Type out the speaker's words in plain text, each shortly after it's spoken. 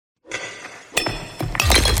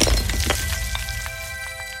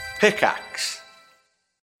Pickaxe.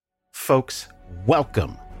 Folks,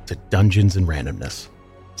 welcome to Dungeons and Randomness.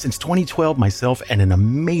 Since 2012, myself and an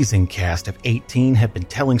amazing cast of 18 have been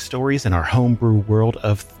telling stories in our homebrew world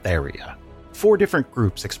of Theria. 4 different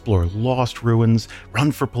groups explore lost ruins,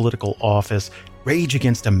 run for political office, rage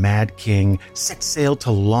against a mad king, set sail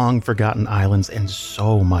to long-forgotten islands, and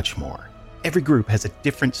so much more. Every group has a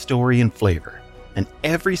different story and flavor, and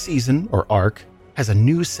every season, or arc, has a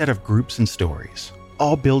new set of groups and stories,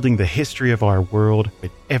 all building the history of our world with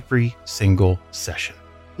every single session.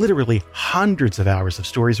 Literally hundreds of hours of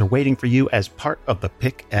stories are waiting for you as part of the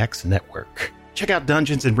Pickaxe Network. Check out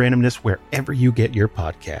Dungeons and Randomness wherever you get your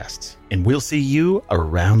podcasts, and we'll see you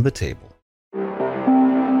around the table.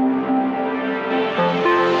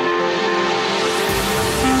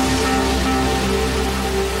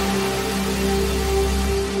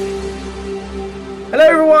 Hello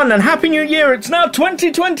everyone and Happy New Year, it's now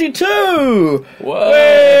 2022! Whoa.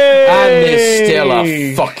 And there's still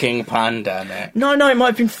a fucking pandemic. No, it might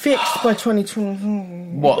have been fixed by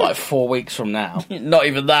 2020. What, like 4 weeks from now? Not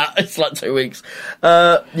even that, it's like 2 weeks.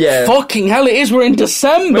 Yeah. Fucking hell, it is, we're in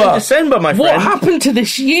December! We're in December, my friend. What happened to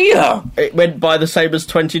this year? It went by the same as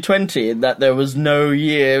 2020 in that there was no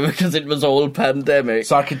year because it was all pandemic.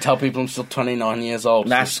 So I can tell people I'm still 29 years old,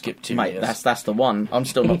 so skip 2 mate, years. That's the one. I'm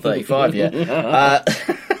still not 35 yet.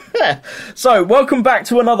 So, welcome back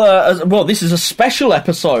to another, this is a special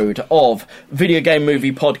episode of Video Game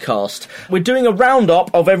Movie Podcast. We're doing a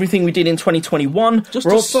roundup of everything we did in 2021. Just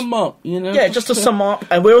to sum up, you know? Yeah, just to sum up.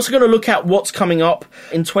 And we're also going to look at what's coming up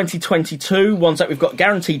in 2022, ones that we've got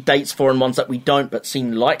guaranteed dates for and ones that we don't but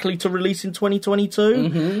seem likely to release in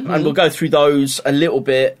 2022. And we'll go through those a little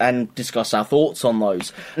bit and discuss our thoughts on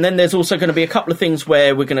those. And then there's also going to be a couple of things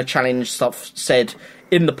where we're going to challenge stuff said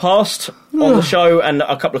in the past on the show, and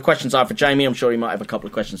a couple of questions I have for Jamie. I'm sure he might have a couple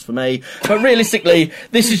of questions for me. But realistically,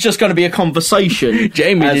 this is just going to be a conversation.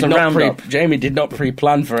 Jamie did not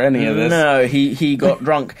pre-plan for any of this. No, he got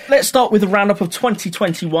drunk. Let's start with a roundup of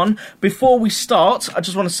 2021. Before we start, I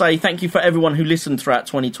just want to say thank you for everyone who listened throughout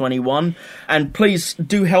 2021. And please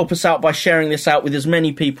do help us out by sharing this out with as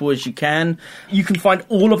many people as you can. You can find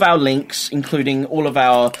all of our links, including all of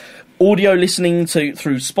our audio listening through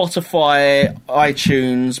Spotify,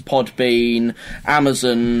 iTunes, Podbean,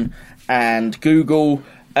 Amazon, and Google,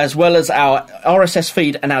 as well as our RSS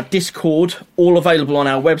feed and our Discord, all available on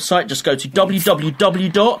our website. Just go to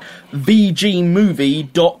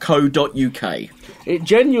www.vgmovie.co.uk. It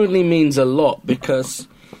genuinely means a lot because,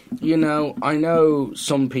 you know, I know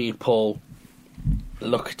some people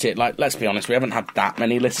look at it like, let's be honest, we haven't had that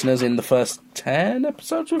many listeners in the first 10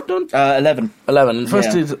 episodes we've done? 11. 11. And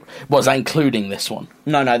first is, was that including this one?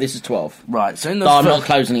 No, this is 12. Right, so in I'm not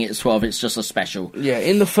closing it as 12, it's just a special. Yeah,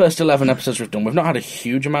 in the first 11 episodes we've done, we've not had a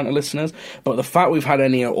huge amount of listeners, but the fact we've had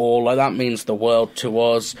any at all, like, that means the world to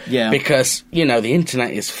us. Yeah. Because, you know, the internet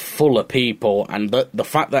is full of people, and the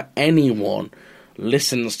fact that anyone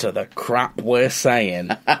listens to the crap we're saying.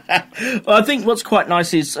 Well, I think what's quite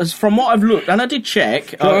nice is, as from what I've looked, and I did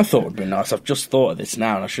check. I thought it would be nice. I've just thought of this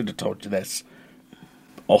now, and I should have told you this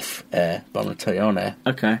off air, but I'm going to tell you on air.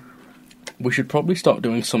 Okay. We should probably start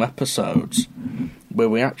doing some episodes where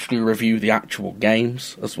we actually review the actual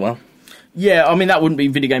games as well. Yeah, I mean, that wouldn't be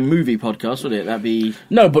Video Game Movie Podcast, would it? That'd be...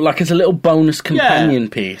 No, but like as a little bonus companion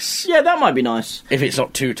piece. Yeah, that might be nice. If it's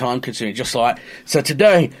not too time-consuming, just like... So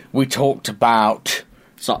today, we talked about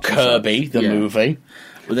Kirby, the movie.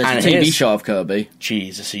 Well, there's a TV show of Kirby.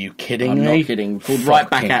 Jesus, are you kidding me? I'm not kidding. Called Right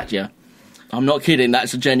Back At You. I'm not kidding,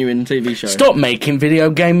 that's a genuine TV show. Stop making video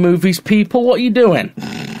game movies, people. What are you doing?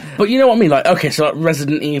 But you know what I mean? Like, okay, so like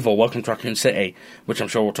Resident Evil, Welcome to Raccoon City, which I'm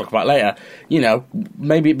sure we'll talk about later. You know,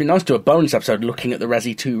 maybe it'd be nice to do a bonus episode looking at the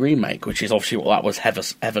Resi 2 remake, which is obviously what that was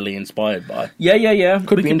heavily inspired by. Yeah. We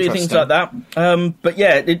Could do things like that. But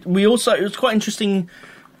yeah, it was quite interesting,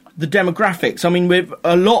 the demographics. I mean, with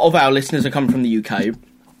a lot of our listeners are coming from the UK.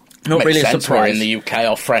 Not really a surprise. We're in the UK.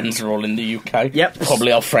 Our friends are all in the UK. Yep.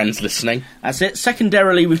 Probably our friends listening. That's it.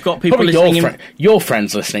 Secondarily, we've got people probably listening. Your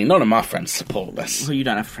friends listening. None of my friends support this. Well, you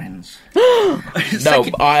don't have friends. No,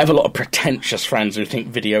 I have a lot of pretentious friends who think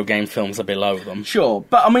video game films are below them. Sure,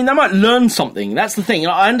 but I mean, they might learn something. That's the thing.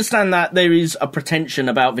 I understand that there is a pretension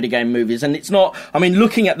about video game movies, and it's not... I mean,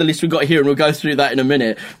 looking at the list we've got here, and we'll go through that in a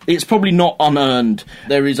minute, it's probably not unearned.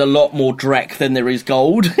 There is a lot more dreck than there is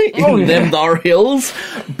gold in them there hills,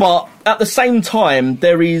 but... At the same time,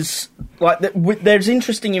 there is there's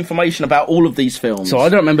interesting information about all of these films. So I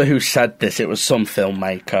don't remember who said this. It was some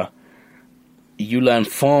filmmaker. you learn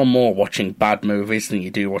far more watching bad movies than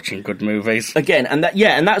you do watching good movies. Again, and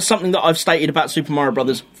that's something that I've stated about Super Mario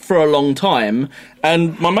Brothers for a long time.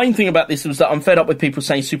 And my main thing about this was that I'm fed up with people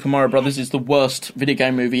saying Super Mario Brothers is the worst video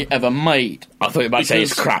game movie ever made. I thought you might say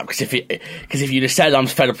it's crap, because if you'd have said I'm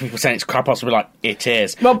fed up with people saying it's crap, I'd be like, it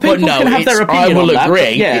is. Well, people can have their opinion. I will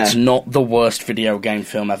agree, yeah. It's not the worst video game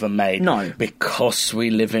film ever made. No. Because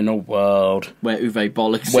we live in a world where Uwe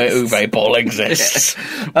Boll exists.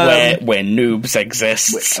 Where noobs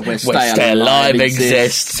exist. Where Stay Alive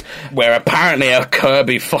exists. Where apparently a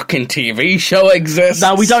Kirby fucking TV show exists.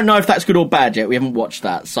 Now, we don't know if that's good or bad yet. We haven't watched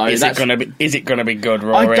that. So is it gonna be good,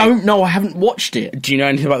 Rory? I don't know. I haven't watched it. Do you know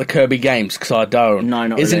anything about the Kirby games? Because I don't. No,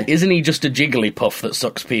 not really. Really. Isn't he just a Jigglypuff that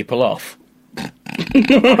sucks people off?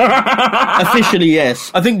 Officially,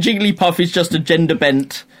 yes. I think Jigglypuff is just a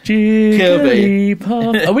gender-bent Kirby.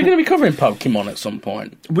 Are we going to be covering Pokemon at some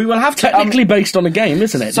point? We will have to. Technically based on a game,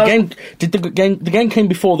 isn't it? So, the game came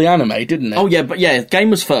before the anime, didn't it? Oh yeah, but yeah, game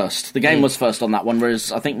was first. The game was first on that one,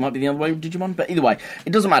 whereas I think it might be the other way with Digimon. But either way,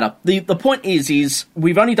 it doesn't matter. The point is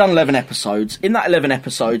we've only done 11 episodes. In that 11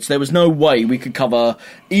 episodes, there was no way we could cover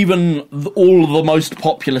even all of the most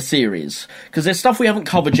popular series, because there's stuff we haven't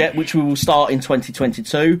covered yet, which we will start in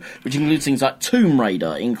 2022, which includes things like Tomb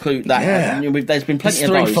Raider. There's been plenty of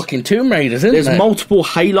those. Fucking Tomb Raiders, isn't There's there? multiple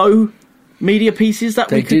Halo media pieces that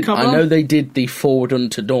we could cover. I know they did the Forward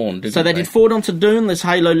Unto Dawn, didn't they? So they did Forward Unto Dawn, there's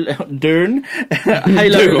Halo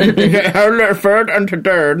Forward Unto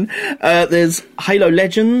Dawn. There's Halo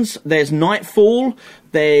Legends, there's Nightfall,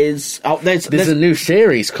 there's a new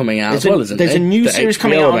series coming out as well, isn't there? There's a new series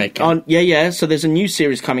coming out. So there's a new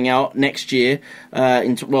series coming out next year,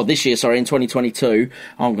 this year, in 2022.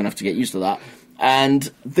 I'm going to have to get used to that. And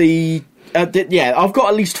I've got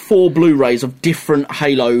at least 4 Blu-rays of different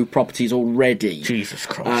Halo properties already. Jesus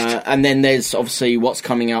Christ. And then there's obviously what's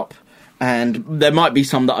coming up. And there might be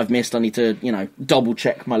some that I've missed. I need to,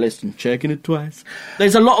 double-check my list and checking it twice.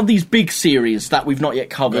 There's a lot of these big series that we've not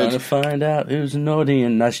yet covered. Gonna find out who's naughty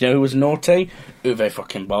and nice. You know who was naughty? Uwe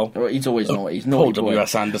fucking Boll. He's always naughty. He's naughty. Paul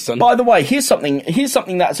W.S. Anderson. By the way, here's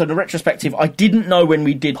something that's a retrospective I didn't know when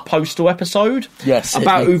we did Postal episode. Yes.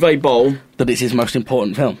 About Uwe Boll. That it's his most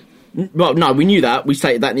important film. Well, no, we knew that. We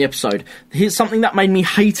stated that in the episode. Here's something that made me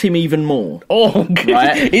hate him even more. Oh,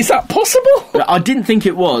 right? Is that possible? I didn't think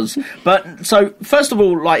it was. But, so, first of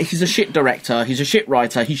all, he's a shit director, he's a shit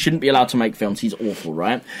writer, he shouldn't be allowed to make films, he's awful,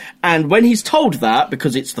 right? And when he's told that,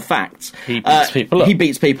 because it's the facts... He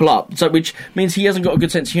beats people up. So, which means he hasn't got a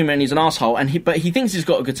good sense of humour and he's an arsehole, but he thinks he's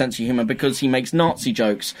got a good sense of humour because he makes Nazi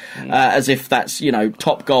jokes, as if that's,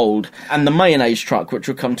 top gold. And the mayonnaise truck, which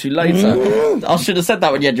we'll come to later. I should have said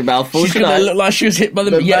that when you had your mouth. She's going to look like she was hit by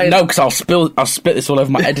the... Yeah, no, because I'll spit this all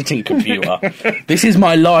over my editing computer. This is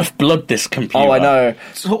my lifeblood, this computer. Oh, I know.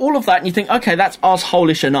 So all of that, and you think, okay, that's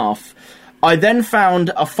arse-holish enough. I then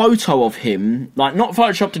found a photo of him, not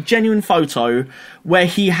photoshopped, a genuine photo, where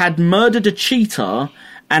he had murdered a cheetah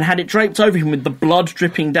and had it draped over him with the blood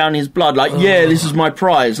dripping down his blood. This is my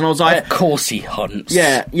prize. And I was like... Of course he hunts.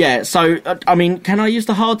 Yeah. So, can I use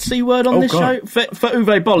the hard C word on this show? For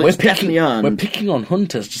Uwe Boll, it's definitely earned. We're picking on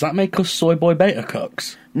hunters. Does that make us soy boy beta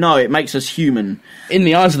cucks? No, it makes us human. In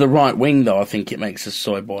the eyes of the right wing, though, I think it makes us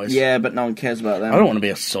soy boys. Yeah, but no one cares about them. I don't want to be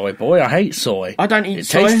a soy boy. I hate soy. I don't eat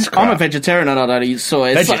soy. I'm a vegetarian and I don't eat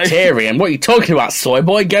soy. Vegetarian? What are you talking about, soy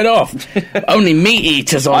boy? Get off. Only meat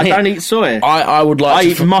eaters on here. I don't eat soy. I would like to...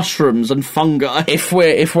 I eat mushrooms and fungi. If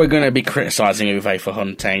we're going to be criticising Uwe for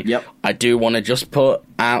hunting, yep. I do want to just put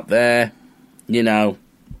out there,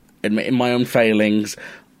 admitting my own failings.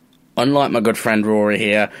 Unlike my good friend Rory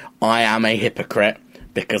here, I am a hypocrite.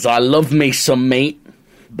 Because I love me some meat,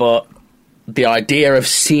 but the idea of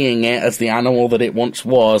seeing it as the animal that it once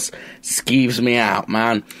was skeeves me out,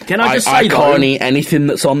 man. Can I just say, I can't eat anything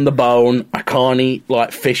that's on the bone. I can't eat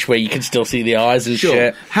fish where you can still see the eyes and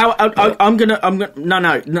shit. I'm gonna.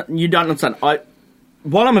 No, you don't understand.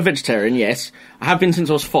 While I'm a vegetarian, yes, I have been since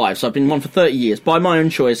I was 5, so I've been one for 30 years. By my own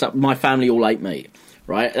choice, my family all ate meat,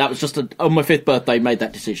 right? That was just on my 5th birthday, made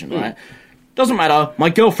that decision, right? Doesn't matter. My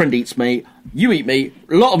girlfriend eats meat. You eat meat.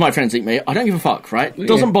 A lot of my friends eat meat. I don't give a fuck, right? It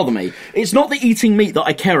doesn't bother me. It's not the eating meat that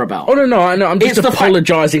I care about. Oh, no, I know. I'm just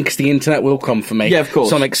apologising because the internet will come for me. Yeah, of course.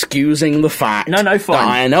 So I'm excusing the fact. No, fine.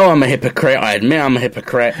 I know I'm a hypocrite. I admit I'm a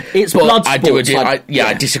hypocrite. It's blood sports.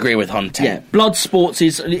 I disagree with hunting. Yeah, blood sports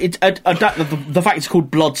is... the fact it's called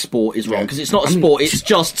blood sport is wrong because it's not a sport. It's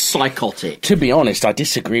just psychotic. To be honest, I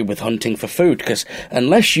disagree with hunting for food because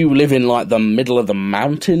unless you live in, the middle of the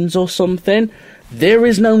mountains or something... there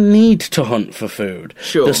is no need to hunt for food.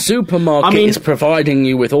 Sure. The supermarket is providing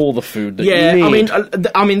you with all the food that you need.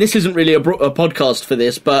 I mean, this isn't really a podcast for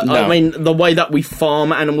this, but No. I mean, the way that we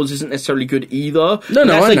farm animals isn't necessarily good either. No,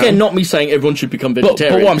 That's, I know. again, not me saying everyone should become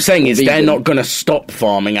vegetarian. But what I'm saying is vegan. they're not going to stop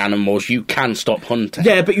farming animals. You can stop hunting.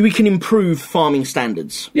 Yeah, but we can improve farming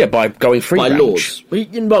standards. Yeah, by going free By range. laws.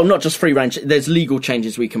 Well, not just free range, there's legal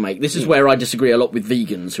changes we can make. This is where I disagree a lot with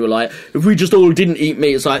vegans who are like, if we just all didn't eat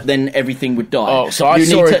meat, it's like, then everything would die. Oh, so I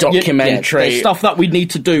saw a documentary. There's stuff that we need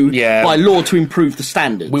to do by law to improve the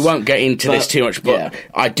standards. We won't get into this too much, but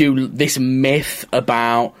I do this myth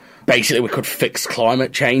about basically we could fix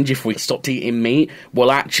climate change if we stopped eating meat.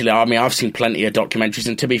 Well, actually, I mean, I've seen plenty of documentaries,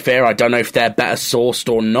 and to be fair, I don't know if they're better sourced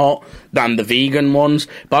or not than the vegan ones,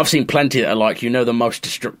 but I've seen plenty that are like, the most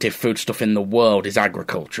destructive foodstuff in the world is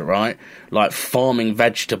agriculture, right? Like farming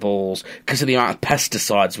vegetables, because of the amount of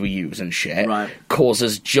pesticides we use and shit,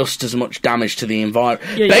 causes just as much damage to the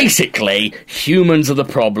environment. Basically, humans are the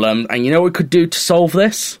problem, and you know what we could do to solve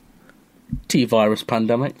this? T-virus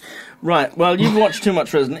pandemic. Right, well, you've watched too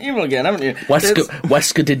much Resident Evil again, haven't you?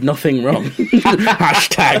 Wesker did nothing wrong.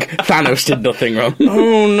 Hashtag Thanos did nothing wrong.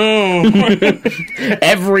 Oh, no.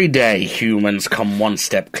 Every day, humans come one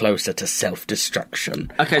step closer to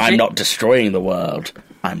self-destruction. Okay, I'm not destroying the world.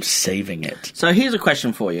 I'm saving it. So here's a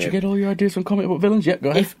question for you. Did you get all your ideas from comic book villains? Yeah,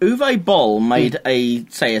 go ahead. If Uwe Boll made a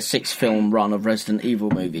 6-film run of Resident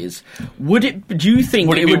Evil movies, do you think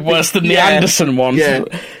would it be worse than the Anderson ones? Yeah.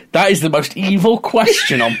 That is the most evil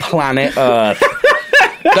question on planet Earth.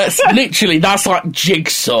 That's like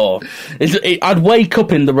Jigsaw. I'd wake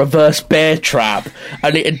up in the reverse bear trap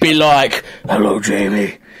and it'd be like, hello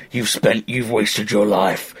Jamie, you've wasted your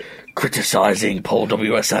life criticising Paul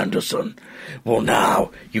W.S. Anderson. Well,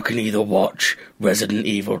 now you can either watch Resident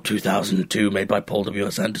Evil 2002 made by Paul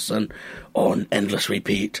W.S. Anderson on endless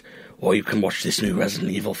repeat, or you can watch this new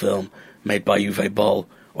Resident Evil film made by Uwe Boll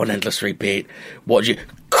on endless repeat.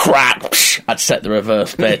 Crap! I'd set the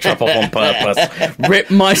reverse bear trap up on purpose. Rip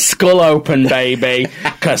my skull open, baby.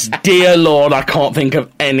 Because, dear Lord, I can't think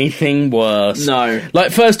of anything worse. No.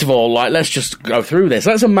 Like, first of all, let's just go through this.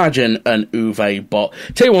 Let's imagine an Uwe Boll.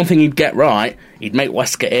 Tell you one thing he'd get right. He'd make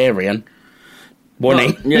Wesker Aryan.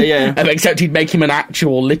 Wouldn't he? Yeah. Except he'd make him an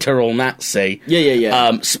actual, literal Nazi.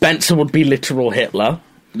 Yeah. Spencer would be literal Hitler.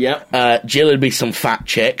 Yep. Jill would be some fat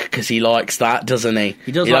chick, because he likes that, doesn't he?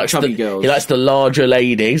 He does like chubby girls. He likes the larger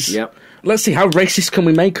ladies. Yep. Let's see, how racist can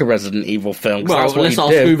we make a Resident Evil film? Well, that's what let's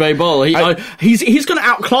ask do. Uwe Boll. He's going to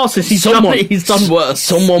outclass us. He's done worse.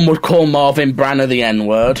 Someone would call Marvin Branner the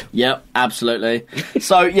N-word. Yep, absolutely.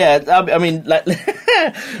 So, yeah, I mean...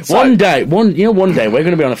 one day, we're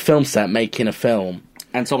going to be on a film set making a film.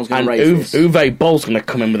 And someone's going to raise this. Uwe Boll's going to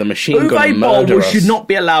come in with a machine gun and murder us. Uwe Boll should not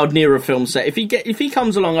be allowed near a film set. If he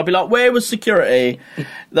comes along, I'll be like, where was security?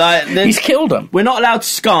 He's killed them. We're not allowed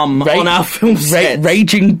scum on our film set.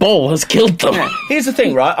 Raging Boll has killed them. Yeah. Here's the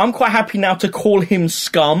thing, right? I'm quite happy now to call him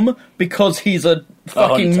scum because he's a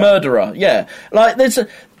fucking murderer. Yeah.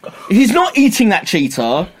 He's not eating that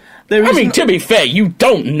cheetah. To be fair, you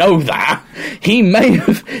don't know that. He may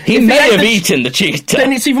have eaten the cheetah.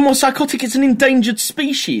 Then it's even more psychotic. It's an endangered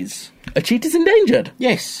species. A cheetah's endangered?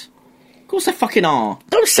 Yes. Of course they fucking are.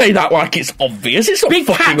 Don't say that like it's obvious. It's not Big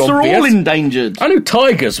fucking cats obvious. are all endangered. I knew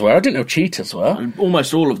tigers were. I didn't know cheetahs were.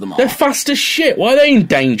 Almost all of them are. They're fast as shit. Why are they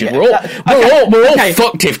endangered? Yeah, we're all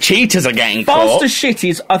fucked if cheetahs are getting caught. Fast as shit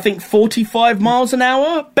is, I think, 45 miles an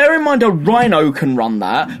hour. Bear in mind a rhino can run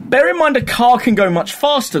that. Bear in mind a car can go much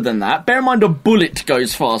faster than that. Bear in mind a bullet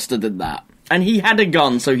goes faster than that. And he had a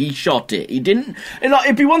gun, so he shot it. He didn't...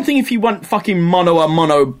 it'd be one thing if he went fucking mono a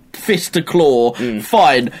mono, fist to claw.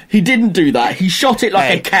 Fine. He didn't do that. He shot it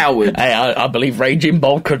like a coward. Hey, I believe Raging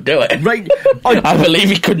Boll could do it. I believe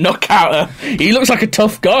he could knock out he looks like a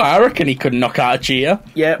tough guy. I reckon he could knock out a cheetah.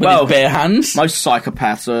 Yeah, with his bare hands. Most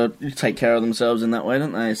psychopaths take care of themselves in that way,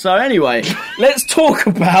 don't they? So anyway, let's talk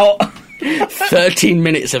about... 13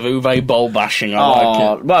 minutes of Uwe Boll bashing. I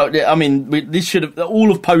like it. Well, I mean, this should have...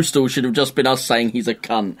 all of Postal should have just been us saying he's a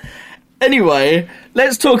cunt. Anyway,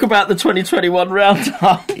 let's talk about the 2021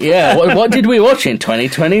 roundup. Yeah, what did we watch in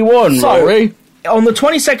 2021, Rory? On the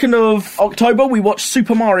 22nd of October, we watched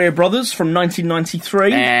Super Mario Brothers from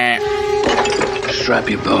 1993.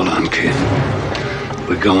 Strap your belt on, kid.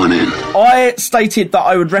 We're going in. I stated that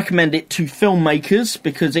I would recommend it to filmmakers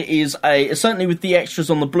because it is certainly with the extras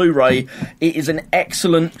on the Blu-ray, it is an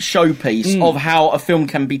excellent showpiece of how a film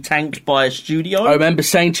can be tanked by a studio. I remember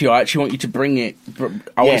saying to you, I actually want you to bring it.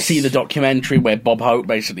 I want to see the documentary where Bob Hope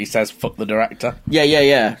basically says, fuck the director.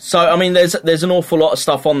 Yeah. So, I mean, there's an awful lot of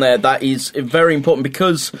stuff on there that is very important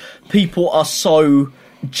because people are so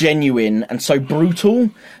genuine and so brutal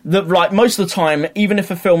that, like, most of the time, even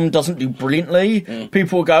if a film doesn't do brilliantly,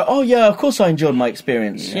 people will go, oh yeah, of course I enjoyed my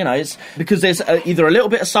experience. You know, it's because there's either a little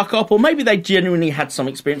bit of suck up, or maybe they genuinely had some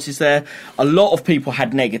experiences there. A lot of people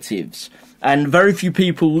had negatives, and very few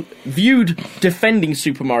people viewed defending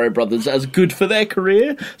Super Mario Brothers as good for their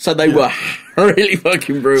career, so they were really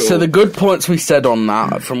fucking brutal. So the good points we said on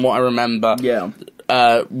that, from what I remember,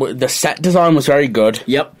 the set design was very good.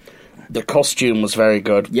 Yep. The costume was very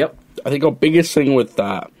good. Yep. I think our biggest thing with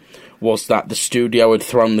that was that the studio had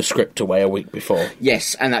thrown the script away a week before.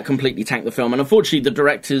 Yes, and that completely tanked the film. And unfortunately, the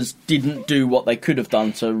directors didn't do what they could have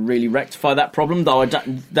done to really rectify that problem, though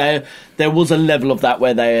there was a level of that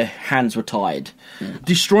where their hands were tied.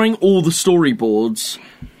 Destroying all the storyboards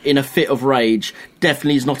in a fit of rage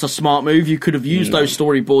definitely is not a smart move. You could have used those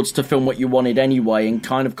storyboards to film what you wanted anyway and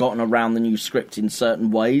kind of gotten around the new script in certain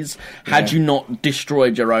ways had you not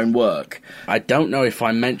destroyed your own work. I don't know if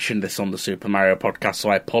I mentioned this on the Super Mario podcast, so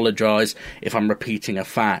I apologise if I'm repeating a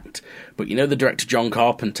fact. But you know the director John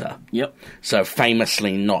Carpenter? Yep. So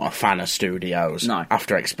famously not a fan of studios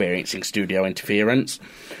after experiencing studio interference.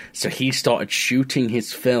 So he started shooting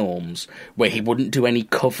his films where he wouldn't do any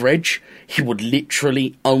coverage. He would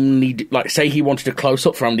literally only say he wanted a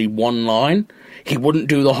close-up for only one line. He wouldn't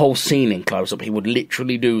do the whole scene in close-up. He would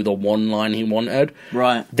literally do the one line he wanted.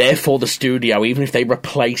 Right. Therefore, the studio, even if they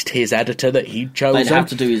replaced his editor that he'd chosen, they'd have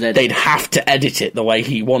to do his edit. They'd have to edit it the way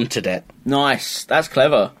he wanted it. Nice. That's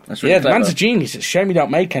clever. That's really clever. The man's a genius. It's a shame he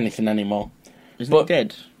don't make anything anymore. Isn't he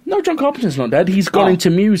dead? No, John Carpenter's not dead. He's gone into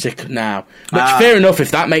music now. Which, fair enough,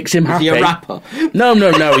 if that makes him happy. Is he a rapper? No.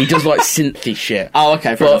 He does, like, synthy shit. Oh,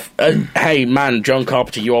 okay, fair enough. Hey, man, John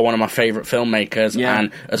Carpenter, you are one of my favourite filmmakers,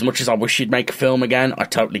 and as much as I wish you'd make a film again, I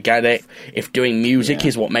totally get it. If doing music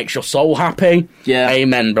is what makes your soul happy,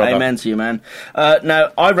 amen, brother. Amen to you, man.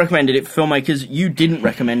 Now, I recommended it for filmmakers. You didn't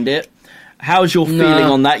recommend it. How's your feeling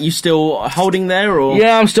on that? You still holding there, or?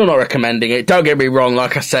 Yeah, I'm still not recommending it. Don't get me wrong,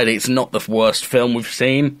 like I said, it's not the worst film we've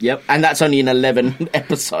seen. Yep, and that's only in 11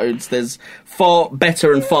 episodes. There's far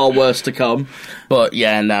better and far worse to come. But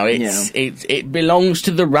yeah, no, it belongs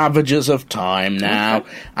to the ravagers of time now,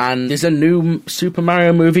 and there's a new Super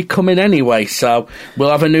Mario movie coming anyway, so we'll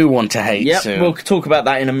have a new one to hate soon. We'll talk about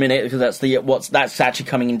that in a minute, because that's actually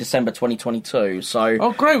coming in December 2022. So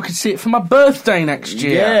oh great, we can see it for my birthday next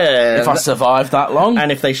year. Yeah, if I survive that long. And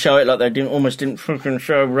if they show it like they almost didn't fucking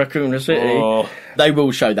show Raccoon City, they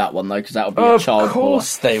will show that one though, because that'll be a child. Of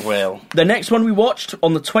course they will. The next one we watched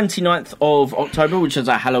on the 29th of October, which is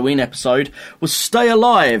our Halloween episode, was Stay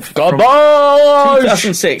Alive. Goodbye!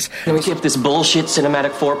 2006. Can we skip this bullshit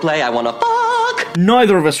cinematic foreplay? I wanna fuck!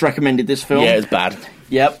 Neither of us recommended this film. Yeah, it's bad.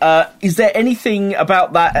 Yep. Is there anything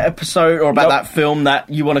about that episode or about that film that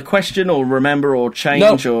you want to question or remember or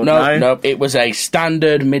change? No. It was a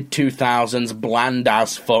standard mid-2000s bland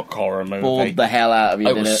as fuck horror movie. Bored the hell out of you,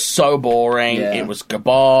 It was so boring. Yeah. It was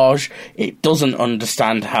garbage. It doesn't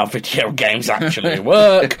understand how video games actually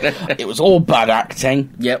work. It was all bad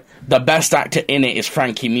acting. Yep. The best actor in it is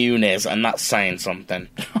Frankie Muniz, and that's saying something.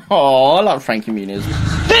 Oh, I love Frankie Muniz.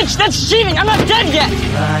 Bitch, that's cheating! I'm not dead yet!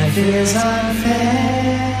 Life is unfair.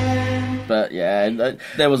 But yeah,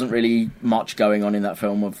 there wasn't really much going on in that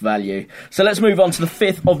film of value. So let's move on to the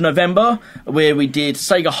 5th of November, where we did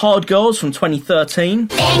Sega Hard Girls from 2013.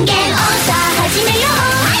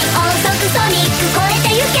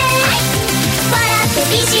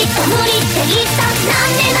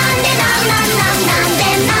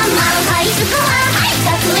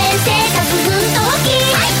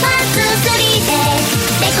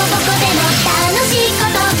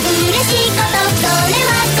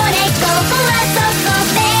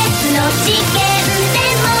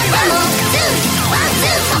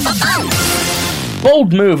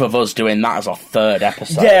 Bold move of us doing that as our third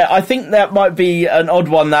episode. Yeah, I think that might be an odd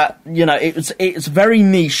one that, you know, it's very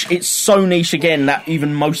niche. It's so niche, again, that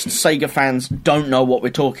even most Sega fans don't know what we're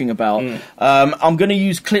talking about. I'm going to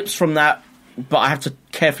use clips from that, but I have to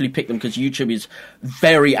carefully pick them because YouTube is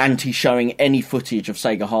very anti-showing any footage of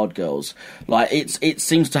Sega Hard Girls. Like, it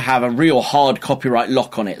seems to have a real hard copyright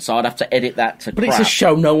lock on it, so I'd have to edit that to But crap. It's a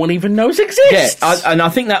show no one even knows exists. Yeah, and I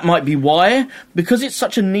think that might be why, because it's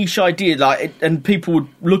such a niche idea, and people would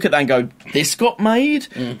look at that and go, this got made?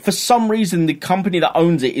 For some reason, the company that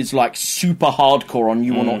owns it is, like, super hardcore on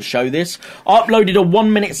you will not show this. I uploaded a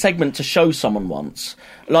 1-minute segment to show someone once.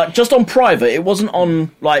 Like, just on private, it wasn't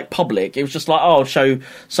on, like, public. It was just like, oh, I'll show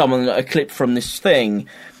someone a clip from this thing.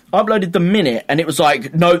 I uploaded the minute, and it was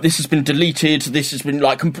like, no, this has been deleted, this has been,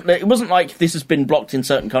 like, it wasn't like this has been blocked in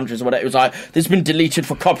certain countries or whatever, it was like, this has been deleted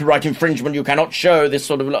for copyright infringement, you cannot show this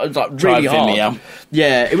sort of, it was like really hard.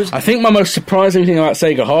 Yeah, it was... I think my most surprising thing about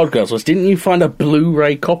Sega Hard Girls was, didn't you find a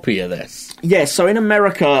Blu-ray copy of this? Yeah, so in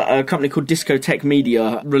America, a company called Discotheque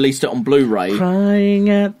Media released it on Blu-ray. Crying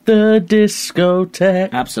at the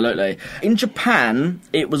discotheque. Absolutely. In Japan,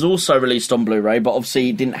 it was also released on Blu-ray, but obviously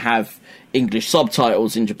it didn't have English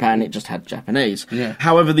subtitles in Japan, it just had Japanese. Yeah.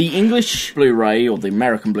 However, the English Blu-ray, or the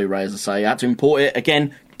American Blu-ray as I say, I had to import it.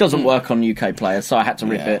 Again, doesn't work on UK players, so I had to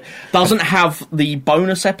rip it. Doesn't have the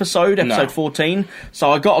bonus episode 14, so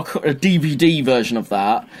I got a DVD version of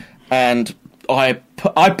that, and I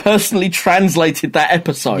personally translated that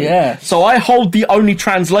episode. Yeah. So I hold the only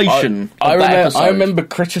translation of that episode. I remember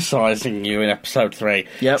criticising you in episode 3.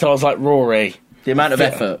 Yep. So I was like, Rory... The amount of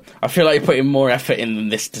effort. I feel like you're putting more effort in than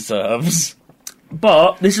this deserves.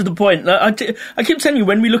 But this is the point. I keep telling you,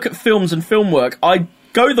 when we look at films and film work, I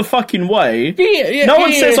go the fucking way. No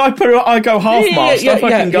one says I go half-mast. I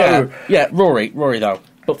fucking go. Yeah, Rory though.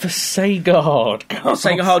 But for Sega Hard Girls...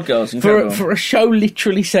 Sega Hard Girls, for a show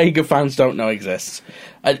literally Sega fans don't know exists.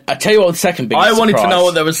 I tell you what, the second biggest I wanted surprise, to know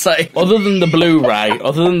what they were saying. Other than the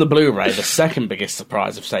Blu-ray, the second biggest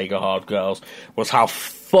surprise of Sega Hard Girls was how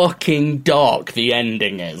fucking dark the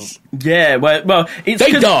ending is. Yeah, well, it's...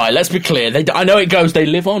 They die, let's be clear. I know it goes, they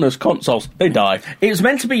live on as consoles. They die. It was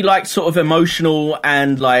meant to be, like, sort of emotional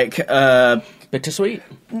and, like... bittersweet?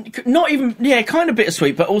 Not even... Yeah, kind of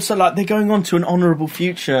bittersweet, but also, like, they're going on to an honourable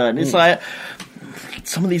future. And it's like...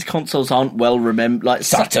 Some of these consoles aren't well remembered. Like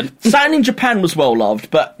Saturn. Saturn in Japan was well loved,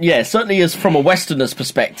 but yeah, certainly as from a Westerner's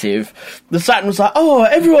perspective, the Saturn was like, oh,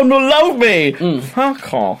 everyone will love me.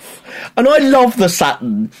 Fuck off. And I love the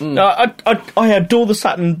Saturn. I adore the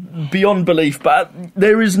Saturn beyond belief, but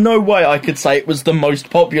there is no way I could say it was the most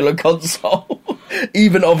popular console.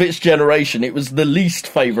 Even of its generation. It was the least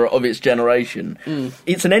favourite of its generation.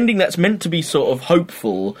 It's an ending that's meant to be sort of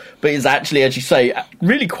hopeful, but is actually, as you say,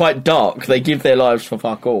 really quite dark. They give their lives for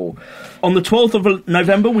fuck all. On the 12th of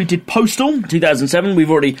November, we did Postal, 2007.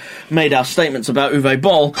 We've already made our statements about Uwe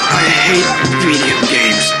Boll. I hate video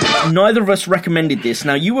games. Neither of us recommended this.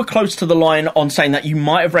 Now, you were close to the line on saying that you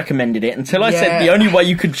might have recommended it until I said the only way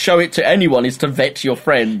you could show it to anyone is to vet your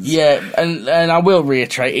friends. Yeah, and I will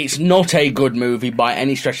reiterate, it's not a good movie by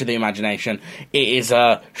any stretch of the imagination. It is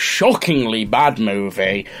a shockingly bad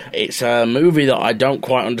movie. It's a movie that I don't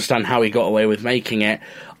quite understand how he got away with making it.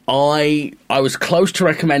 I was close to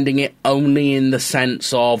recommending it only in the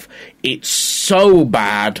sense of it's so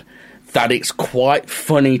bad that it's quite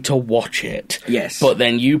funny to watch it. Yes. But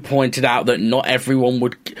then you pointed out that not everyone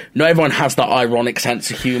has that ironic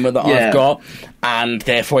sense of humour that I've got, and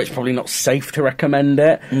therefore it's probably not safe to recommend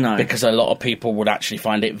it. No. Because a lot of people would actually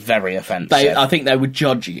find it very offensive. I think they would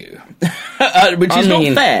judge you. Which is not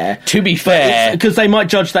fair. To be fair. Because they might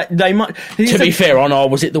judge that. They might. To be fair,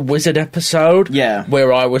 was it the Wizard episode? Yeah.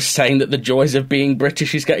 Where I was saying that the joys of being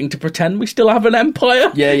British is getting to pretend we still have an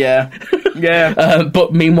empire? Yeah.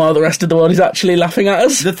 But meanwhile, the rest of the world is actually laughing at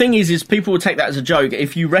us. The thing is people will take that as a joke.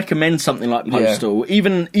 If you recommend something like Postal,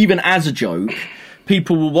 even as a joke,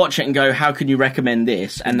 people will watch it and go, how can you recommend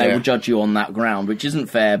this? And they will judge you on that ground, which isn't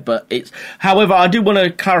fair, but it's... However, I do want to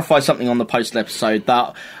clarify something on the Postal episode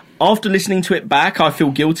that after listening to it back, I feel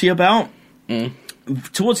guilty about.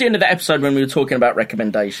 Towards the end of the episode when we were talking about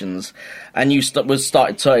recommendations, and you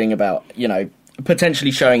started talking about,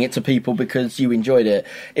 potentially showing it to people because you enjoyed it,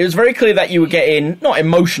 it was very clear that you were getting, not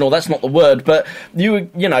emotional, that's not the word, but you were,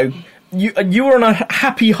 you were on a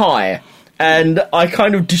happy high. And I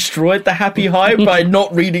kind of destroyed the happy high by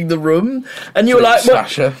not reading the room. And you were like,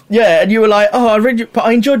 and you were like, oh,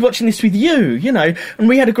 I enjoyed watching this with you, and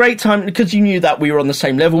we had a great time because you knew that we were on the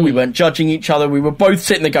same level. We weren't judging each other. We were both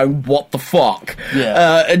sitting there going, what the fuck?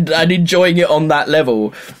 And enjoying it on that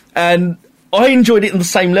level. And I enjoyed it on the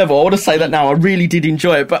same level. I want to say that now. I really did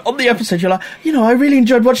enjoy it. But on the episode, you're like, I really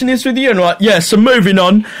enjoyed watching this with you. And I'm like, yeah, so moving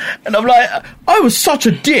on. And I'm like, I was such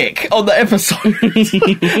a dick on the episode.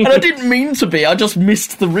 And I didn't mean to be. I just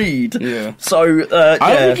missed the read. Yeah. So, I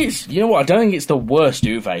don't think it's, I don't think it's the worst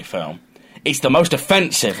Uwe film. It's the most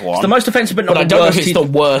offensive one. It's the most offensive, but not the worst. I don't know if it's the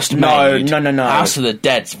worst made. No. House of the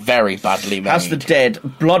Dead's very badly made. House of the Dead,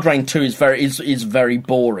 Blood Rain 2 is very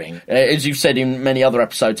boring. As you've said in many other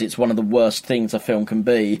episodes, it's one of the worst things a film can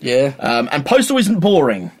be. Yeah. And Postal isn't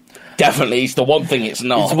boring. definitely. It's the one thing it's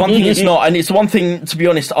not. It's the one thing it's not, and it's the one thing, to be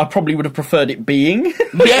honest, I probably would have preferred it being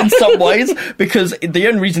in some ways, because the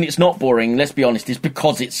only reason it's not boring, let's be honest, is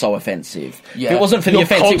because it's so offensive. Yeah. If it wasn't for the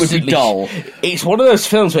offence, it would be dull. It's one of those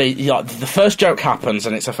films where the first joke happens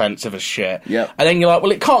and it's offensive as shit. Yep. And then you're like,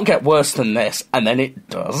 well, it can't get worse than this, and then it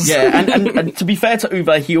does. Yeah, and to be fair to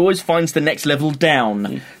Uwe, he always finds the next level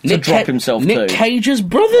down to drop himself to. Nick Cage's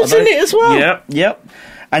brother's in it as well. Yep.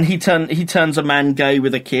 And he turns a man gay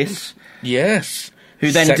with a kiss. Yes.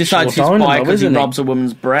 Who then Sexual decides he's dynamo, bi because he isn't he? rubs a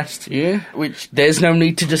woman's breast. Yeah, which there's no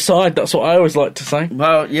need to decide. That's what I always like to say.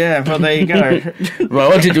 Well, yeah, well, there you go. Right,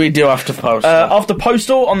 what did we do after Postal? After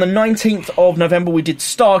Postal, on the 19th of November, we did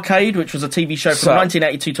Starcade, which was a TV show from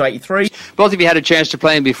 1982 to 83. Both of you had a chance to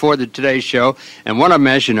play him before the Today's Show, and one of them,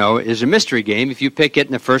 as you know, is a mystery game. If you pick it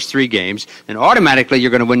in the first 3 games, then automatically you're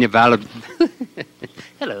going to win your valuable...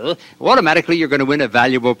 Hello. Automatically you're going to win a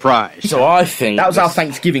valuable prize. So I think... That was our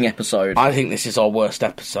Thanksgiving episode. I think this is our worst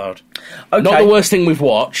episode. Okay. Not the worst thing we've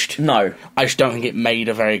watched. No. I just don't think it made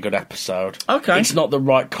a very good episode. Okay. It's not the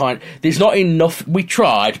right kind... There's not enough... We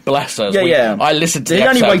tried, bless us. Yeah. I listened to the the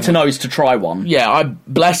only episode. way to know is to try one. Yeah,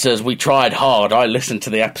 bless us, we tried hard. I listened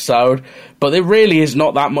to the episode. But there really is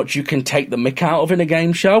not that much you can take the mick out of in a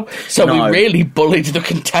game show. So No. we really bullied the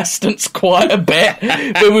contestants quite a bit.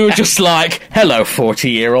 But we were just like, hello,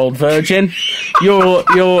 40-year-old virgin. You're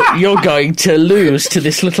going to lose to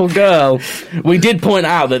this little girl. We did point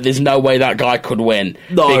out that there's no way that guy could win.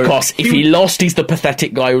 No. Because if he lost, he's the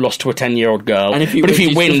pathetic guy who lost to a 10-year-old girl. And if he but if he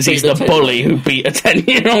wins, wins, he's he's just the beat a bully who beat a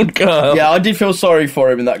 10-year-old girl. Yeah, I did feel sorry for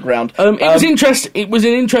him in that ground. It was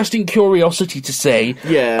an interesting curiosity to see.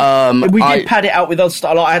 Yeah. We did pad it out with us.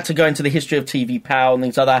 I had to go into the history of TV Pow and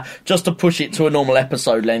things like that just to push it to a normal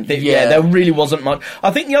episode length. There really wasn't much.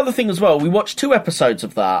 I think the other thing as well, we watched 2 episodes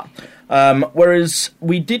of that. Whereas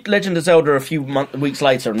we did Legend of Zelda a few weeks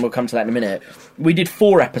later, and we'll come to that in a minute. We did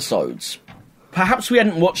 4 episodes. Perhaps we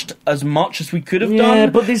hadn't watched as much as we could have done. Yeah,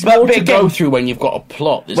 but there's more to go through when you've got a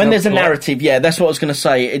plot. There's a narrative, that's what I was going to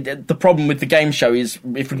say. The problem with the game show is,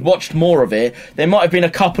 if we'd watched more of it, there might have been a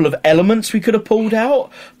couple of elements we could have pulled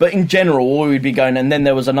out, but in general, we'd be going, and then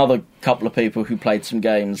there was another couple of people who played some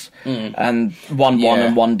games, and one won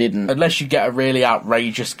and one didn't. Unless you get a really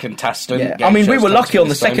outrageous contestant. Yeah. I mean, we were lucky on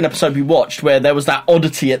the second episode we watched, where there was that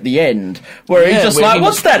oddity at the end, where he's just like,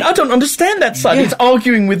 what's that? I don't understand that sign. He's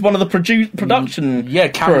arguing with one of the production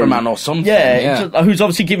cameraman or something. Who's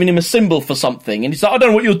obviously giving him a symbol for something, and he's like, I don't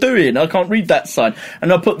know what you're doing, I can't read that sign.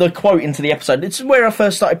 And I put the quote into the episode. It's where I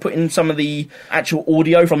first started putting some of the actual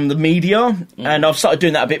audio from the media, and I've started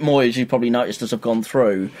doing that a bit more, as you probably noticed as I've gone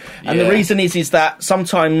through. And the reason is that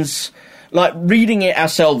sometimes, like, reading it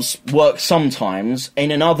ourselves works sometimes,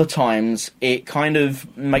 and in other times it kind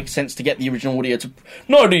of makes sense to get the original audio to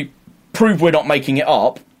not only prove we're not making it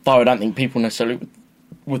up, though I don't think people necessarily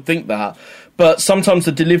would think that, but sometimes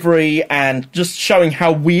the delivery and just showing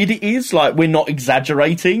how weird it is, like, we're not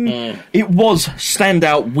exaggerating. It was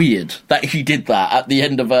standout weird that he did that at the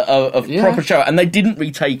end of a proper show, and they didn't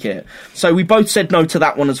retake it. So we both said no to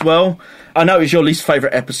that one as well. I know it's your least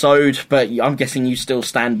favourite episode, but I'm guessing you still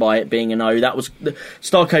stand by it being a no.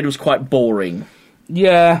 Starcade was quite boring.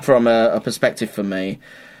 Yeah. From a perspective for me.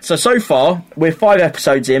 So far, we're 5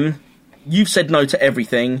 episodes in. You've said no to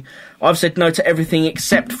everything. I've said no to everything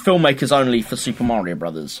except Filmmakers Only for Super Mario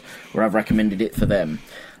Brothers, where I've recommended it for them.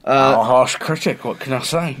 A harsh critic, what can I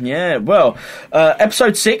say? Yeah, well,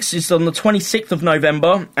 episode 6 is on the 26th of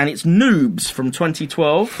November, and it's Noobs from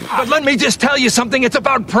 2012. But let me just tell you something, it's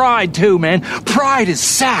about pride too, man. Pride is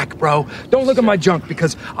sack, bro. Don't look at my junk,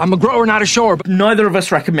 because I'm a grower, not a shower. But neither of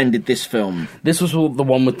us recommended this film. This was the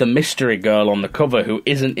one with the mystery girl on the cover, who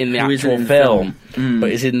isn't in the actual film, but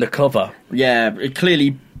is in the cover. Yeah, it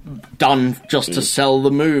clearly done just to sell the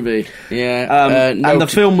movie. Yeah. And the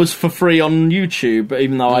film was for free on YouTube,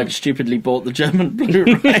 even though I stupidly bought the German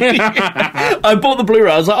Blu-ray. I bought the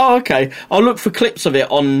Blu-ray, I was like, oh, okay, I'll look for clips of it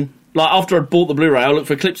on... Like, after I bought the Blu-ray, I'll look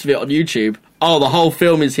for clips of it on YouTube. Oh, the whole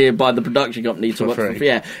film is here by the production company to watch for free.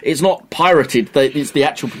 Yeah, it's not pirated, it's the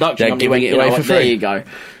actual production company. Giving it away for free. There you go.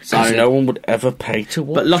 So no one would ever pay to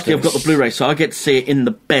watch. But luckily, I've got the Blu-ray, so I get to see it in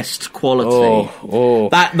the best quality.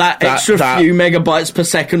 That extra few megabytes per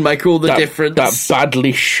second make all the difference. That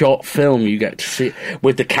badly shot film you get to see,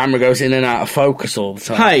 with the camera goes in and out of focus all the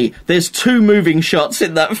time. Hey, there's 2 moving shots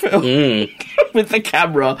in that film with the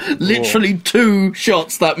camera. Literally 2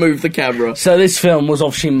 shots that move the camera. So this film was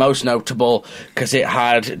obviously most notable because it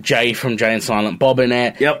had Jay from Jay and Silent Bob in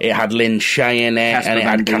it. Yep. It had Lynn Shay in it, and it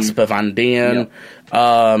had Casper Van Dien. Yep.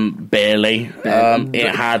 Barely.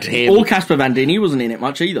 It had him... Or Casper Van Dien, he wasn't in it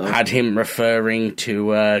much either. Had him referring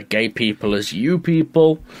to gay people as you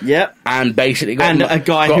people. Yep. And basically a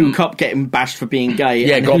guy who kept getting bashed for being gay.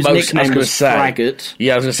 Yeah, and got whose most... nickname was Fraggot.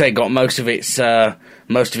 Yeah, I was going to say, got most of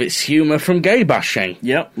its humour from gay bashing.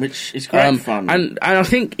 Yep, which is great fun. And I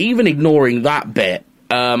think even ignoring that bit,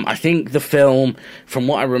 I think the film, from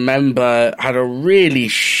what I remember, had a really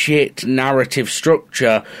shit narrative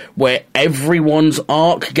structure where everyone's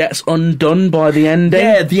arc gets undone by the ending.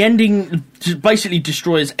 Yeah, the ending basically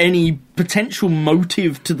destroys any potential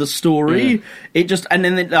motive to the story. It just, and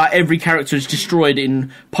then every character is destroyed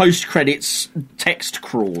in post-credits text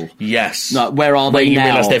crawl. Yes. Like, where are they now? You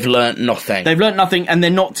realise they've learnt nothing. They've learnt nothing, and they're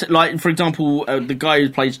not, like, for example, the guy who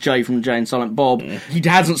plays Jay from Jay and Silent Bob, he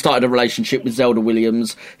hasn't started a relationship with Zelda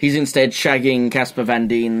Williams. He's instead shagging Casper Van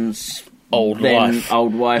Dien's old wife,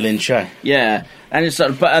 Lynn Shay. Yeah, and it's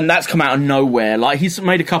and that's come out of nowhere. Like, he's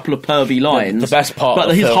made a couple of pervy lines. The best part, but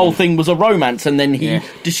of his film. whole thing was a romance, and then he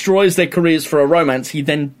destroys their careers for a romance he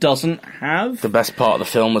then doesn't have. The best part of the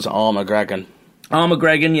film was Armageddon.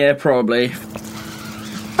 Armageddon, yeah, probably.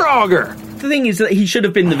 Frogger. The thing is that he should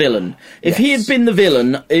have been the villain. If he had been the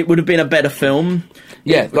villain, it would have been a better film.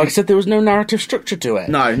 Yeah, like I said, there was no narrative structure to it.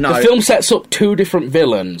 No. The film sets up two different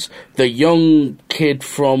villains. The young kid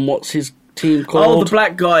from, what's his team called? Oh, the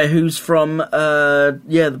black guy who's from, I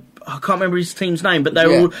can't remember his team's name, but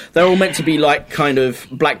they're all meant to be like kind of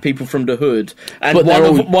black people from the hood, and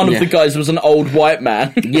one of the guys was an old white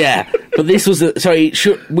man. Yeah, but this was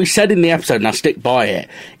we said in the episode, and I stick by it.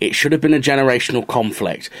 It should have been a generational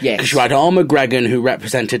conflict. Yes, because you had Armageddon who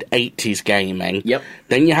represented 80s gaming. Yep.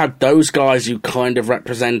 Then you had those guys who kind of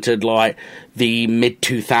represented like the mid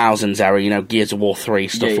 2000s era, Gears of War 3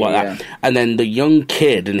 stuff like that. And then the young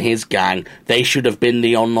kid and his gang, they should have been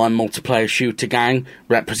the online multiplayer shooter gang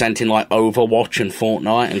representing like Overwatch and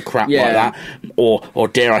Fortnite and crap like that, or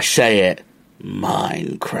dare I say it,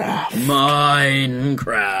 Minecraft. Mind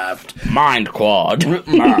Quad.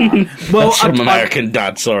 Well, that's from American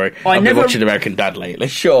Dad, sorry. I've been watching American Dad lately.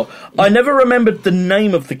 Sure. I never remembered the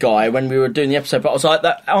name of the guy when we were doing the episode, but I was like,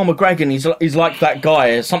 that Armageddon, he's like that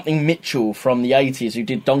guy, something Mitchell from the 80s who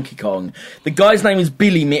did Donkey Kong. The guy's name is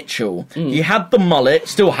Billy Mitchell. He had the mullet,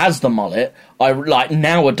 still has the mullet.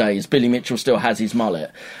 Nowadays, Billy Mitchell still has his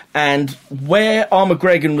mullet. And where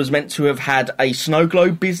Armageddon was meant to have had a snow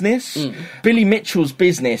globe business, Billy Mitchell's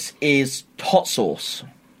business is hot sauce.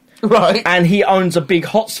 Right. And he owns a big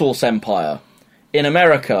hot sauce empire in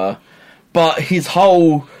America, but his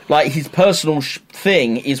whole, his personal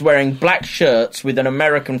thing is wearing black shirts with an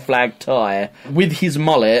American flag tie, with his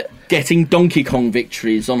mullet, getting Donkey Kong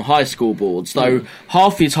victories on high school boards, though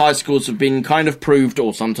half his high scores have been kind of proved,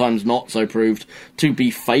 or sometimes not so proved, to be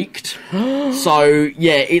faked. So,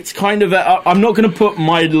 yeah, it's kind of I'm not going to put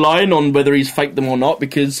my line on whether he's faked them or not,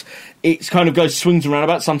 because it kind of swings around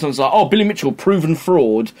about. Sometimes Billy Mitchell, proven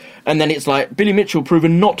fraud, and then it's like, Billy Mitchell,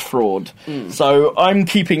 proven not fraud. So I'm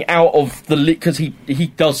keeping out of the because he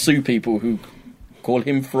does sue people who call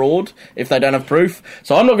him fraud if they don't have proof.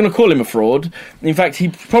 So I'm not going to call him a fraud. In fact, he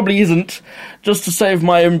probably isn't, just to save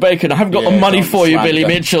my own bacon. I haven't got the money for you, Billy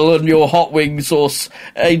Mitchell, and your hot wing sauce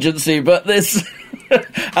agency, but there's...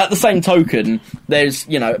 At the same token, there's,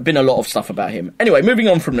 been a lot of stuff about him. Anyway, moving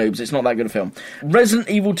on from Noobs, it's not that good a film. Resident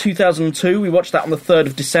Evil 2002, we watched that on the 3rd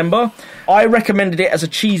of December. I recommended it as a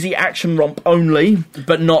cheesy action romp only,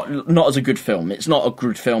 but not as a good film. It's not a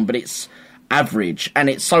good film, but it's average. And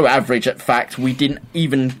it's so average, in fact, we didn't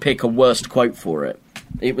even pick a worst quote for it.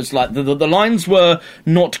 It was like, the lines were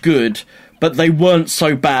not good, but they weren't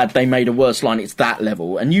so bad they made a worse line. It's that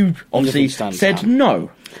level. And you obviously said no.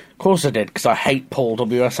 Of course I did, because I hate Paul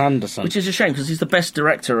W.S. Anderson. Which is a shame, because he's the best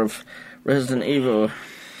director of Resident Evil.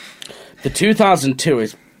 The 2002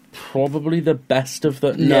 is probably the best of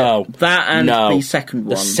the... No. That and the second one.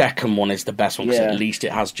 The second one is the best one, because at least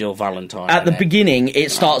it has Jill Valentine at the beginning,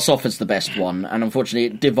 it starts off as the best one, and unfortunately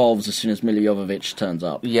it devolves as soon as Mila Jovovich turns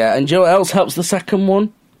up. Yeah, and Jill else helps the second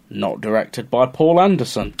one? Not directed by Paul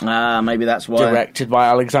Anderson. Maybe that's why. Directed by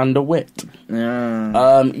Alexander Witt.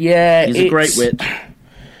 Yeah. He's a great wit.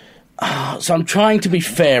 So I'm trying to be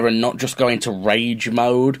fair and not just go into rage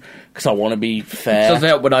mode, because I want to be fair. It doesn't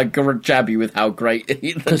help when I jab you with how great...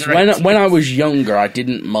 Because when I was younger, I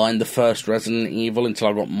didn't mind the first Resident Evil until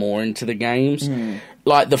I got more into the games.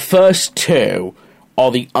 Like, the first two are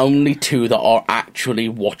the only two that are actually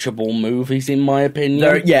watchable movies, in my opinion.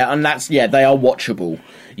 They are watchable.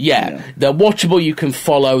 Yeah, they're watchable, you can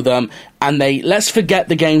follow them, and let's forget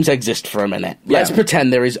the games exist for a minute. Let's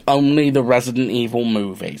pretend there is only the Resident Evil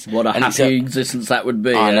movies. What a happy existence that would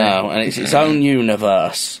be. I know, and it's its own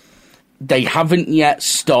universe. they haven't yet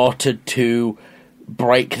started to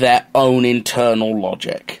break their own internal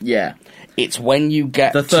logic. Yeah. It's when you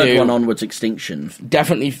get the third one onwards, Extinction.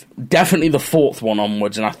 Definitely the fourth one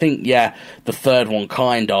onwards, and I think, the third one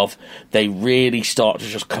kind of, they really start to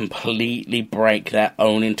just completely break their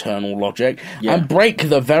own internal logic and break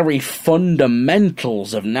the very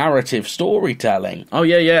fundamentals of narrative storytelling. Oh,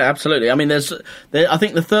 yeah, absolutely. I mean, I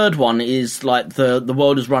think the third one is like the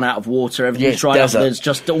world has run out of water, everything's dried up, there's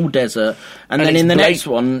just all desert, and then in the next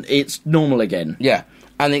one, it's normal again. Yeah,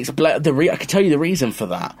 and I can tell you the reason for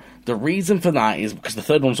that. The reason for that is because the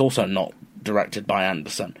third one's also not directed by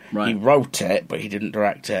Anderson. Right. He wrote it, but he didn't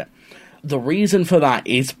direct it. The reason for that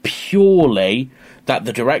is purely that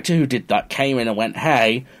the director who did that came in and went,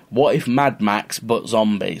 hey, what if Mad Max but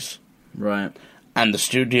zombies? Right. And the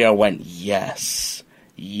studio went, yes,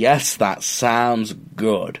 that sounds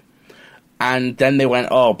good. And then they went,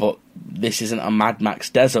 oh, but this isn't a Mad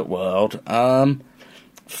Max desert world.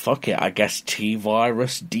 Fuck it, I guess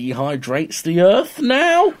T-Virus dehydrates the Earth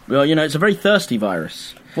now? Well, it's a very thirsty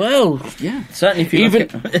virus. Well, yeah. Certainly if you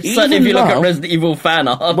look at Resident Evil fan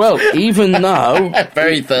art. Well, even though...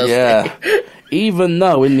 very thirsty. Yeah. Even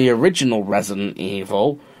though in the original Resident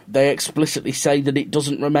Evil, they explicitly say that it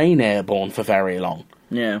doesn't remain airborne for very long.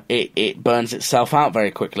 Yeah. It burns itself out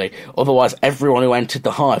very quickly. Otherwise, everyone who entered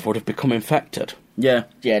the hive would have become infected. Yeah,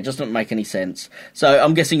 it just doesn't make any sense. So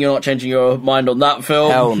I'm guessing you're not changing your mind on that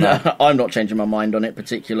film. Hell no. I'm not changing my mind on it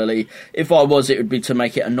particularly. If I was, it would be to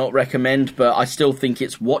make it a not recommend, but I still think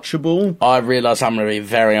it's watchable. I realise I'm going to be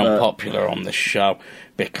very unpopular on this show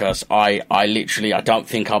because I don't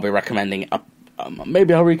think I'll be recommending...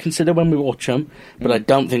 maybe I'll reconsider when we watch them, but I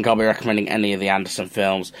don't think I'll be recommending any of the Anderson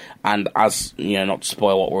films. And as, not to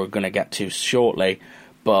spoil what we're going to get to shortly,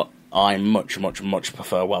 but... I much, much, much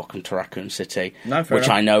prefer Welcome to Raccoon City, which enough.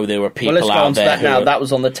 I know there were people let's go out on to there that now. That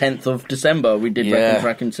was on the 10th of December. We did Welcome to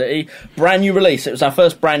Raccoon City. Brand new release. It was our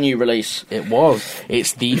first brand new release. It was.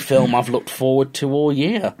 It's the film I've looked forward to all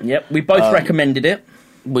year. Yep, we both recommended it.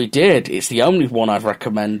 We did. It's the only one I've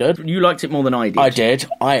recommended. You liked it more than I did. I did.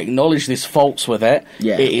 I acknowledge there's faults with it.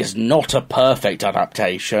 Yeah. It is not a perfect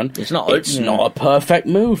adaptation. It's not. It's not a perfect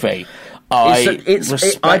movie.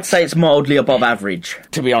 I'd say it's mildly above average.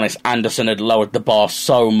 To be honest, Anderson had lowered the bar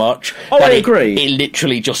so much. I agree. It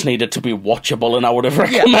literally just needed to be watchable, and I would have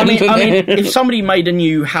recommended it. I mean, it. if somebody made a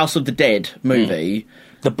new House of the Dead movie...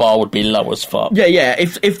 the bar would be low as fuck. Yeah.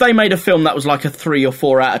 If they made a film that was like a 3 or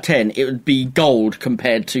 4 out of 10, it would be gold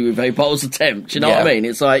compared to a Bottled Attempt. You know what I mean?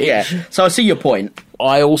 It's like, So I see your point.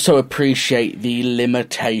 I also appreciate the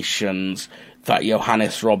limitations that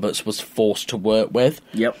Johannes Roberts was forced to work with.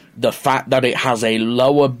 Yep. The fact that it has a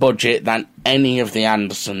lower budget than any of the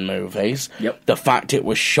Anderson movies. Yep. The fact it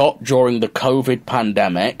was shot during the COVID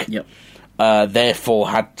pandemic. Yep. Therefore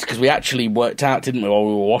because we actually worked out, didn't we, while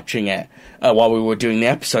we were watching it, while we were doing the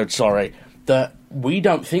episode, that we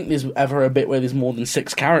don't think there's ever a bit where there's more than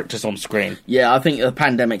 6 characters on screen. Yeah, I think the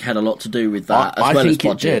pandemic had a lot to do with that, as well as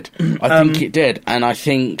budget. I think it did, and I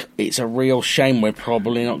think it's a real shame we're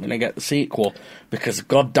probably not going to get the sequel, because,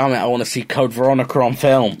 god damn it, I want to see Code Veronica on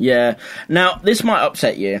film. Yeah. Now, this might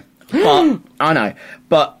upset you, but I know,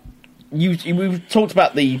 but we've talked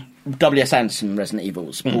about the W.S. Anderson Resident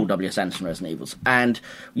Evils, Paul W.S. Anderson Resident Evils, and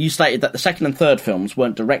you stated that the second and third films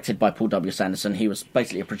weren't directed by Paul W.S. Anderson. He was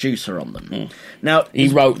basically a producer on them. Now he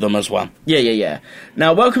wrote them as well. Yeah.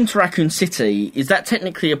 Now, Welcome to Raccoon City, is that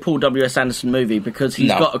technically a Paul W.S. Anderson movie because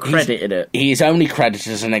he's got a credit in it? He's only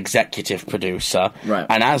credited as an executive producer, right?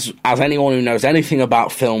 And as anyone who knows anything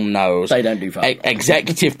about film knows, they don't do that.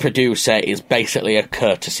 Executive producer is basically a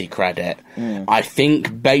courtesy credit. I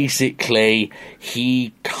think basically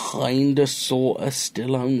he kind of sort of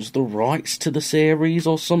still owns the rights to the series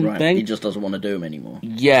or something. Right. He just doesn't want to do them anymore.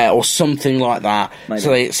 Yeah, or something like that.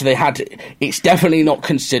 Maybe. So they had. It's definitely not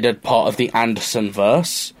considered part of the Anderson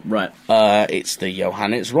verse. Right. It's the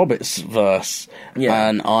Johannes Roberts verse. Yeah.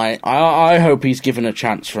 And I hope he's given a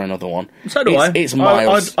chance for another one. So do I. It's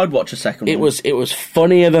miles. I'd watch a second one. It was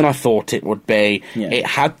funnier than I thought it would be. Yeah. It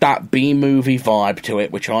had that B-movie vibe to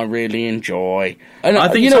it, which I really enjoy. And I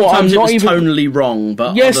think sometimes it was tonally wrong,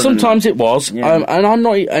 but sometimes it was. And I'm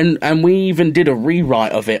not. And we even did a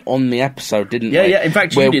rewrite of it on the episode, didn't we? Yeah. In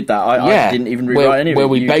fact, you did that. I didn't even rewrite any of it. Where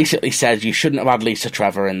we basically said you shouldn't have had Lisa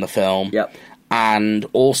Trevor in the film. Yep. And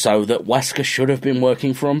also that Wesker should have been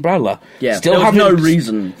working for Umbrella. Yeah, there was no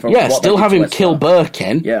reason for still have him kill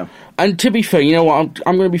Birkin. Yeah. And to be fair, you know what,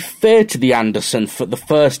 I'm going to be fair to the Anderson, for the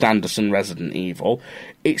first Anderson Resident Evil.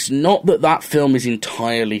 It's not that film is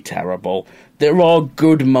entirely terrible. There are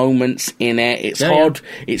good moments in it. It's hard.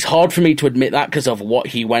 Yeah. It's hard for me to admit that because of what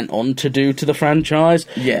he went on to do to the franchise.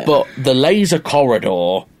 Yeah. But the laser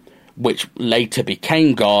corridor, which later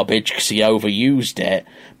became garbage because he overused it,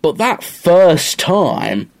 but that first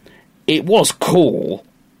time, it was cool.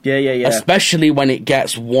 Yeah. Especially when it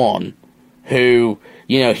gets one who,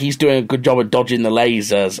 he's doing a good job of dodging the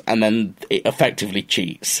lasers, and then it effectively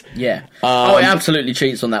cheats. Yeah. It absolutely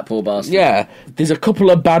cheats on that poor bastard. Yeah. There's a couple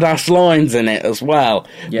of badass lines in it as well,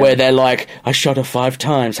 where they're like, I shot her 5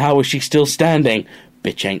 times, how is she still standing?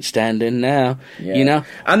 Bitch ain't standing now,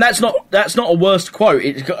 And that's not a worst quote.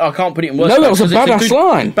 I can't put it in worst. No, that was a badass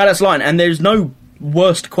line. Badass line, and there's no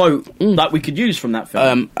worst quote that we could use from that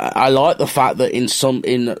film. I like the fact that in some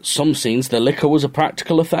scenes the liquor was a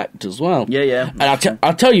practical effect as well. Yeah. And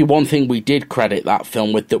I'll tell you one thing we did credit that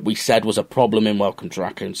film with that we said was a problem in Welcome to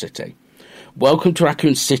Raccoon City. Welcome to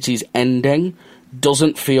Raccoon City's ending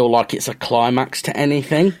doesn't feel like it's a climax to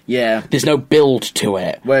anything. Yeah. There's no build to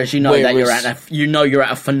it. Whereas that you're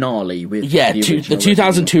at a finale with the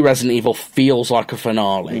 2002 Resident Evil feels like a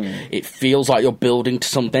finale. It feels like you're building to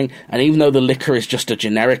something, and even though the liquor is just a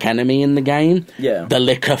generic enemy in the game, the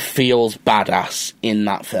liquor feels badass in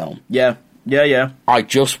that film. Yeah. I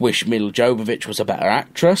just wish Mila Jovovich was a better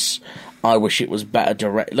actress. I wish it was better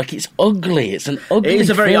direct. Like, it's ugly. It's an ugly It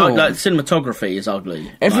is a very film. cinematography is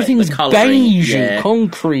ugly. Everything's beige and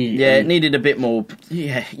concrete. Yeah, it needed a bit more.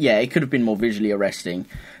 Yeah, it could have been more visually arresting.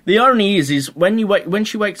 The irony is when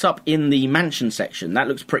she wakes up in the mansion section, that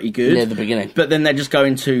looks pretty good. Near the beginning. But then they're just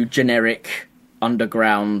going to generic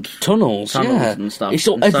underground tunnels and stuff. It's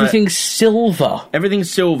all, everything's silver. Everything's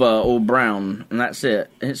silver or brown, and that's it.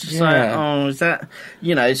 It's just is that...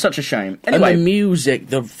 it's such a shame. Anyway, and the music,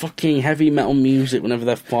 the fucking heavy metal music whenever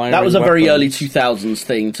they're firing that was a weapons. Very early 2000s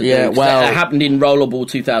thing to do. Yeah, well... It happened in Rollerball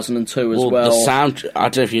 2002 as well. The I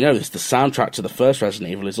don't know if you know this, the soundtrack to the first Resident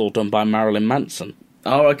Evil is all done by Marilyn Manson.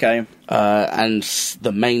 Oh, okay. And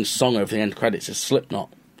the main song over the end credits is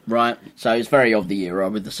Slipknot. Right, so it's very of the era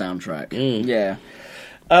with the soundtrack. Yeah.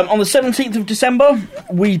 On the 17th of December,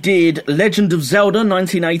 we did Legend of Zelda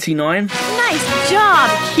 1989. Nice job,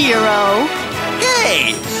 hero!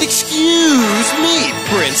 Hey, excuse me,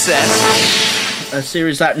 princess! A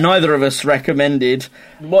series that neither of us recommended.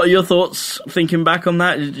 What are your thoughts thinking back on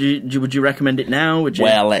that? Would you recommend it now? Would you?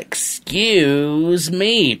 Well, excuse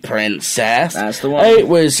me, princess. That's the one. It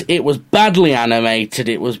was badly animated.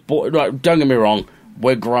 It was... Don't get me wrong.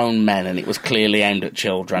 We're grown men, and it was clearly aimed at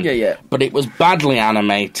children. Yeah. But it was badly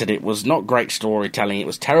animated, it was not great storytelling, it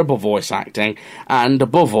was terrible voice acting, and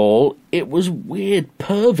above all, it was weird,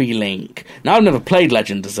 pervy Link. Now, I've never played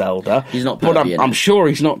Legend of Zelda. He's not pervy, but I'm sure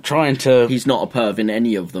he's not trying to... He's not a perv in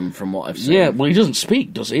any of them, from what I've seen. Yeah, well, he doesn't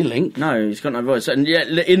speak, does he, Link? No, he's got no voice. And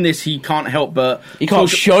in this, he can't help but... He can't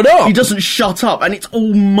shut up! He doesn't shut up, and it's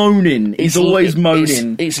all moaning. He's always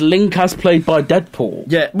moaning. It's Link as played by Deadpool.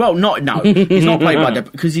 Yeah, well, no, he's not played by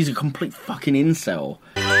Deadpool, because he's a complete fucking incel.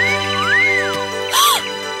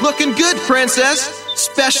 Looking good, princess!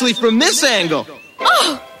 Especially from this angle!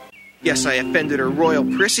 Oh! Yes, I offended her royal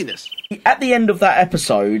prissiness. At the end of that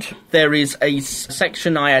episode, there is a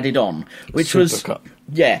section I added on, which was...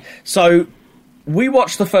 Yeah, so we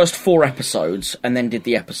watched the first 4 episodes and then did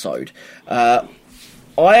the episode.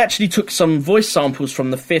 I actually took some voice samples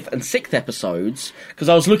from the 5th and 6th episodes, because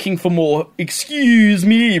I was looking for more, excuse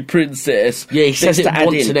me, princess. Yeah, he says it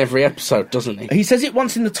once in every episode, doesn't he? He says it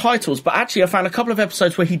once in the titles, but actually I found a couple of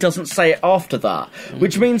episodes where he doesn't say it after that,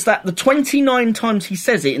 which means that the 29 times he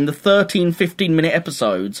says it in the 13, 15-minute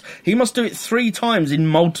episodes, he must do it 3 times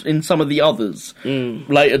in some of the others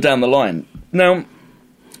later down the line. Now...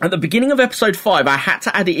 At the beginning of episode 5, I had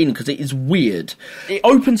to add it in because it is weird. It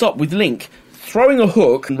opens up with Link throwing a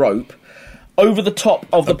hook and rope over the top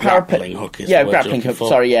of the parapet. Grappling hook is grappling hook.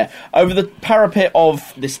 Sorry, yeah. Over the parapet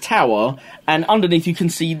of this tower, and underneath you can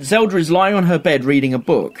see Zelda is lying on her bed reading a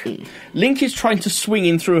book. Link is trying to swing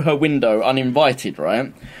in through her window uninvited,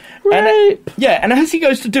 right? And as he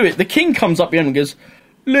goes to do it, the king comes up behind him and goes,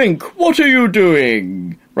 Link, what are you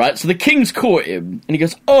doing? Right, so the king's caught him, and he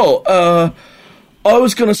goes, I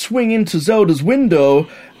was going to swing into Zelda's window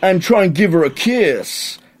and try and give her a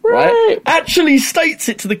kiss. Right? Actually states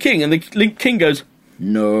it to the king, and the king goes,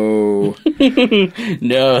 no.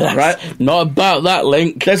 No, that's not about that,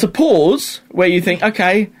 Link. There's a pause where you think,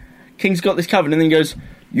 okay, king's got this covered, and then he goes,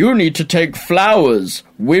 you need to take flowers.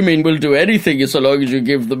 Women will do anything so long as you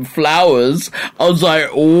give them flowers. I was like,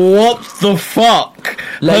 what the fuck?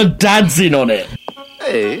 Her dad's in on it.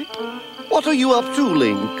 Hey, what are you up to,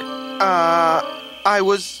 Link? I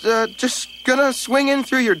was, just gonna swing in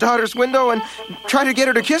through your daughter's window and try to get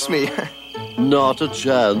her to kiss me. Not a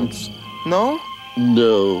chance. No?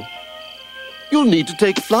 No. You'll need to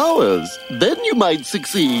take flowers. Then you might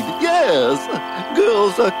succeed. Yes.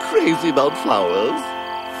 Girls are crazy about flowers.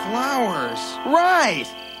 Flowers. Right.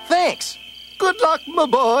 Thanks. Good luck, my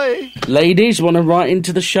boy. Ladies, want to write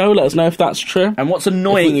into the show? Let us know if that's true. And what's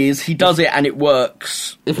annoying is he does it and it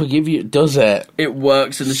works. If we give you... Does it? It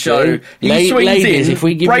works in the show. He swings ladies, in, if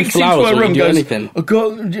we give breaks you flowers, into her room, do goes,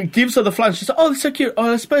 anything. gives her the flowers. She's like, oh, that's so cute.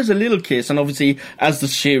 Oh, I suppose a little kiss. And obviously, as the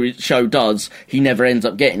show does, he never ends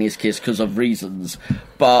up getting his kiss because of reasons.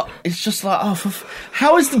 But it's just like,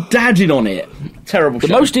 how is the dad in on it? Terrible show.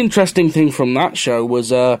 The most interesting thing from that show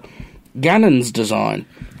was Ganon's design.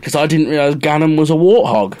 Because I didn't realise Ganon was a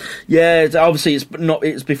warthog. Yeah, obviously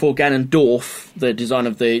it's before Ganondorf, the design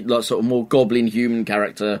of the sort of more goblin human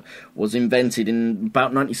character, was invented in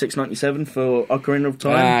about 96, 97 for Ocarina of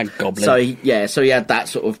Time. Goblin. So he had that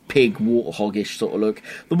sort of pig warthogish sort of look.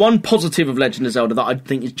 The one positive of Legend of Zelda that I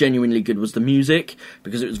think is genuinely good was the music,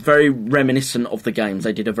 because it was very reminiscent of the games.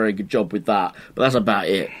 They did a very good job with that, but that's about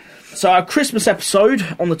it. So our Christmas episode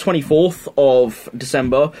on the 24th of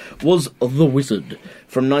December was The Wizard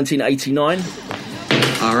from 1989.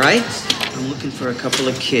 All right, I'm looking for a couple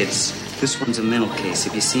of kids. This one's a mental case.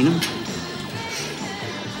 Have you seen him?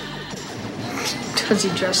 Does he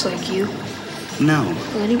dress like you? No.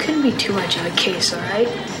 Well, then he couldn't be too much of a case, all right?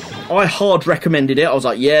 I hard recommended it. I was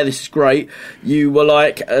like, yeah, this is great. You were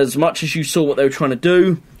like, as much as you saw what they were trying to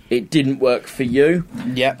do, it didn't work for you.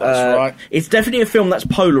 Yeah, that's right. It's definitely a film that's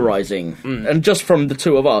polarising, and just from the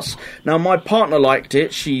two of us. Now, my partner liked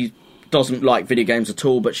it. She doesn't like video games at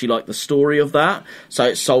all, but she liked the story of that, so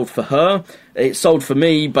it sold for her. It sold for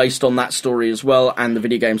me based on that story as well, and the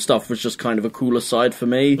video game stuff was just kind of a cooler side for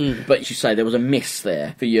me. But you say there was a miss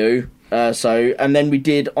there for you. And then we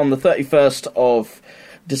did on the 31st of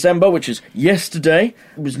December, which is yesterday,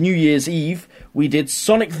 it was New Year's Eve, we did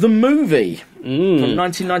Sonic the Movie from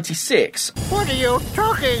 1996. What are you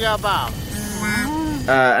talking about?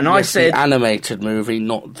 And I said... the animated movie,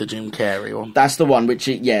 not the Jim Carrey one. That's the one,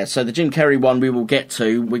 so the Jim Carrey one we will get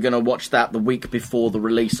to. We're going to watch that the week before the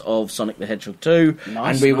release of Sonic the Hedgehog 2,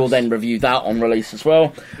 and we will then review that on release as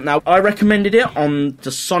well. Now, I recommended it on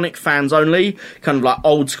the Sonic fans only, kind of like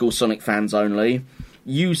old school Sonic fans only.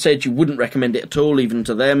 You said you wouldn't recommend it at all, even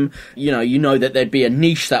to them. You know that there'd be a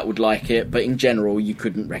niche that would like it, but in general, you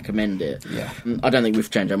couldn't recommend it. Yeah. I don't think we've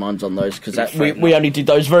changed our minds on those, because we only did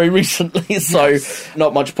those very recently, so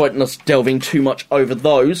not much point in us delving too much over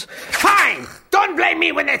those. Fine! Don't blame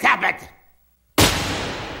me when this happened!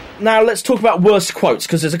 Now, let's talk about worst quotes,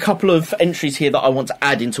 because there's a couple of entries here that I want to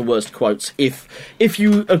add into worst quotes, if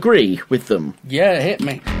you agree with them. Yeah, hit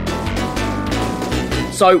me.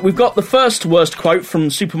 So, we've got the first worst quote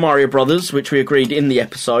from Super Mario Brothers, which we agreed in the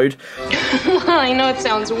episode. Well, I know it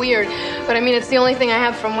sounds weird, but I mean, it's the only thing I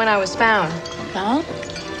have from when I was found. Found?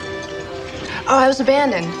 Oh, I was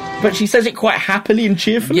abandoned. But she says it quite happily and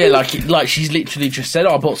cheerfully. Yeah, like she's literally just said,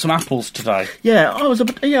 I bought some apples today. Yeah, I was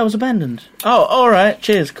abandoned. Oh, alright,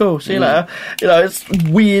 cheers, cool, see you later. It's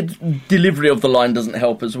weird delivery of the line doesn't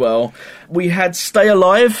help as well. We had Stay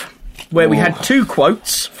Alive, where we had two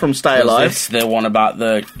quotes from Stay Alive. Was this the one about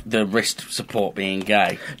the wrist support being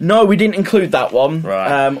gay? No, we didn't include that one.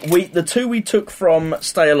 Right. The two we took from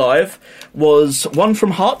Stay Alive was one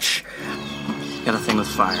from Hutch. Got a thing with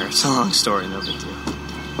fire. It's a long story, no big deal.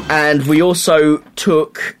 And we also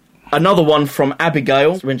took another one from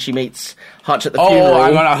Abigail when she meets Hutch at the funeral.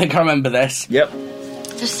 Oh, I think I remember this. Yep.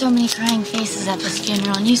 There's so many crying faces at this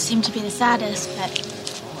funeral, and you seem to be the saddest,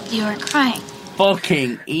 but you were crying.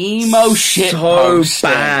 Fucking emo shit so posting.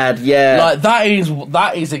 Bad, yeah. Like,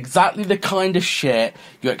 that is exactly the kind of shit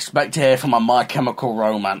you expect to hear from a My Chemical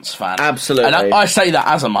Romance fan. Absolutely. And I say that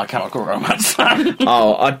as a My Chemical Romance fan.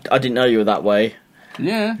 Oh, I didn't know you were that way.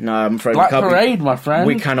 Yeah. No, I'm afraid Black we can't Parade, my friend.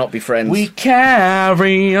 We cannot be friends. We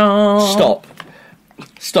carry on. Stop.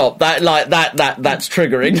 That's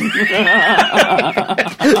triggering.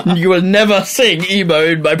 You will never sing emo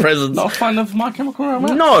in my presence. Not a fan of My Chemical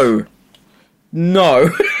Romance? No.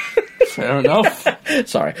 Fair enough.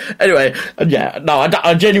 Sorry. Anyway,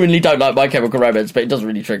 I genuinely don't like My Chemical Romance, but it doesn't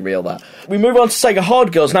really trigger me all that. We move on to Sega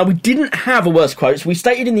Hard Girls. Now, we didn't have a worst quote, so we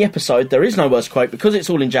stated in the episode there is no worst quote because it's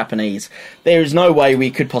all in Japanese. There is no way we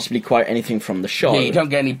could possibly quote anything from the show. Yeah, you don't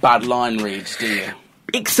get any bad line reads, do you?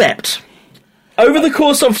 Except, over the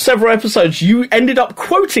course of several episodes, you ended up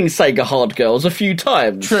quoting Sega Hard Girls a few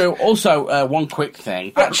times. True. Also, one quick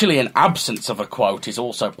thing. Actually, an absence of a quote is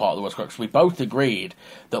also part of the worst quote, because we both agreed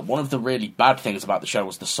that one of the really bad things about the show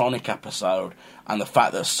was the Sonic episode and the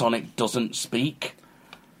fact that Sonic doesn't speak.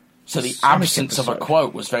 So the absence of a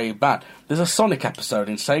quote was very bad. There's a Sonic episode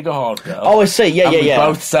in Sega Hard Girl. Oh, I see. Yeah. We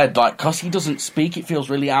both said, like, because he doesn't speak, it feels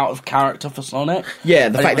really out of character for Sonic. Yeah,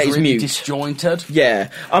 the fact that he's really mute, disjointed. Yeah,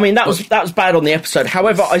 I mean that was bad on the episode.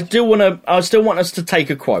 However, I still want us to take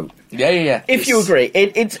a quote. Yeah. If you agree,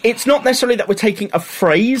 it's not necessarily that we're taking a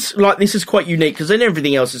phrase. Like, this is quite unique, because then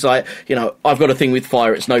everything else is like, I've got a thing with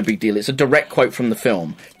fire. It's no big deal. It's a direct quote from the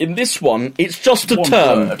film. In this one, it's just a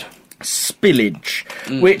term. Word. Spillage,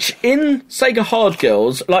 which in Sega Hard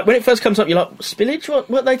Girls, like when it first comes up, you're like, spillage?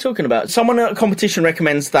 What are they talking about? Someone at a competition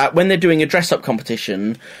recommends that when they're doing a dress-up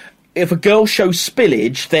competition, if a girl shows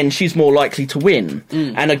spillage, then she's more likely to win.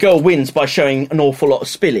 And a girl wins by showing an awful lot of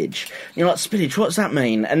spillage. And you're like, spillage, what does that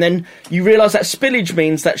mean? And then you realise that spillage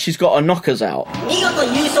means that she's got her knockers out.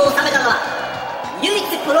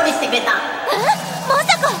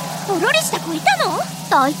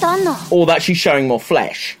 Or that she's showing more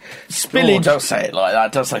flesh. Spillage. Oh, don't say it like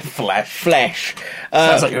that. Don't say flesh. Flesh.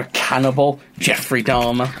 Sounds like you're a cannibal. Jeffrey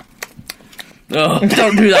Dahmer. Oh,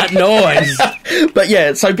 don't do that noise. But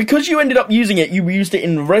yeah, so because you ended up using it, you used it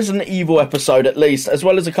in the Resident Evil episode at least, as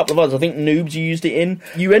well as a couple of others. I think Noobs you used it in.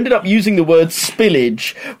 You ended up using the word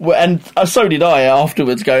spillage, and so did I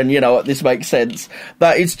afterwards, going, this makes sense.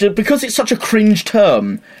 That it's just because it's such a cringe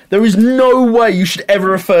term. There is no way you should ever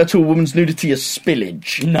refer to a woman's nudity as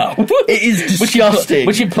spillage. No. It is disgusting.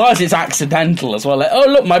 Which implies it's accidental as well. Like, oh,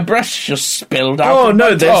 look, my breast just spilled out. Oh,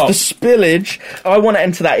 no, there's the spillage. I want to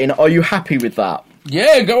enter that in. Are you happy with that?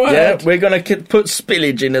 Yeah, go ahead. Yeah, we're going to put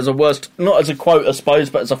spillage in as a worst, not as a quote, I suppose,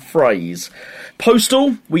 but as a phrase.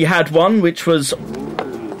 Postal, we had one, which was...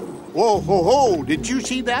 Whoa, ho, ho, did you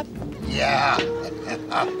see that? Yeah.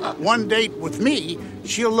 One date with me,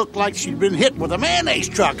 she'll look like she'd been hit with a mayonnaise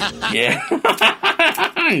truck. Yeah.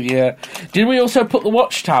 Yeah. Did we also put the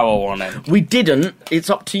Watchtower one in? We didn't.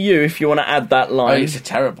 It's up to you if you want to add that line. Oh, it's a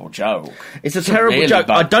terrible joke. It's a terrible really joke.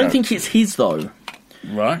 I don't joke. think it's his, though.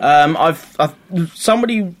 Right. I've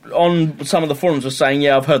somebody on some of the forums was saying,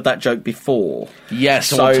 I've heard that joke before. Yeah,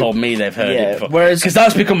 someone told me they've heard it before. Whereas, because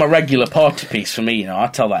that's become a regular party piece for me, I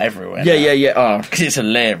tell that everywhere. Yeah. Because it's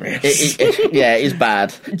hilarious. It is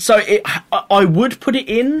bad. So I would put it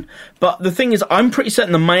in, but the thing is, I'm pretty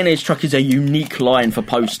certain the mayonnaise truck is a unique line for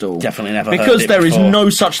Postal. Definitely never heard because it there before. is no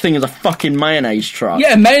such thing as a fucking mayonnaise truck.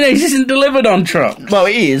 Yeah, mayonnaise isn't delivered on trucks. Well,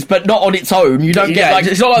 it is, but not on its own. You don't get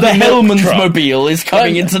it's not like the Hellman's Mobile is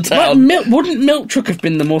coming into town. Wouldn't Milk Truck have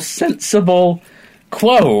been the more sensible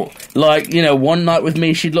quote? Like, one night with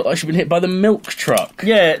me, she'd look like she'd been hit by the milk truck.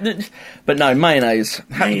 Yeah, but no, mayonnaise.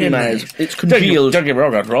 Mayonnaise. It's congealed. Don't get me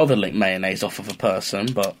wrong, I'd rather lick mayonnaise off of a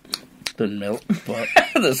person, than milk. But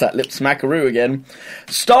there's that lip smackaroo again.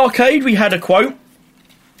 Starcade, we had a quote.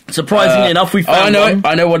 Surprisingly enough, we found one.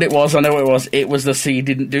 I know what it was. It was the C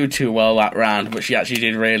didn't do too well that round, but she actually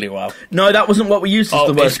did really well. No, that wasn't what we used as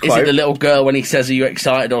the worst quote. Is it the little girl when he says, "Are you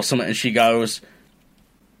excited?" or something, and she goes,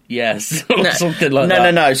 "Yes," or something like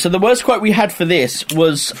that. No. So the worst quote we had for this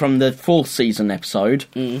was from the 4th season episode,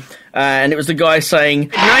 and it was the guy saying,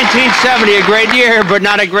 1970, a great year, but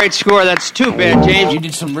not a great score. That's too bad, James. You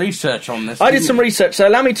did some research on this. I did some research, so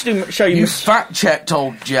allow me to show you. You fact-checked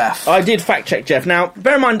old Jeff. I did fact-check Jeff. Now,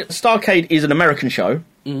 bear in mind, Starcade is an American show.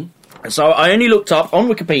 So I only looked up on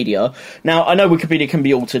Wikipedia. Now, I know Wikipedia can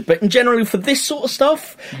be altered, but in general, for this sort of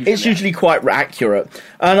stuff, it's usually quite accurate.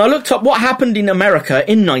 And I looked up what happened in America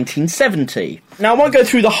in 1970. Now, I won't go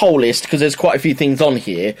through the whole list, because there's quite a few things on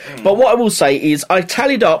here. But what I will say is, I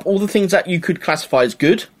tallied up all the things that you could classify as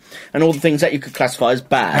good, and all the things that you could classify as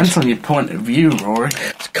bad. Depends on your point of view, Rory.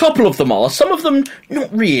 A couple of them are. Some of them,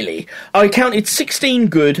 not really. I counted 16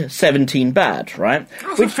 good, 17 bad, right?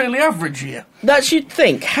 That's a fairly average year. That you'd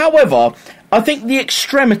think. However, I think the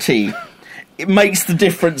extremity... it makes the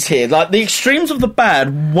difference here. Like, the extremes of the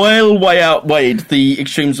bad way outweighed the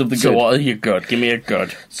extremes of the good. So what are you good? Give me a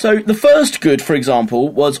good. So, the first good, for example,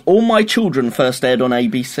 was All My Children first aired on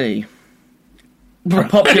ABC. A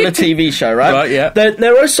popular TV show, right? Right, yeah.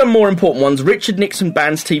 There are some more important ones. Richard Nixon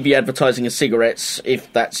bans TV advertising of cigarettes,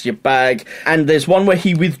 if that's your bag. And there's one where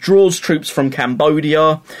he withdraws troops from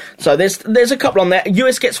Cambodia. So there's a couple on there.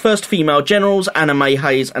 US gets first female generals, Anna Mae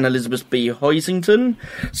Hayes and Elizabeth B. Hoisington.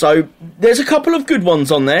 So there's a couple of good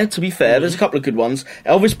ones on there, to be fair. There's a couple of good ones.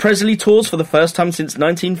 Elvis Presley tours for the first time since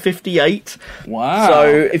 1958. Wow.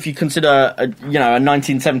 So if you consider a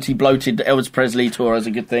 1970 bloated Elvis Presley tour as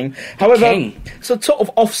a good thing. However, so sort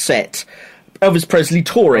of offset Elvis Presley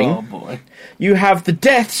touring. Oh boy. You have the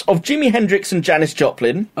deaths of Jimi Hendrix and Janis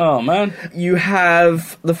Joplin. Oh man. You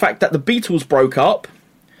have the fact that the Beatles broke up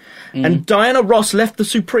and Diana Ross left the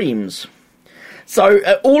Supremes. So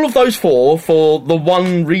all of those four for the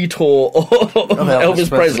one retort of Elvis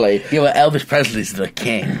Presley. Yeah, well, Elvis Presley's the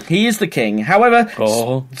king. He is the king. However,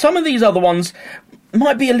 some of these other ones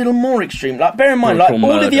might be a little more extreme. Like, bear in mind, like,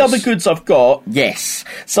 all of the other goods I've got, yes.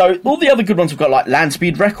 So, all the other good ones I've got, like, Land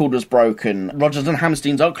Speed record was broken. Rodgers and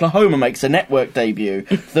Hammerstein's Oklahoma makes a network debut.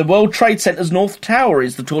 The World Trade Center's North Tower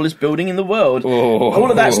is the tallest building in the world. All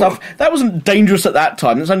of that stuff. That wasn't dangerous at that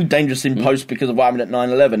time. It's only dangerous in post because of what happened at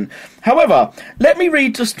 9/11. However, let me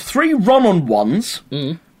read just 3 run-on ones.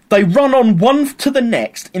 They run on one to the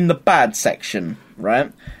next in the bad section,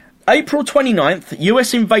 right? April 29th,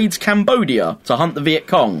 US invades Cambodia to hunt the Viet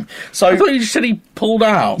Cong. So I thought you just said he pulled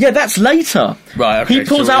out. Yeah, that's later. Right, okay. He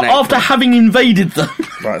pulls out after having invaded them.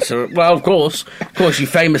 Right, so, well, of course, you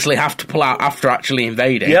famously have to pull out after actually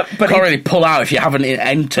invading. Yep, but you can't really pull out if you haven't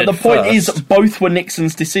entered. But the point is, both were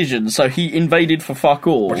Nixon's decisions, so he invaded for fuck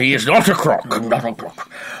all. But he is not a crook. Not a crook.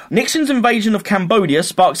 Nixon's invasion of Cambodia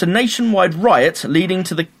sparks a nationwide riot leading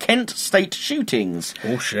to the Kent State shootings.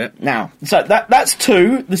 Oh, shit. Now, so that's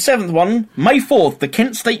 2. The 7th one, May 4th, the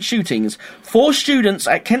Kent State shootings. 4 students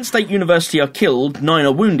at Kent State University are killed, 9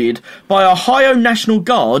 are wounded, by Ohio National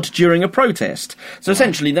Guard during a protest. So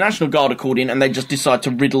essentially, the National Guard are called in and they just decide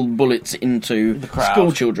to riddle bullets into the crowd.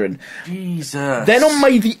 School children. Jesus. Then on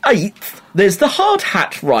May the 8th, there's the Hard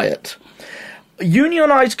Hat riot.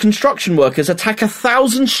 Unionised construction workers attack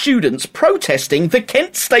 1,000 students protesting the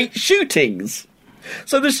Kent State shootings.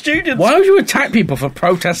 So the students... Why would you attack people for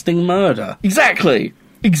protesting murder? Exactly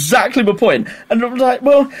my point. And I'm like,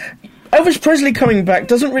 well, Elvis Presley coming back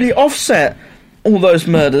doesn't really offset all those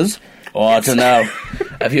murders. Oh, I don't know.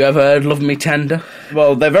 Have you ever heard Love Me Tender?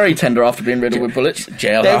 Well, they're very tender after being riddled with bullets.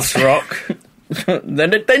 Jailhouse Rock. They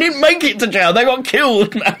didn't make it to jail, they got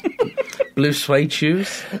killed, man. Blue suede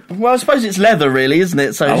shoes? Well, I suppose it's leather, really, isn't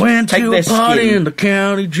it? So I went take to their a party skin. in the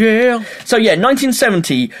county jail. So yeah,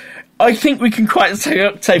 1970... I think we can quite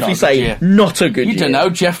safely say not a good year. You don't know,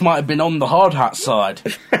 Jeff might have been on the hard hat side.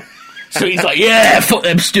 So he's like, yeah, fuck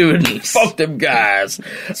them students. Fuck them guys.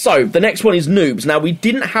 So, the next one is Noobs. Now, we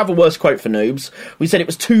didn't have a worse quote for Noobs. We said it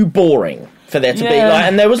was too boring for there to be,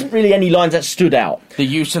 and there wasn't really any lines that stood out. The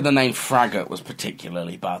use of the name Fraggot was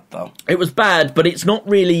particularly bad, though. It was bad, but it's not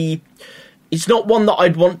really... It's not one that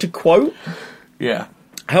I'd want to quote. Yeah.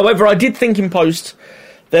 However, I did think in post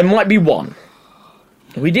there might be one.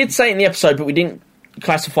 We did say it in the episode, but we didn't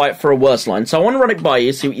classify it for a worse line. So I want to run it by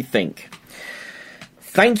you, see what you think.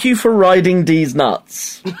 Thank you for riding D's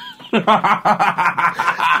nuts. I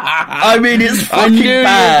mean, it's fucking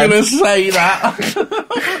bad. I knew you were going to say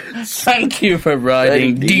that. Thank you for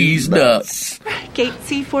riding D's nuts. Gate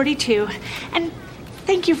C42. And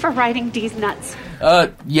thank you for riding D's nuts.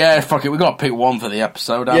 Yeah, fuck it. We got to pick one for the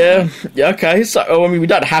episode, yeah, okay. So, I mean, we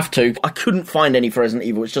don't have to. I couldn't find any for Resident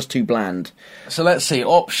Evil. It's just too bland. So let's see.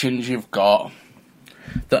 Options you've got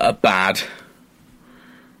that are bad.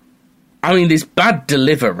 I mean, there's bad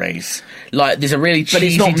deliveries. Like, there's a really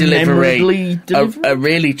cheesy delivery. A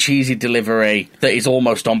really cheesy delivery that is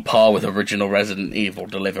almost on par with original Resident Evil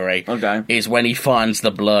delivery. Okay. Is when he finds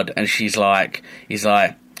the blood and he's like,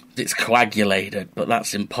 it's coagulated, but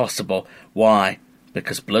that's impossible. Why?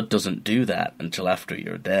 Because blood doesn't do that until after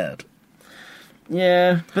you're dead.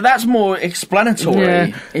 Yeah, but that's more explanatory.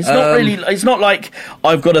 Yeah. It's not really. It's not like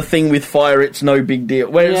I've got a thing with fire. It's no big deal.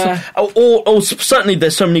 Or certainly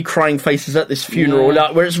there's so many crying faces at this funeral,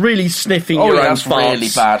 like, where it's really sniffing your own that's farts. Really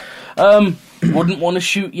bad. Wouldn't want to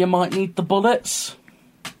shoot. You might need the bullets.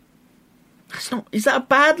 Is that a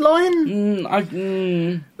bad line?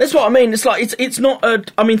 That's what I mean. It's like it's not a.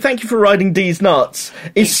 I mean, thank you for riding D's nuts.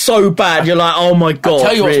 It's so bad. You're like, oh my god,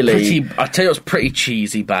 I tell really? you what's pretty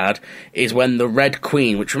cheesy bad is when the Red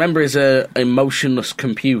Queen, which remember is a emotionless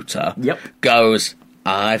computer, goes,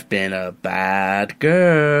 "I've been a bad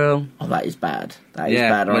girl." Oh, that is bad. That is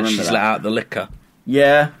bad. I when remember she's that. let out the liquor.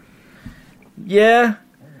 Yeah.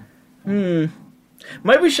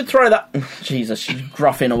 Maybe we should throw that... Jesus, she's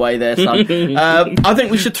gruffing away there, son. I think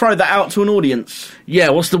we should throw that out to an audience.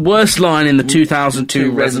 Yeah, what's the worst line in the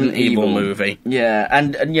 2002 Resident Evil movie? Yeah,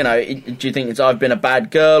 and you know, do you think it's I've been a bad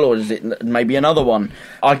girl, or is it maybe another one?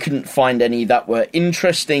 I couldn't find any that were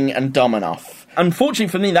interesting and dumb enough. Unfortunately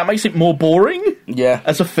for me, that makes it more boring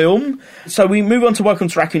as a film. So we move on to Welcome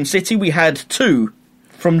to Raccoon City. We had 2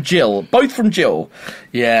 from Jill. Both from Jill.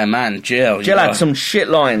 Yeah, man, Jill. Jill had some shit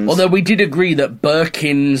lines. Although we did agree that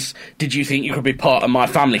Birkin's "Did you think you could be part of my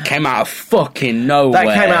family" came out of fucking nowhere.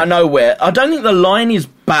 That came out of nowhere. I don't think the line is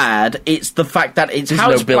bad. It's the fact that it's There's how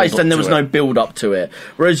no it's placed build-up and there to was it. no build-up to it.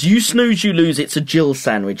 Whereas You Snooze, You Lose, It's a Jill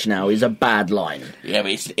Sandwich now is a bad line. Yeah,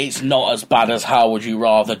 but it's not as bad as How Would You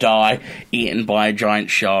Rather Die Eaten by a Giant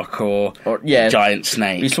Shark or Giant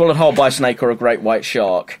Snake. Be swallowed whole by a snake or a great white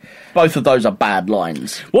shark. Both of those are bad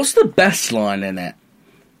lines. What's the best line in it?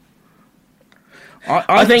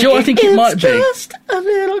 I think it might be. Just a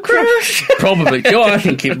little crush. Probably. I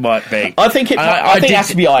think it might be. I think it has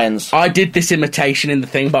to be Irons. I did this imitation in the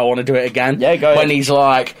thing, but I want to do it again. Yeah, go ahead. When he's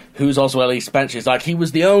like, who's Oswald E. Spencer? He's like, he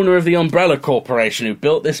was the owner of the Umbrella Corporation who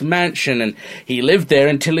built this mansion, and he lived there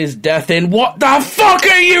until his death in... What the fuck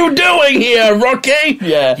are you doing here, Rocky?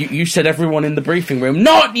 Yeah. You said everyone in the briefing room.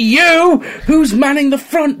 Not you! Who's manning the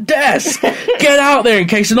front desk? Get out there in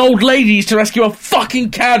case an old lady needs to rescue a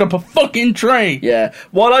fucking cat up a fucking tree. Yeah.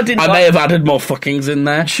 While I may have added more fuckings in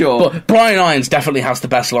there. Sure. But Brian Irons definitely has the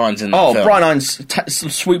best lines in that film. Brian Irons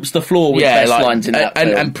sweeps the floor with best lines in that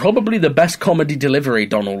film. And probably the best comedy delivery,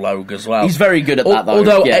 Donald Logue, as well. He's very good at that, though.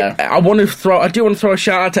 Although, yeah. I do want to throw a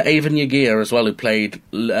shout out to Avon Yaguirre as well, who played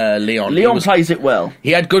Leon. Leon plays it well.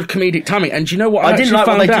 He had good comedic timing. And do you know what I didn't like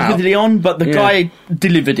what they did with out? Leon, but the guy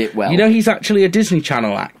delivered it well. You know, he's actually a Disney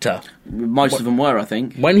Channel actor. Most of them were, I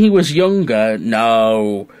think. When he was younger,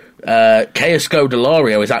 no... Kea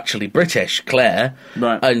Scodelario is actually British, Claire,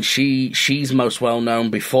 right. And she's most well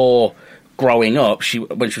known before growing up.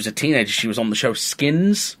 When she was a teenager, she was on the show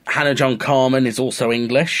Skins. Hannah John Carmen is also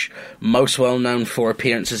English, most well known for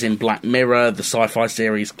appearances in Black Mirror, the sci-fi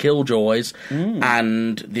series Killjoys,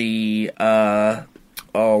 and the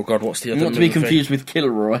oh god, what's the other? Not to be confused with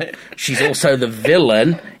Kilroy. She's also the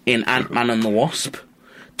villain in Ant-Man and the Wasp.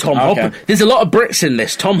 Tom Hopper. There's a lot of Brits in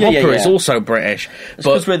this. Tom Hopper is also British.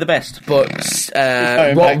 Because we're the best. But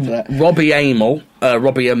Robbie Amell,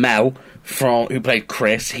 who played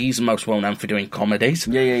Chris, he's most well known for doing comedies.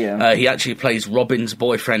 Yeah. He actually plays Robin's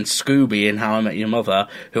boyfriend Scooby in How I Met Your Mother,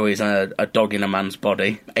 who is a dog in a man's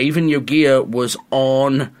body. Avon Yaguirre was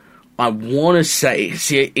on... I want to say,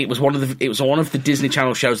 it was one of the Disney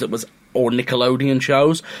Channel shows that was, or Nickelodeon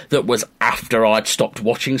shows that was after I'd stopped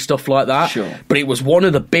watching stuff like that. Sure. But it was one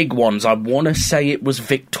of the big ones. I want to say it was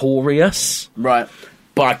Victorious. Right.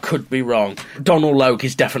 But I could be wrong. Donald Logue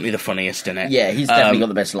is definitely the funniest in it. Yeah, he's definitely got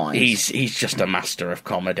the best lines. He's just a master of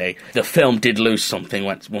comedy. The film did lose something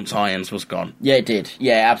once Irons was gone. Yeah, it did.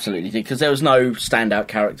 Yeah, absolutely did. Because there was no standout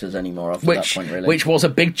characters anymore after that point, really. Which was a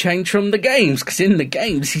big change from the games, because in the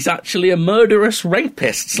games he's actually a murderous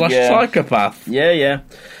rapist / psychopath. Yeah.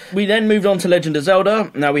 We then moved on to Legend of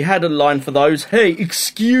Zelda. Now, we had a line for those. Hey,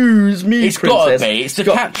 excuse me, It's princess. got to be. It's the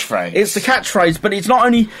catchphrase. It's the catchphrase, but it's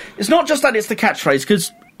not just that it's the catchphrase,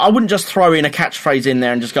 because I wouldn't just throw in a catchphrase in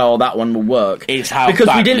there and just go, oh, that one will work. It's how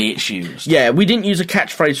badly it's used. Yeah, we didn't use a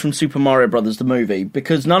catchphrase from Super Mario Brothers, the movie,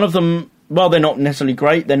 because none of them... Well, they're not necessarily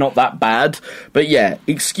great, they're not that bad, but yeah,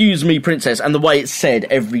 excuse me, princess, and the way it's said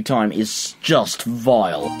every time is just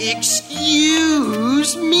vile.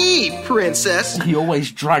 Excuse me, princess. He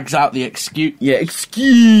always drags out the excuse. Yeah,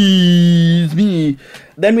 excuse me.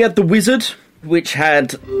 Then we had the wizard, which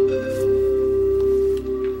had...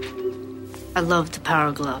 I love the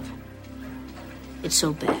Power Glove. It's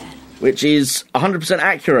so bad. Which is 100%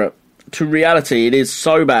 accurate to reality. It is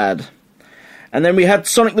so bad. And then we had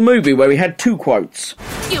Sonic the Movie, where we had two quotes.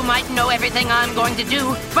 You might know everything I'm going to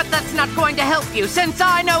do, but that's not going to help you, since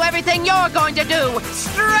I know everything you're going to do.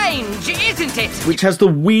 Strange, isn't it? Which has the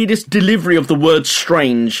weirdest delivery of the word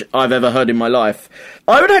strange I've ever heard in my life.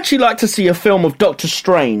 I would actually like to see a film of Doctor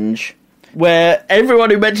Strange, where everyone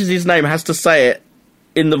who mentions his name has to say it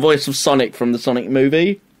in the voice of Sonic from the Sonic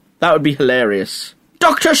movie. That would be hilarious.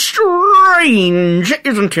 Doctor Strange,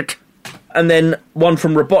 isn't it? And then one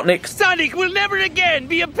from Robotnik. Sonic will never again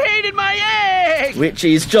be a pain in my ass! Which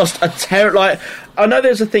is just a I know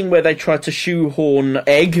there's a thing where they try to shoehorn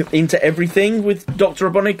egg into everything with Dr.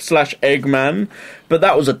 Robotnik / Eggman, but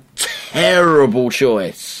that was a terrible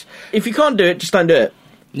choice. If you can't do it, just don't do it.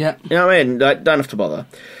 Yeah. You know what I mean? Don't have to bother.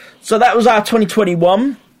 So that was our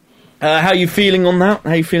 2021. How are you feeling on that?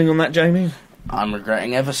 How are you feeling on that, Jamie? I'm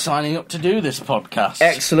regretting ever signing up to do this podcast.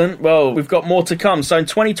 Excellent. Well, we've got more to come. So in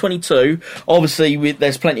 2022, obviously,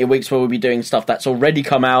 there's plenty of weeks where we'll be doing stuff that's already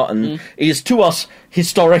come out and is to us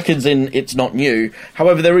historic as in it's not new.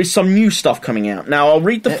 However, there is some new stuff coming out. Now, I'll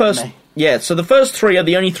read the first... Yeah, so the first three are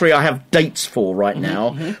the only three I have dates for right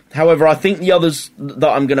now. However, I think the others that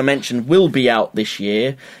I'm going to mention will be out this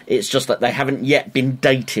year. It's just that they haven't yet been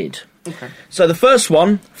dated. Okay. So the first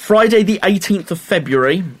one, Friday the 18th of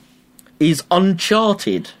February... is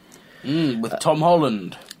Uncharted. With Tom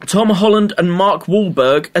Holland. Tom Holland and Mark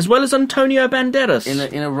Wahlberg, as well as Antonio Banderas.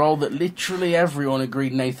 In a role that literally everyone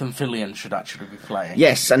agreed Nathan Fillion should actually be playing.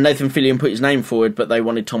 Yes, and Nathan Fillion put his name forward, but they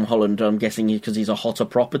wanted Tom Holland, I'm guessing because he's a hotter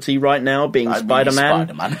property right now, being Spider-Man.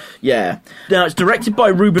 Spider-Man. Yeah. Now, it's directed by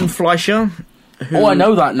Ruben Fleischer. I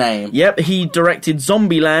know that name. Yep, he directed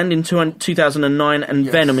Zombieland in 2009 and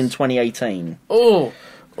Venom in 2018.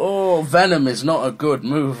 Oh, Venom is not a good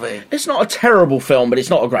movie. It's not a terrible film, but it's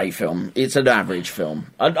not a great film. It's an average film.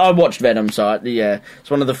 I watched Venom, so it's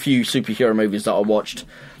one of the few superhero movies that I watched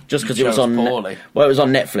just because it was on. Poorly. Well, it was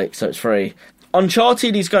on Netflix, so it's free.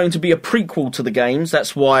 Uncharted is going to be a prequel to the games.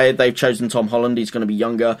 That's why they've chosen Tom Holland. He's going to be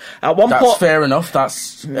younger. That's fair enough. That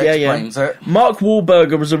explains it. Mark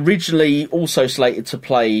Wahlberg was originally also slated to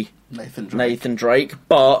play Nathan Drake,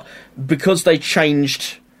 but because they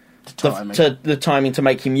changed the timing to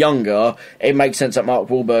make him younger, it makes sense that Mark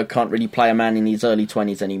Wahlberg can't really play a man in his early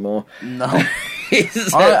 20s anymore. No.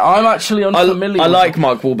 I'm actually unfamiliar. I like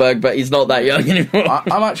Mark Wahlberg, but he's not that young anymore.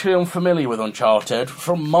 I'm actually unfamiliar with Uncharted.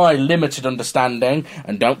 From my limited understanding,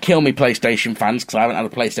 and don't kill me, PlayStation fans, because I haven't had a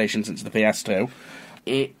PlayStation since the PS2,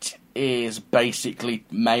 it is basically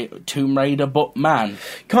Tomb Raider but man.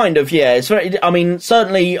 Kind of, yeah. It's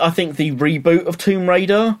certainly I think the reboot of Tomb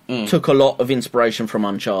Raider took a lot of inspiration from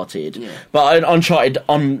Uncharted. Yeah. But Uncharted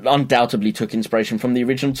undoubtedly took inspiration from the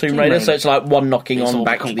original Tomb Raider, so it's like one knocking on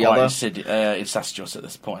back to the other. Incestuous at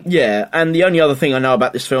this point. Yeah, and the only other thing I know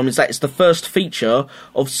about this film is that it's the first feature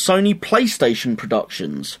of Sony PlayStation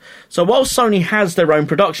Productions. So while Sony has their own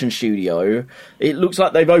production studio, it looks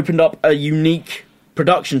like they've opened up a unique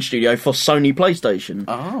production studio for Sony PlayStation,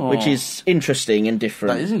 which is interesting and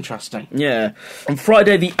different. That is interesting. Yeah. On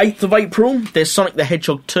Friday the 8th of April, there's Sonic the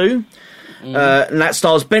Hedgehog 2, and that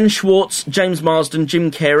stars Ben Schwartz, James Marsden, Jim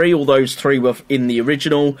Carrey, all those three were in the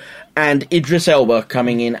original, and Idris Elba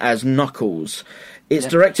coming in as Knuckles. It's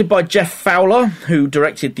directed by Jeff Fowler, who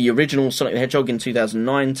directed the original Sonic the Hedgehog in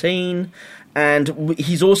 2019, and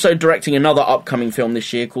he's also directing another upcoming film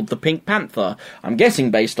this year called The Pink Panther. I'm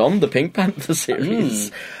guessing based on the Pink Panther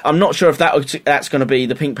series. I'm not sure if that's going to be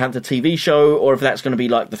the Pink Panther TV show or if that's going to be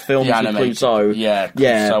like the film with Clouseau.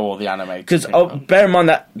 Clouseau or the animated. Because bear in mind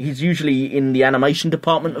that he's usually in the animation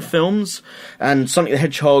department of films, and Sonic the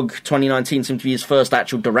Hedgehog 2019 seemed to be his first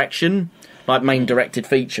actual direction, like main directed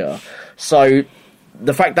feature. So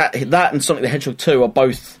the fact that and Sonic the Hedgehog 2 are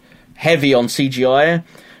both heavy on CGI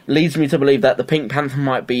leads me to believe that the Pink Panther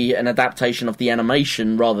might be an adaptation of the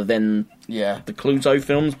animation rather than the Clouseau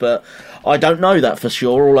films, but I don't know that for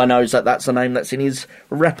sure. All I know is that that's a name that's in his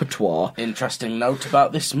repertoire. Interesting note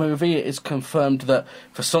about this movie, it is confirmed that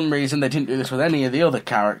for some reason they didn't do this with any of the other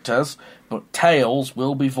characters, but Tails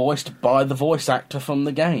will be voiced by the voice actor from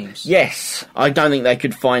the games. Yes, I don't think they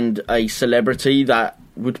could find a celebrity that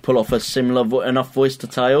would pull off a similar enough voice to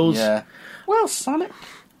Tails. Yeah. Well, Sonic,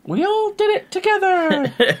 we all did it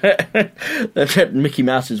together. Mickey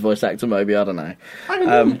Mouse's voice actor, maybe, I don't know.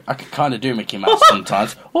 I could kind of do Mickey Mouse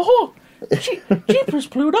sometimes. Jeepers,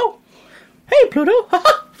 Pluto. Hey,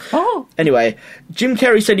 Pluto. Anyway, Jim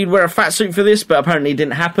Carrey said he'd wear a fat suit for this, but apparently it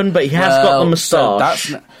didn't happen, but he has got the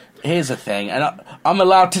moustache. Here's the thing, and I'm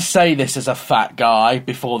allowed to say this as a fat guy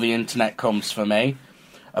before the internet comes for me.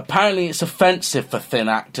 Apparently it's offensive for thin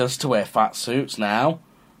actors to wear fat suits now.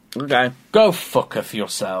 Okay. Go fucketh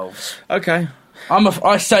yourselves. Okay.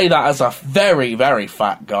 I say that as a very, very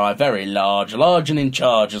fat guy, very large and in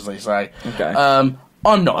charge, as they say. Okay.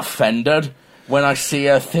 I'm not offended when I see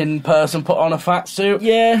a thin person put on a fat suit.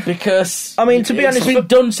 Yeah. Because, to be honest, it's been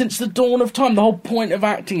done since the dawn of time. The whole point of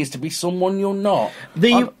acting is to be someone you're not.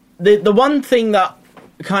 The one thing that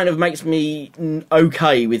kind of makes me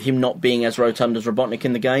okay with him not being as rotund as Robotnik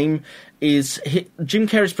in the game is Jim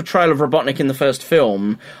Carrey's portrayal of Robotnik in the first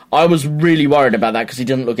film. I was really worried about that because he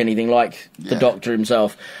didn't look anything like the Doctor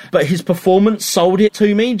himself. But his performance sold it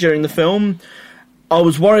to me during the film. I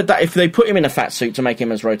was worried that if they put him in a fat suit to make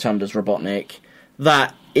him as rotund as Robotnik,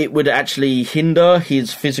 that it would actually hinder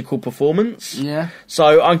his physical performance. Yeah.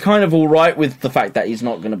 So I'm kind of alright with the fact that he's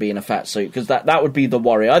not going to be in a fat suit, because that would be the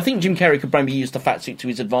worry. I think Jim Carrey could maybe use the fat suit to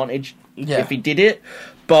his advantage if he did it,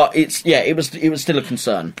 but it was still a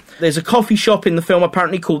concern. There's a coffee shop in the film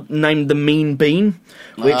apparently named the Mean Bean,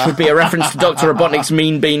 which would be a reference to Dr. Robotnik's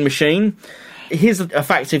Mean Bean Machine. Here's a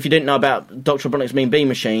fact if you didn't know about Dr. Robotnik's Mean Bean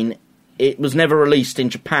Machine. It was never released in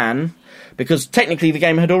Japan, because technically the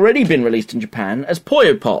game had already been released in Japan as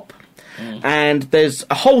Puyo Pop. And there's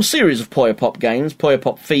a whole series of Puyo Pop games, Puyo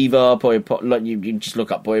Pop Fever, Puyo Pop, like you just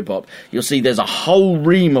look up Puyo Pop, you'll see there's a whole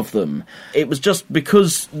ream of them. It was just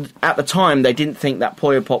because at the time they didn't think that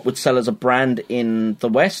Puyo Pop would sell as a brand in the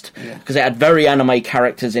West, because it had very anime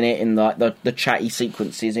characters in it, in the chatty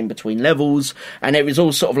sequences in between levels, and it was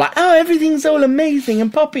all sort of like, oh, everything's all amazing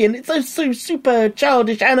and poppy, and it's so super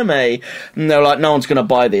childish anime. And they're like, no one's going to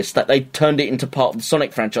buy this. That they turned it into part of the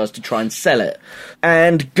Sonic franchise to try and sell it.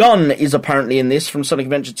 And Gun is apparently in this from Sonic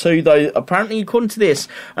Adventure 2, though apparently according to this,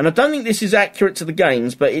 and I don't think this is accurate to the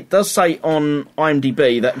games, but it does say on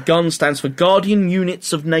IMDb that Gun stands for Guardian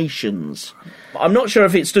Units of Nations. I'm not sure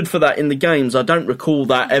if it stood for that in the games. I don't recall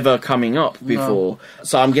that ever coming up before. No.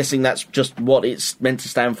 So I'm guessing that's just what it's meant to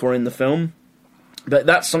stand for in the film. But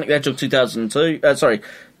that's Sonic the Hedgehog 2002. Sonic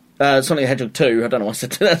the Hedgehog 2, I don't know why I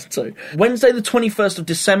said 2002. Wednesday the 21st of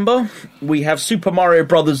December, we have Super Mario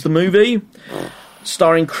Brothers the movie,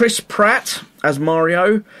 starring Chris Pratt as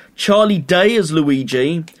Mario, Charlie Day as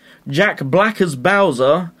Luigi, Jack Black as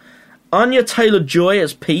Bowser, Anya Taylor-Joy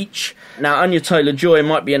as Peach. Now, Anya Taylor-Joy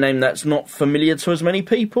might be a name that's not familiar to as many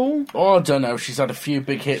people. Oh, I don't know. She's had a few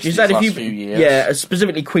big hits these last few years. Yeah,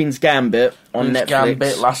 specifically Queen's Gambit on Netflix.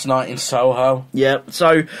 Gambit, Last Night in Soho. Yeah,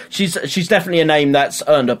 so she's definitely a name that's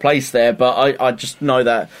earned a place there, but I just know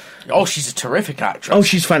that... Oh, she's a terrific actress. Oh,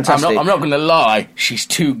 she's fantastic. I'm not going to lie. She's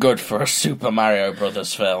too good for a Super Mario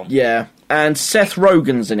Brothers film. Yeah, and Seth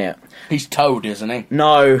Rogen's in it. He's Toad, isn't he?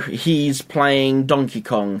 No, he's playing Donkey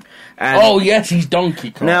Kong. And oh, yes, he's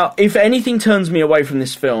Donkey Kong. Now, if anything turns me away from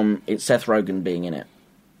this film, it's Seth Rogen being in it.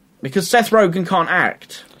 Because Seth Rogen can't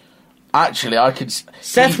act. Actually, I could...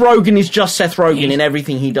 Seth Rogen is just Seth Rogen in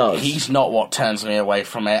everything he does. He's not what turns me away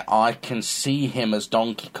from it. I can see him as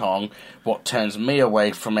Donkey Kong. What turns me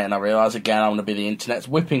away from it, and I realise, again, I'm going to be the internet's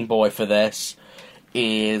whipping boy for this,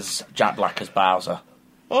 is Jack Black as Bowser.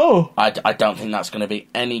 Oh. I don't think that's going to be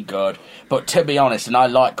any good. But to be honest, and I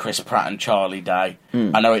like Chris Pratt and Charlie Day,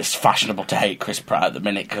 I know it's fashionable to hate Chris Pratt at the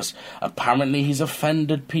minute, because apparently he's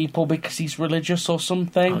offended people because he's religious or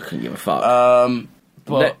something. I couldn't give a fuck.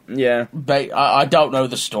 But yeah, I don't know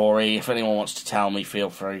the story. If anyone wants to tell me, feel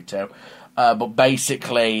free to. But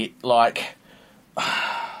basically, like...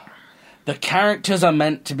 The characters are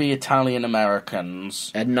meant to be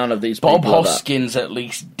Italian-Americans. And none of these Bob people Hoskins at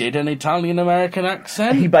least did an Italian-American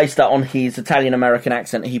accent. He based that on his Italian-American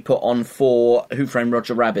accent he put on for Who Framed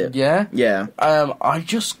Roger Rabbit. Yeah? Yeah. I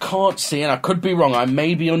just can't see, and I could be wrong, I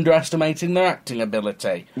may be underestimating their acting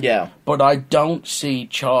ability. Yeah. But I don't see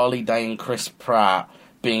Charlie Day and Chris Pratt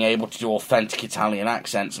being able to do authentic Italian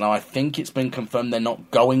accents. Now, I think it's been confirmed they're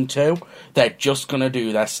not going to. They're just going to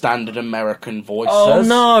do their standard American voices. Oh,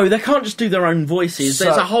 no, they can't just do their own voices. So,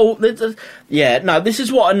 there's a whole... this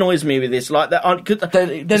is what annoys me with this. Like, they're not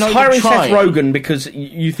hiring even Seth trying. Rogen because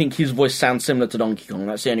you think his voice sounds similar to Donkey Kong.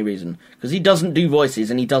 That's the only reason. Because he doesn't do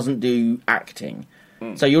voices and he doesn't do acting.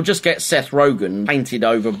 So you'll just get Seth Rogen painted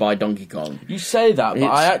over by Donkey Kong. You say that, but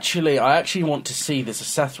I actually want to see... There's a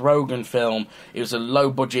Seth Rogen film. It was a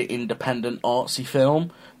low-budget, independent, artsy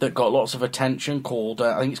film that got lots of attention called...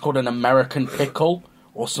 I think it's called An American Pickle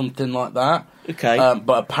or something like that. Okay.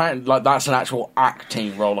 But apparently, that's an actual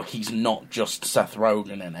acting role. Like, he's not just Seth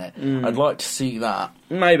Rogen in it. I'd like to see that.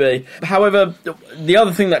 Maybe. However, the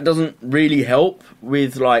other thing that doesn't really help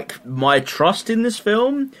with, like, my trust in this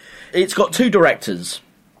film... It's got two directors.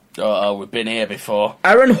 Oh, we've been here before.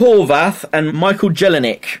 Aaron Horvath and Michael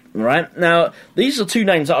Jelenic, right? Now, these are two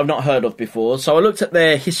names that I've not heard of before, so I looked at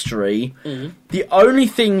their history. The only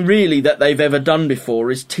thing, really, that they've ever done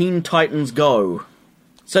before is Teen Titans Go.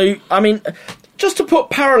 So, I mean, just to put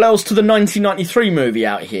parallels to the 1993 movie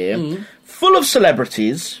out here, full of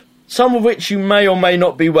celebrities, some of which you may or may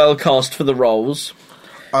not be well cast for the roles.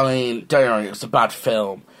 I mean, don't worry, it was a bad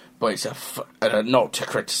film. But it's not to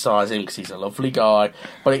criticise him because he's a lovely guy,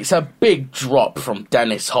 but it's a big drop from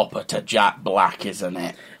Dennis Hopper to Jack Black, isn't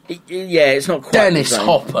it? Yeah, it's not quite Dennis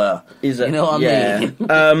Hopper. Is it? You know what I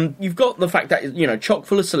mean? You've got the fact that, chock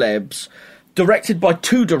full of celebs, directed by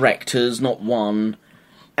two directors, not one,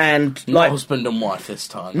 and not husband and wife this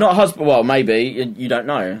time. Not husband. Well, maybe you don't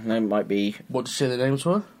know. They might be. What did you say their names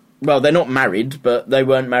were? Well, they're not married, but they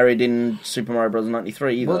weren't married in Super Mario Bros.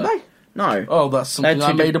 93 either. Were they? No. Oh, that's something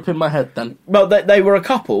I made up in my head then. Well, they were a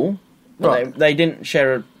couple. Right. They didn't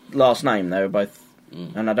share a last name. They were both...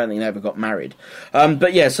 And I don't think they ever got married.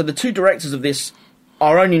 But yeah, so the two directors of this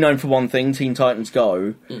are only known for one thing, Teen Titans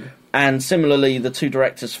Go. And similarly, the two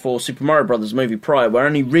directors for Super Mario Bros. Movie prior were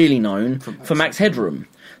only really known for Max Headroom.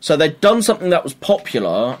 So they'd done something that was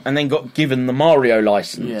popular and then got given the Mario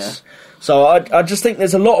license. Yeah. So I just think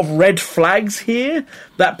there's a lot of red flags here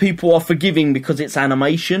that people are forgiving because it's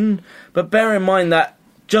animation. But bear in mind that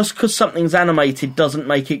just because something's animated doesn't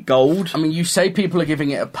make it gold. I mean, you say people are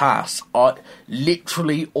giving it a pass.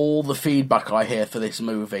 Literally all the feedback I hear for this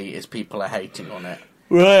movie is people are hating on it.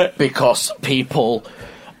 Right. Because people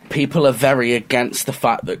are very against the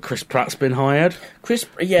fact that Chris Pratt's been hired.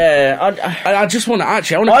 I just want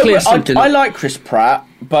to clear something. I like Chris Pratt,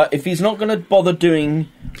 but if he's not going to bother doing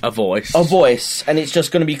a voice, and it's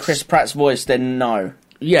just going to be Chris Pratt's voice, then no.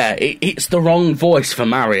 Yeah, it's the wrong voice for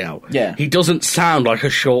Mario. Yeah. He doesn't sound like a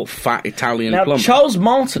short, fat Italian Now, plumber. Charles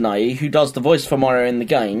Martinet, who does the voice for Mario in the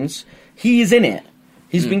games, he is in it.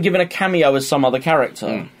 He's been given a cameo as some other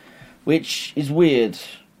character, which is weird.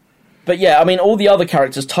 But yeah, I mean, all the other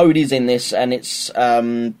characters, Toad is in this, and it's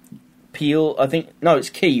Peele, I think. No, it's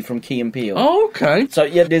Key from Key and Peele. Oh, okay. So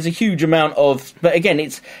yeah, there's a huge amount of... But again,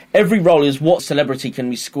 it's every role is what celebrity can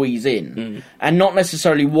we squeeze in, and not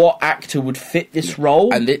necessarily what actor would fit this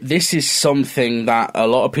role. And this is something that a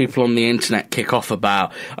lot of people on the internet kick off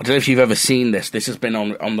about. I don't know if you've ever seen this. This has been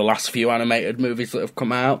on the last few animated movies that have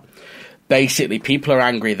come out. Basically, people are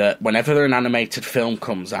angry that whenever an animated film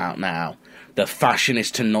comes out now, the fashion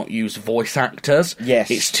is to not use voice actors.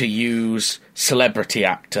 Yes. It's to use celebrity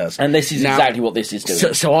actors. And this is exactly what this is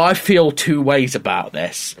doing. So I feel two ways about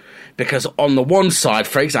this. Because on the one side,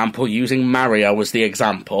 for example, using Mario as the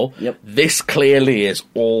example, this clearly is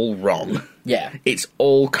all wrong. Yeah. It's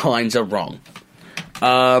all kinds of wrong.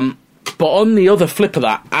 But on the other flip of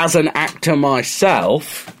that, as an actor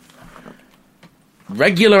myself,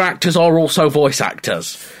 regular actors are also voice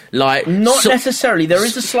actors. Not necessarily. There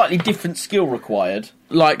is a slightly different skill required.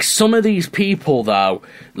 Like, some of these people, though,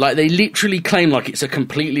 like, they literally claim like it's a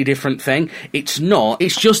completely different thing. It's not.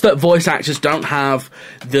 It's just that voice actors don't have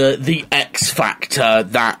the X factor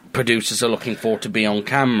that producers are looking for to be on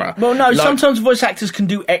camera. Well, no, sometimes voice actors can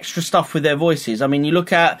do extra stuff with their voices. I mean, you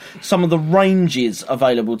look at some of the ranges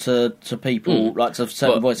available to people, like to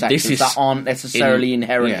certain voice actors that aren't necessarily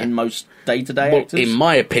inherent in most day-to-day actors. In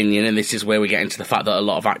my opinion, and this is where we get into the fact that a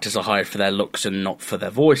lot of actors are hired for their looks and not for their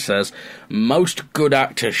voices, most good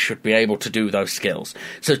actors should be able to do those skills.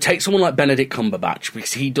 So take someone like Benedict Cumberbatch,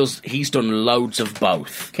 because he's done loads of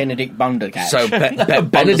both. Benedict Bundercatch. So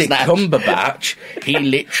Benedict Cumberbatch, he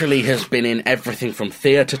literally has been in everything from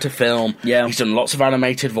theatre to film. Yeah. He's done lots of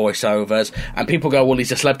animated voiceovers, and people go, well,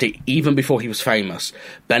 he's a celebrity. Even before he was famous,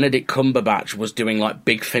 Benedict Cumberbatch was doing like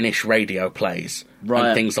Big Finish radio plays. Right.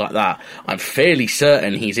 And things like that. I'm fairly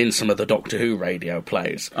certain he's in some of the Doctor Who radio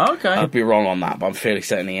plays. Okay. I'd be wrong on that, but I'm fairly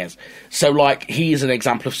certain he is. So, like, he is an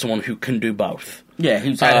example of someone who can do both. Yeah,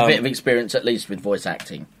 who's had a bit of experience, at least, with voice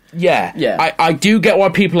acting. Yeah. I do get why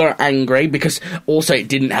people are angry, because also it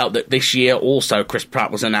didn't help that this year also Chris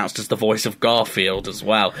Pratt was announced as the voice of Garfield as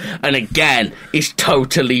well. And again, it's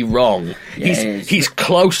totally wrong. Yeah, he's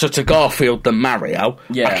closer to Garfield than Mario.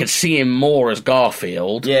 Yeah. I could see him more as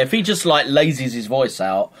Garfield. Yeah, if he just, like, lazies his voice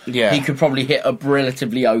out, he could probably hit a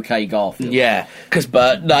relatively okay Garfield. Yeah.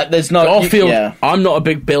 But there's no... Garfield, I'm not a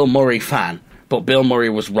big Bill Murray fan, but Bill Murray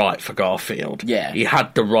was right for Garfield. Yeah. He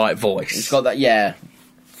had the right voice. He's got that,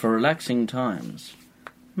 For relaxing times,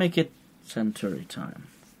 make it Centauri time.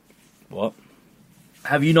 What?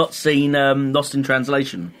 Have you not seen Lost in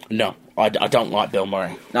Translation? No, I don't like Bill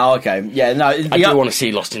Murray. Oh, okay. Yeah, no. I do want to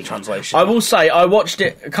see Lost in Translation. I will say, I watched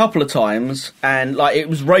it a couple of times, and like it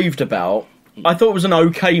was raved about. I thought it was an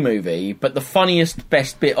okay movie, but the funniest,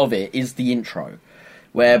 best bit of it is the intro,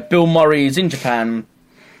 where Bill Murray is in Japan.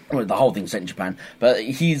 Well, the whole thing's set in Japan, but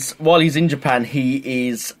while he's in Japan, he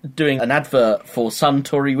is doing an advert for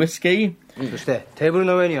Suntory whiskey. そしてテーブル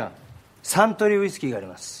の上にはサントリーウイスキーがあり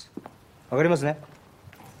ます。わかりますね。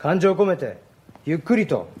感情を込めてゆっくり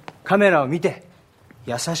とカメラを見て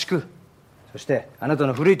優しく、そしてあなた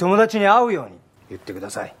の古い友達に会うように言ってくだ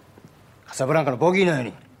さい。カサブランカのボギーのよう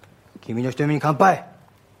に君の瞳に乾杯。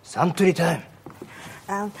サントリータイ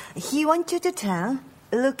ム。He wants you to turn,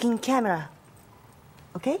 look in camera.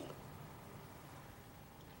 Okay?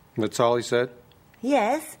 That's all he said?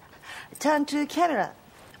 Yes. Turn to camera.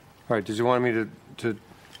 All right, does he want me to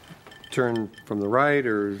turn from the right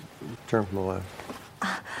or turn from the left?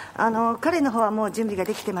 彼の方はもう準備が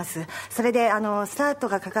できてます。それでスタート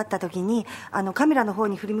がかかった時にカメラの方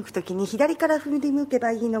に振り向く時に左から振り向け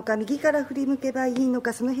ばいいのか右から振り向けばいいの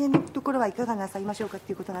かその辺のところはいかがなさいましょうかっ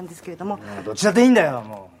ていうことなんですけれども。どっちだっていいんだよ。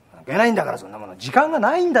もう関係ないんだからそんなもの。時間が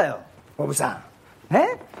ないんだよ。ボブさん。ね？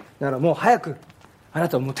だからもう早くあな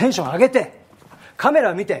たはもうテンション上げてカメ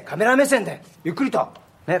ラを見てカメラ目線でゆっくりと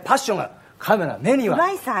ねパッションがカメラ目にはパ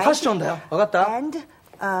ッションだよ。わかった？ And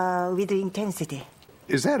with intensity.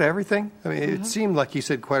 Is that everything? I mean, it seemed like he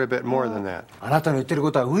said quite a bit more than that. あなたの言ってる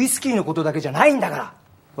ことはウイスキーのことだけじゃないんだから。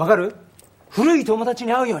わかる？古い友達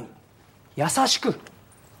に会うように優しく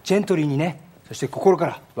ジェントリーにね、そして心か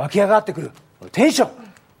ら湧き上がってくるテンション、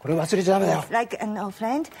これ忘れちゃダメだよ。Like an old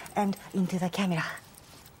friend and into the camera.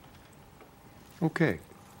 Okay.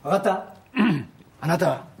 わかった？あなた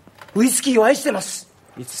はウイスキーを愛してます。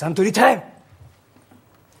It's Suntory time.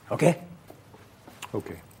 Okay?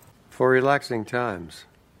 Okay. For relaxing times,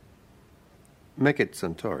 make it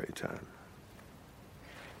Suntory time.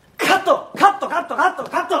 カットカットカットカット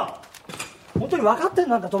カット。本当に分かってん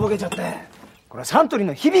なんだ、とぼけちゃって。これはサントリー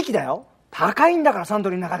の響きだよ。高いんだから、サント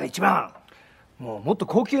リーの中で一番。もっと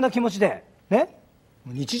高級な気持ちでね、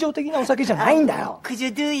日常的なお酒じゃないんだよ。Could you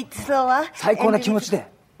do it slower? 最高な気持ちで。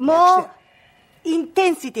More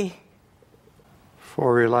intensity.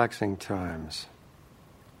 For relaxing times,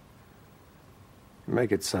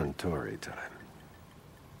 make it Suntory time.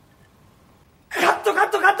 Cut!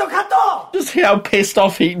 Just see how pissed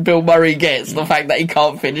off Bill Murray gets, the fact that he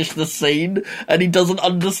can't finish the scene, and he doesn't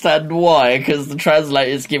understand why, because the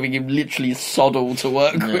translator's giving him literally sod all to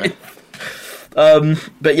work with.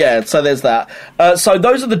 But yeah, so there's that. So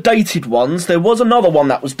those are the dated ones. There was another one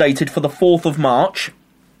that was dated for the 4th of March,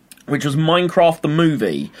 which was Minecraft the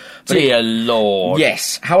movie. Dear Lord.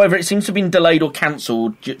 Yes. However, it seems to have been delayed or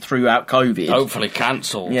cancelled throughout COVID. Hopefully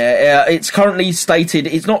cancelled. Yeah, it's currently stated,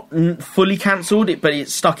 it's not fully cancelled, but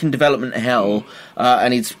it's stuck in development hell,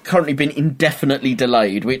 and it's currently been indefinitely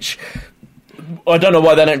delayed, which I don't know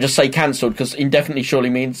why they don't just say cancelled, because indefinitely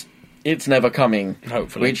surely means it's never coming.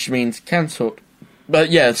 Hopefully. Which means cancelled. But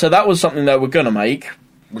yeah, so that was something that we're going to make.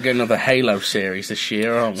 We're getting another Halo series this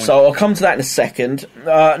year, aren't we? So I'll come to that in a second.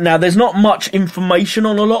 Now, there's not much information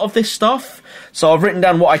on a lot of this stuff, so I've written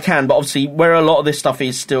down what I can, but obviously where a lot of this stuff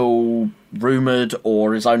is still rumoured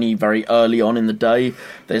or is only very early on in the day,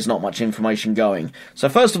 there's not much information going. So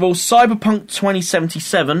first of all, Cyberpunk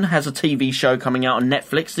 2077 has a TV show coming out on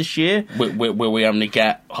Netflix this year. Will we only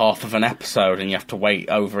get half of an episode and you have to wait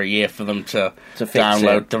over a year for them to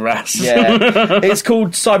download the rest? Yeah. It's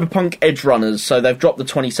called Cyberpunk Edge Runners, so they've dropped the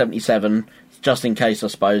 2077 just in case, I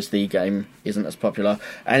suppose, the game isn't as popular.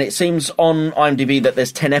 And it seems on IMDb that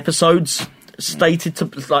there's 10 episodes slated.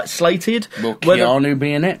 Will Keanu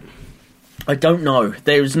be in it? I don't know.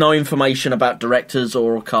 There's no information about directors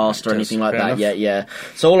or cast or anything like that yet, yeah.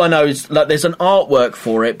 So all I know is that there's an artwork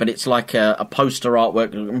for it, but it's like a poster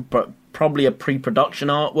artwork, probably a pre-production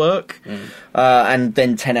artwork, and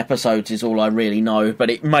then 10 episodes is all I really know. But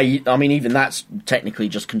it may, I mean, even that's technically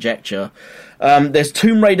just conjecture. There's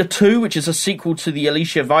Tomb Raider 2, which is a sequel to the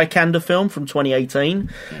Alicia Vikander film from 2018,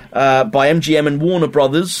 by MGM and Warner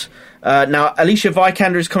Brothers. Now, Alicia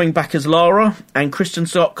Vikander is coming back as Lara, and Kristen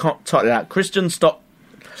Scott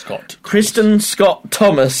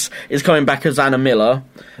Thomas is coming back as Anna Miller.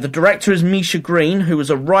 The director is Misha Green, who was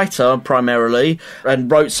a writer primarily,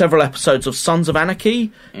 and wrote several episodes of Sons of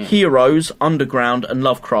Anarchy, Heroes, Underground, and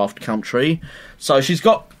Lovecraft Country. So she's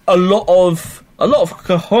got a lot of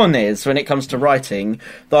cojones when it comes to writing,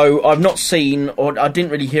 though I've not seen, or I didn't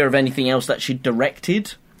really hear of anything else that she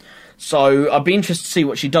directed. So I'd be interested to see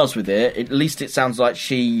what she does with it. At least it sounds like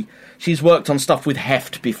she's worked on stuff with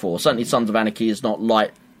heft before. Certainly Sons of Anarchy is not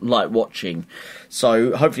light watching.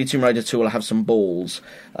 So hopefully Tomb Raider 2 will have some balls,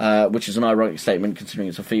 which is an ironic statement considering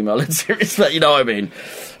it's a female-led series, but you know what I mean.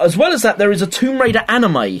 As well as that, there is a Tomb Raider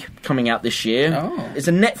anime coming out this year. Oh. It's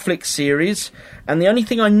a Netflix series, and the only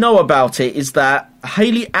thing I know about it is that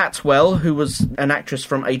Hayley Atwell, who was an actress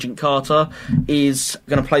from Agent Carter, is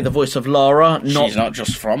going to play the voice of Lara. She's not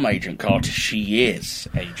just from Agent Carter, she is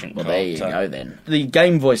Agent Carter. Well, there you go then. The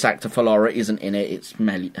game voice actor for Lara isn't in it, it's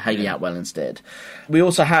Hayley Atwell instead. We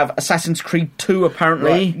also have Assassin's Creed 2,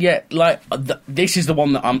 apparently. Right, yeah, like, this is the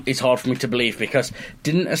one that it's hard for me to believe, because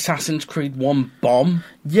didn't Assassin's Creed 1 bomb?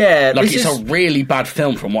 Yeah. Like, it's a really bad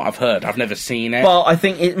film from what I've heard. I've never seen it. Well, I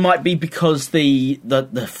think it might be because the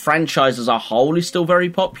franchise as a whole is still very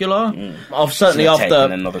popular. Certainly so after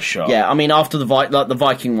taking another shot. Yeah, I mean after the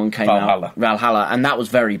Viking one came out, Valhalla, and that was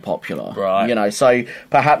very popular. Right. You know, so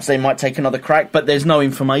perhaps they might take another crack, but there's no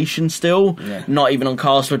information still. Yeah. Not even on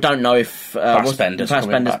cast. We don't know if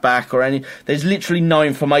Fassbender's back or any. There's literally no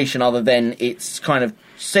information other than it's kind of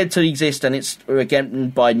said to exist, and it's again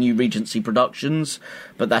by New Regency Productions,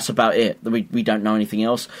 but that's about it. We don't know anything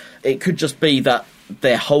else. It could just be that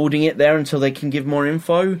they're holding it there until they can give more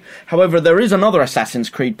info. However, there is another Assassin's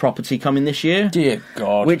Creed property coming this year. Dear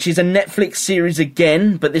God. Which is a Netflix series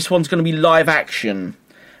again, but this one's going to be live action.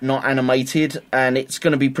 not animated, and it's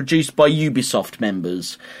going to be produced by Ubisoft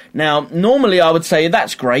members. Now, normally I would say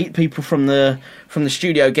that's great, people from the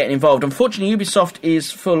studio getting involved. Unfortunately, Ubisoft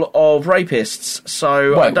is full of rapists,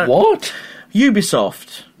 so... Wait, what?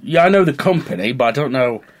 Ubisoft. Yeah, I know the company, but I don't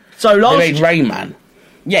know... So last... They made Rayman.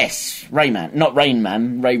 Yes, Rayman. Not Rain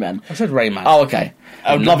Man, Rayman. I said Rayman. Oh, okay.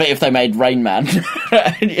 I'd love it if they made Rain Man.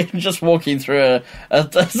 Just walking through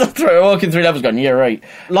walking through levels going, yeah, right.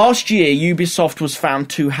 Last year, Ubisoft was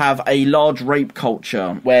found to have a large rape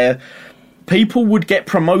culture where people would get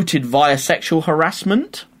promoted via sexual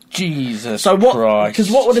harassment. Jesus Christ.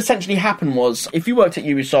 Because what would essentially happen was, if you worked at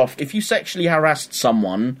Ubisoft, if you sexually harassed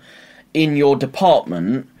someone in your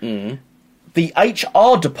department... the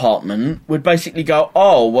HR department would basically go,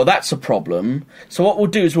 oh, well, that's a problem. So what we'll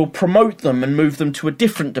do is we'll promote them and move them to a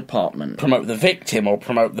different department. Promote the victim or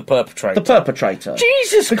promote the perpetrator? The perpetrator.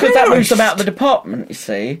 Jesus Christ! Because that moves them out of the department, you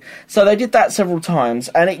see. So they did that several times,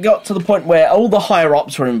 and it got to the point where all the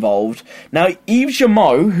higher-ups were involved. Now, Yves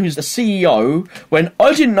Jameau, who's the CEO, went,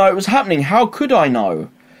 I didn't know it was happening. How could I know?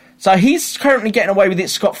 So he's currently getting away with it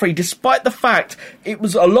scot-free, despite the fact it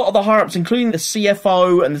was a lot of the higher-ups, including the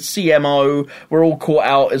CFO and the CMO, were all caught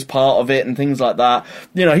out as part of it and things like that.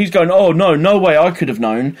 You know, he's going, oh, no way I could have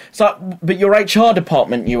known. So, but your HR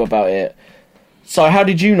department knew about it. So how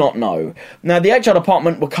did you not know? Now, the HR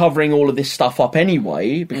department were covering all of this stuff up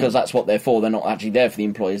anyway, because that's what they're for. They're not actually there for the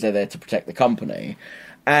employees. They're there to protect the company.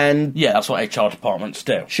 And yeah, that's what HR departments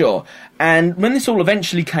do. Sure. And when this all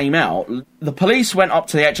eventually came out, the police went up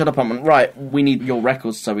to the HR department, right, we need your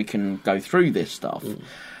records so we can go through this stuff.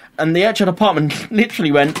 And the HR department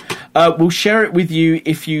literally went, we'll share it with you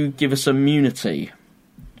if you give us immunity.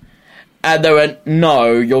 And they went,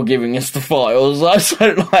 no, you're giving us the files. So,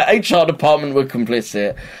 HR department were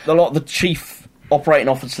complicit. A lot of the chief operating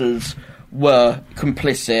officers were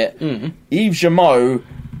complicit. Yves Jameau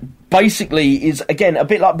basically is, again, a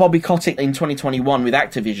bit like Bobby Kotick in 2021 with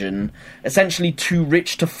Activision, essentially too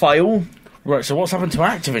rich to fail. Right, so what's happened to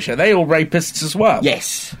Activision? Are they all rapists as well?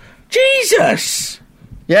 Yes. Jesus!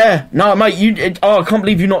 Yeah, no, mate, I can't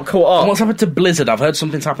believe you're not caught up. And what's happened to Blizzard? I've heard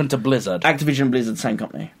something's happened to Blizzard. Activision and Blizzard, same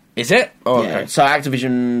company. Is it? Oh, yeah. okay. So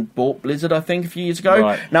Activision bought Blizzard, I think, a few years ago.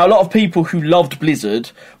 Right. Now, a lot of people who loved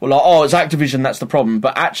Blizzard were like, oh, it's Activision, that's the problem.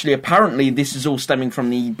 But actually, apparently, this is all stemming from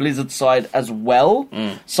the Blizzard side as well.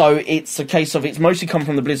 So it's a case of, it's mostly come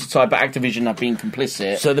from the Blizzard side, but Activision have been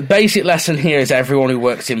complicit. So the basic lesson here is everyone who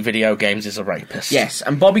works in video games is a rapist. Yes,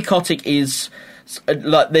 and Bobby Kotick is,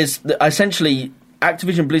 there's essentially...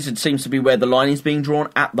 Activision Blizzard seems to be where the line is being drawn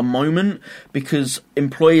at the moment, because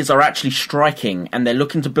employers are actually striking and they're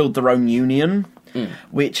looking to build their own union,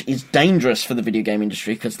 which is dangerous for the video game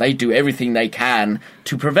industry because they do everything they can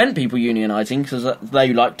to prevent people unionising because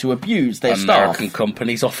they like to abuse their staff. American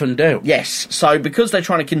companies often do. Yes, so because they're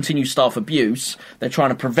trying to continue staff abuse, they're trying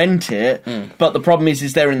to prevent it, but the problem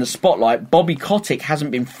is they're in the spotlight. Bobby Kotick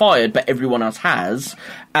hasn't been fired, but everyone else has,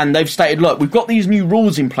 and they've stated, look, we've got these new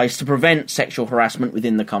rules in place to prevent sexual harassment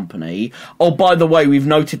within the company. Oh, by the way, we've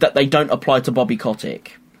noted that they don't apply to Bobby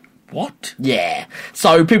Kotick. What? Yeah.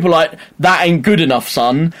 So people are like, that ain't good enough,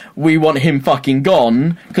 son. We want him fucking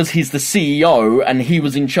gone because he's the CEO and he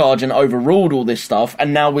was in charge and overruled all this stuff.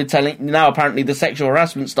 And now now apparently the sexual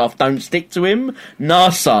harassment stuff don't stick to him.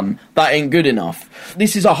 Nah, son, that ain't good enough.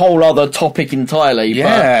 This is a whole other topic entirely.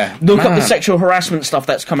 Yeah. But look up the sexual harassment stuff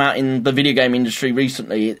that's come out in the video game industry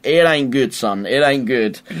recently. It ain't good, son. It ain't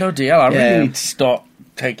good. Bloody hell, I really need to start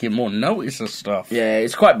taking more notice of stuff. Yeah,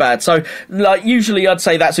 it's quite bad. So, usually I'd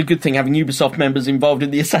say that's a good thing, having Ubisoft members involved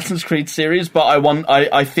in the Assassin's Creed series, but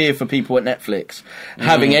I fear for people at Netflix.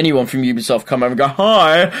 Having anyone from Ubisoft come over and go,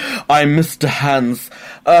 hi, I'm Mr. Hans.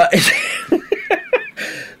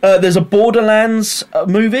 There's a Borderlands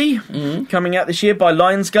movie coming out this year by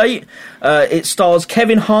Lionsgate. It stars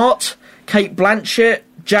Kevin Hart, Cate Blanchett,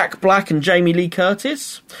 Jack Black and Jamie Lee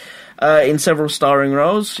Curtis. In several starring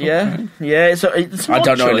roles, yeah. It's I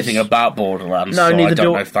don't know anything about Borderlands, so I don't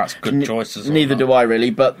know if that's good choices or neither not. do I, really,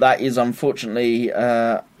 but that is unfortunately,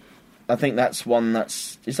 I think that's one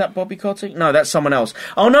that's... Is that Bobby Kotick? No, that's someone else.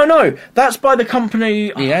 Oh, no, that's by the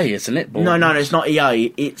company... EA, isn't it? No, it's not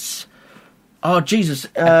EA, it's... Oh, Jesus.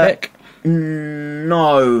 Epic?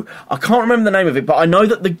 No, I can't remember the name of it, but I know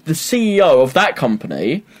that the CEO of that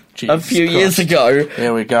company... Jesus a few Christ. years ago.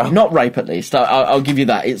 Here we go. Not rape, at least. I'll give you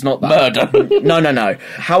that. It's not that. Murder. No.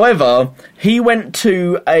 However, he went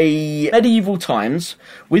to a medieval times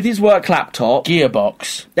with his work laptop.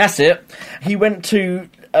 Gearbox. That's it. He went to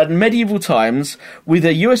medieval times with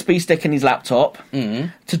a USB stick in his laptop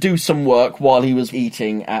to do some work while he was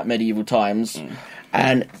eating at medieval times.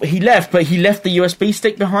 And he left, but he left the USB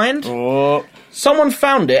stick behind. Oh. Someone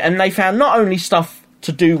found it, and they found not only stuff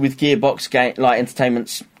to do with Gearbox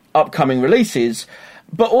Entertainment's upcoming releases,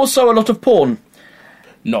 but also a lot of porn.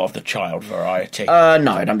 Not of the child variety.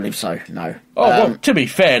 No, I don't believe so. No. Oh, well, to be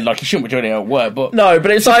fair, like, he shouldn't be doing it at work, but... No,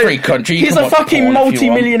 but it's like... a free country. He's a fucking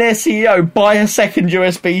multi-millionaire CEO. Buy a second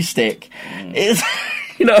USB stick. It's...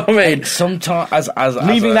 You know what I mean? Sometimes,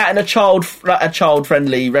 leaving that in a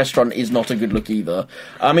child-friendly restaurant is not a good look either.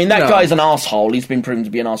 I mean, that guy's an arsehole. He's been proven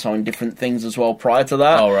to be an arsehole in different things as well prior to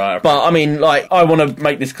that. Oh, right. Okay. But, I mean, like, I want to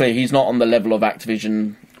make this clear. He's not on the level of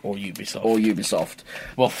Activision... Or Ubisoft.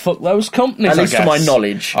 Well, fuck those companies, at least I guess. to my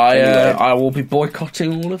knowledge. I will be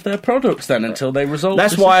boycotting all of their products then until they resolve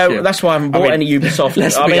That's this why issue. I haven't bought any Ubisoft.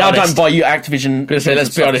 I don't buy you Activision.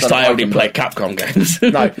 Let's be honest, I only play Capcom games.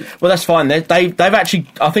 No, well, that's fine. They've actually...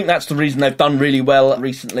 I think that's the reason they've done really well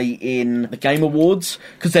recently in the Game Awards,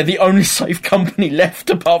 because they're the only safe company left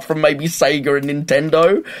apart from maybe Sega and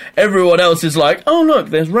Nintendo. Everyone else is like, oh, look,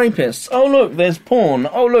 there's rapists. Oh, look, there's porn.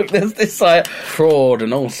 Oh, look, there's this... fraud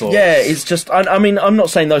and all sorts. Yeah, it's just... I mean, I'm not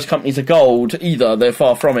saying those companies are gold either. They're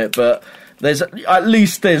far from it, but at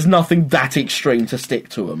least there's nothing that extreme to stick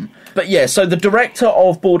to them. But yeah, so the director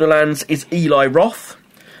of Borderlands is Eli Roth.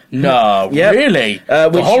 No, Yep. really?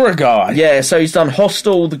 The horror guy? Yeah, so he's done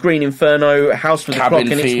Hostel, The Green Inferno, House with Cabin a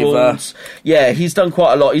Clock in Fever. Its Walls. Yeah, he's done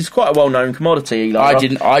quite a lot. He's quite a well-known commodity, Eli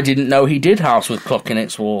Roth. I didn't know he did House with Clock in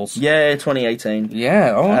Its Walls. Yeah, 2018.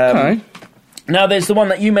 Yeah, okay. Now, there's the one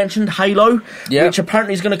that you mentioned, Halo, which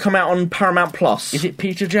apparently is going to come out on Paramount Plus. Is it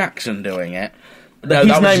Peter Jackson doing it? No,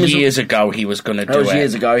 that was years ago he was going to do it. That was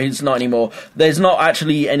years ago. He's not anymore. There's not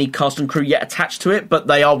actually any cast and crew yet attached to it, but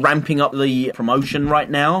they are ramping up the promotion right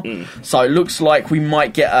now. So it looks like we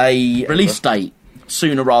might get a release date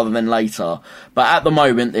sooner rather than later. But at the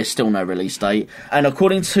moment, there's still no release date. And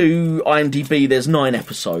according to IMDb, there's 9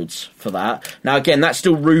 episodes for that. Now, again, that's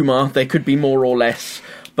still rumour. There could be more or less.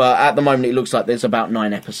 But at the moment, it looks like there's about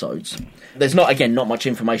 9 episodes. There's not much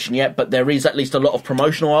information yet, but there is at least a lot of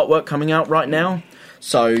promotional artwork coming out right now.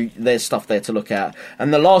 So there's stuff there to look at.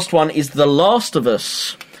 And the last one is The Last of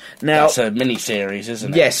Us. Now, that's a mini-series,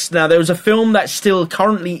 isn't it? Yes. Now, there was a film that's still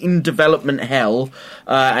currently in development hell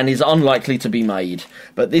and is unlikely to be made.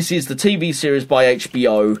 But this is the TV series by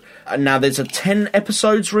HBO. And now, there's 10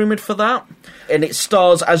 episodes rumoured for that. And it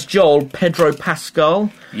stars as Joel Pedro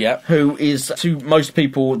Pascal, who is, to most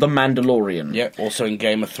people, the Mandalorian. Yep, also in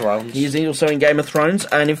Game of Thrones. He is also in Game of Thrones.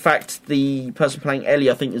 And, in fact, the person playing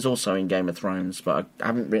Ellie, I think, is also in Game of Thrones. But I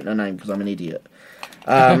haven't written her name because I'm an idiot.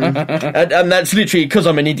 And that's literally because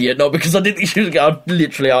I'm an idiot, not because I didn't think she was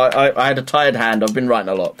I had a tired hand. I've been writing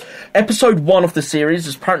a lot. Episode 1 of the series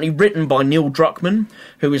is apparently written by Neil Druckmann,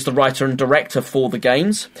 who is the writer and director for the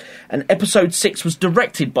games, and episode 6 was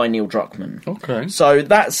directed by Neil Druckmann. Okay, so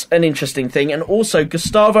that's an interesting thing. And also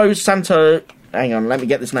Gustavo Santo... Hang on, let me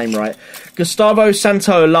get this name right. Gustavo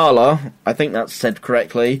Santaolalla, I think that's said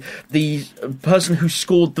correctly, the person who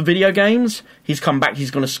scored the video games, he's come back,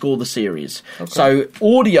 he's going to score the series. Okay. So,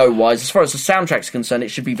 audio-wise, as far as the soundtrack's concerned, it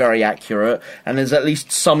should be very accurate, and there's at least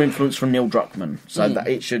some influence from Neil Druckmann, so that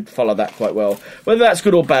it should follow that quite well. Whether that's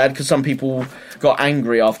good or bad, because some people got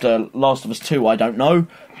angry after Last of Us 2, I don't know,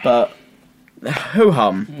 but...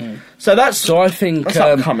 ho-hum. So I think that's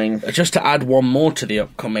upcoming. Just to add one more to the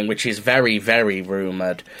upcoming, which is very, very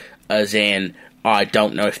rumoured, as in, I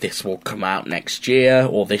don't know if this will come out next year,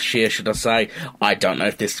 or this year, should I say. I don't know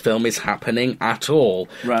if this film is happening at all,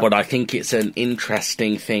 but I think it's an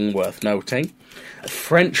interesting thing worth noting.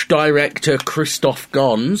 French director Christophe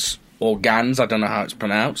Gans, or Gans, I don't know how it's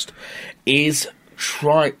pronounced, is...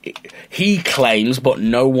 he claims, but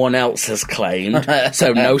no one else has claimed,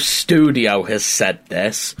 so no studio has said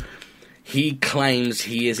this. He claims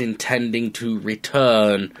he is intending to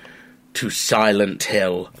return to Silent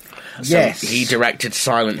Hill. Yes. So he directed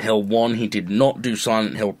Silent Hill 1, he did not do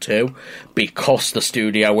Silent Hill 2, because the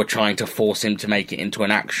studio were trying to force him to make it into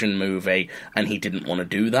an action movie, and he didn't want to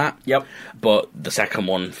do that. Yep. But the second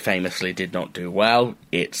one famously did not do well.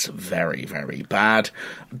 It's very, very bad.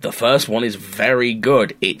 The first one is very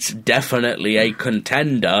good. It's definitely a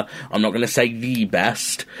contender. I'm not going to say the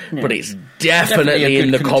best, but it's definitely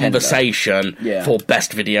in the conversation for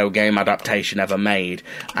best video game adaptation ever made.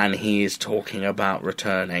 And he is talking about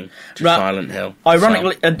returning to Silent Hill.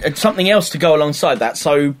 Ironically, something else to go alongside that.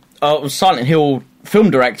 So, Silent Hill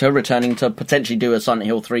film director returning to potentially do a Silent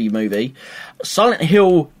Hill 3 movie. Silent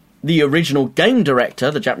Hill, the original game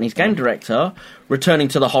director, the Japanese game director, returning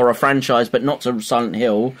to the horror franchise, but not to Silent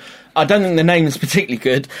Hill. I don't think the name is particularly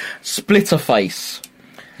good. Splitterface.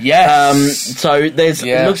 Yes. So it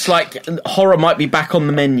looks like horror might be back on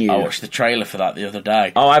the menu. I watched the trailer for that the other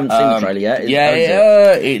day. Oh, I haven't seen the trailer yet.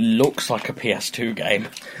 It looks like a PS2 game.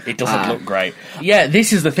 It doesn't look great. Yeah,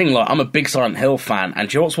 this is the thing. Like, I'm a big Silent Hill fan, and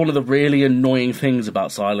do you know what's one of the really annoying things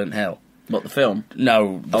about Silent Hill? What, the film?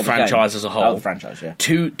 No, the franchise as a whole. Oh, the franchise, yeah.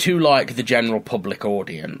 To like the general public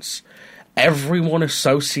audience. Everyone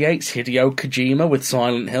associates Hideo Kojima with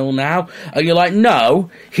Silent Hill now, and you're like, no,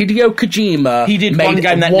 Hideo Kojima. He did one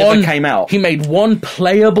game that never came out. He made one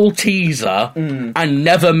playable teaser and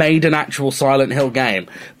never made an actual Silent Hill game.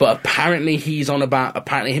 But apparently,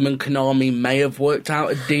 apparently him and Konami may have worked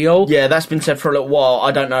out a deal. Yeah, that's been said for a little while.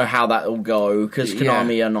 I don't know how that will go because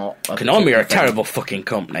Konami are not. Konami are a terrible fucking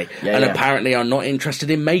company, and apparently are not interested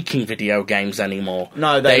in making video games anymore.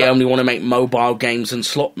 No, they only want to make mobile games and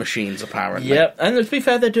slot machines. Apparently. Yeah, and to be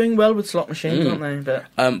fair, they're doing well with slot machines, aren't they?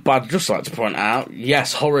 But I'd just like to point out,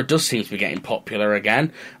 yes, horror does seem to be getting popular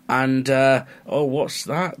again. And, what's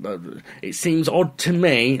that? It seems odd to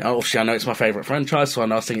me. Obviously, I know it's my favourite franchise, so I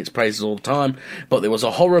know I sing its praises all the time. But there was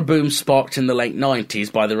a horror boom sparked in the late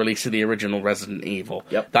 90s by the release of the original Resident Evil.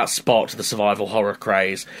 Yep. That sparked the survival horror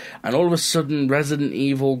craze. And all of a sudden, Resident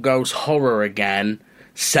Evil goes horror again.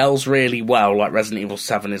 Sells really well, like Resident Evil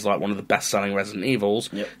 7 is like one of the best-selling Resident Evils.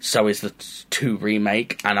 Yep. So is the 2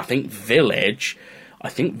 remake, and I think Village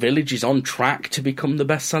is on track to become the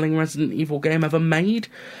best-selling Resident Evil game ever made.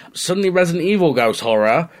 Suddenly Resident Evil goes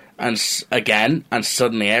horror, and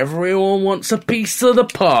suddenly everyone wants a piece of the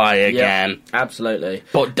pie again. Yep, absolutely.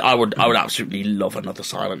 But I would absolutely love another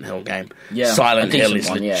Silent Hill game. Yeah, Silent Hill is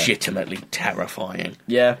legitimately terrifying.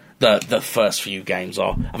 Yeah. The first few games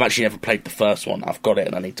are. I've actually never played the first one. I've got it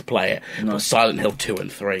and I need to play it. Nice. But Silent Hill 2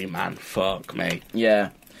 and 3, man, fuck me. Yeah.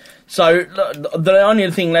 So the only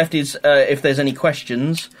other thing left is if there's any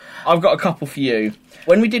questions. I've got a couple for you.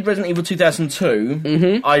 When we did Resident Evil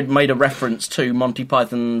 2002, I made a reference to Monty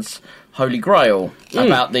Python's Holy Grail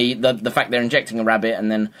about the fact they're injecting a rabbit,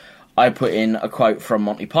 and then I put in a quote from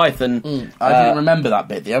Monty Python. I didn't remember that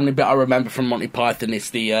bit. The only bit I remember from Monty Python is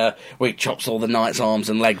the where he chops all the knight's arms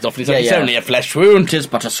and legs off. And he's like, it's only a flesh wound. 'Tis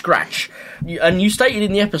but a scratch. And you stated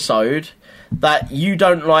in the episode that you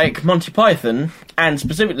don't like Monty Python, and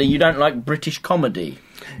specifically you don't like British comedy.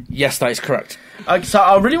 Yes, that is correct. So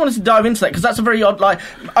I really wanted to dive into that, because that's a very odd...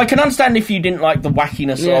 I can understand if you didn't like the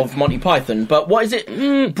wackiness of Monty Python, but what is it?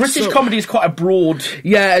 British comedy is quite a broad...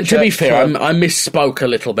 Yeah, and to be fair, I misspoke a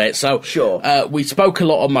little bit. So sure. We spoke a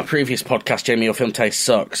lot on my previous podcast, Jamie, Your Film Taste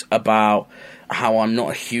Sucks, about how I'm not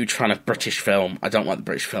a huge fan of British film. I don't like the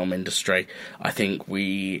British film industry. I think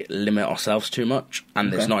we limit ourselves too much,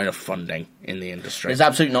 and there's not enough funding in the industry. There's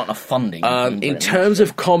absolutely not enough funding. In terms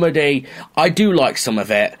of comedy, I do like some of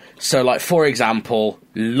it. So, like, for example,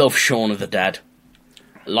 love Shaun of the Dead.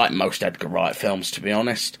 Like most Edgar Wright films, to be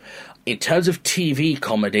honest. In terms of TV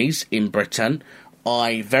comedies in Britain,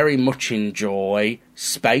 I very much enjoy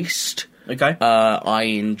Spaced. Okay. I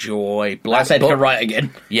enjoy Black Books. That's Edgar Wright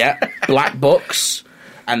again. Yeah, Black Books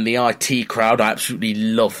and the IT Crowd. I absolutely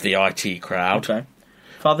love the IT Crowd. Okay.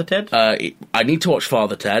 Father Ted? I need to watch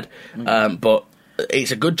Father Ted, but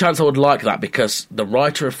it's a good chance I would like that, because the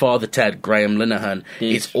writer of Father Ted, Graham Linehan,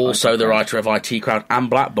 is also the writer of IT Crowd and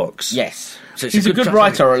Black Books. Yes. So he's a good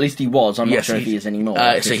writer, or at least he was. I'm not sure if he is anymore.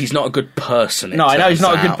 So he's not a good person. No, I know he's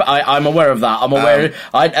not a good... I'm aware of that. I'm aware...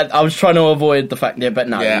 I was trying to avoid the fact... but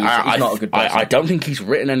no, he's not a good person. I don't think he's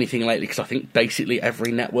written anything lately, because I think basically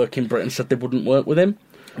every network in Britain said they wouldn't work with him.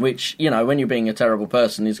 Which, when you're being a terrible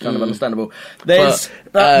person, is kind of understandable. There's...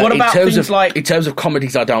 what about things like... In terms of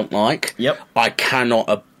comedies I don't like, I cannot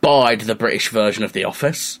abide the British version of The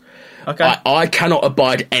Office. Okay. I cannot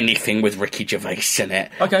abide anything with Ricky Gervais in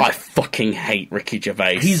it. Okay. I fucking hate Ricky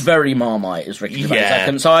Gervais. He's very Marmite, is Ricky Gervais.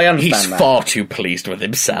 Yeah. So I understand He's that. far too pleased with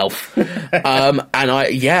himself. If I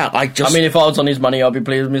was on his money, I'd be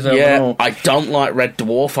pleased with myself. Yeah, I don't like Red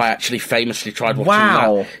Dwarf. I actually famously tried watching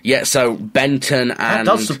that. Yeah, so Benton and... That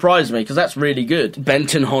does surprise me, because that's really good.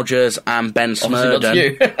 Benton Hodges and Ben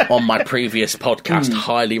Smurden on my previous podcast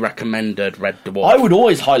highly recommended Red Dwarf. I would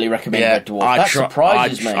always highly recommend Red Dwarf. That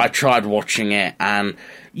surprises me. I tried watching it, and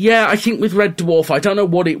I think with Red Dwarf, I don't know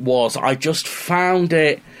what it was, I just found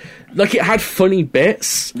it like it had funny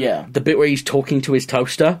bits. Yeah, the bit where he's talking to his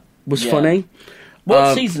toaster was funny.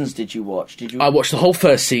 What seasons did you watch? I watched the whole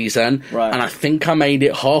first season, right, and I think I made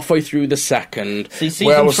it halfway through the second. See,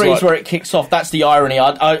 season 3 is where it kicks off. That's the irony.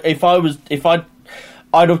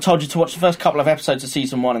 I'd have told you to watch the first couple of episodes of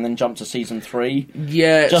season 1 and then jump to season 3.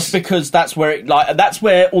 Yeah, just because that's where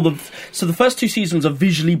the first 2 seasons are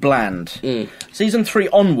visually bland. Season 3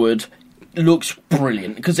 onward looks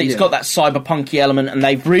brilliant because it's got that cyberpunky element, and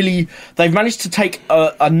they've managed to take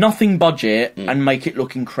a nothing budget and make it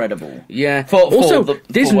look incredible. Yeah.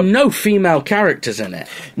 There's no female characters in it.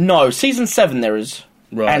 No, season 7 there is,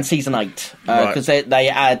 and season 8 because they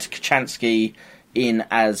add Kachansky in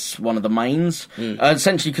as one of the mains,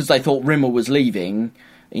 essentially because they thought Rimmer was leaving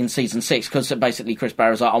in season 6, because basically Chris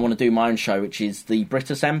Barrow's like, I want to do my own show, which is the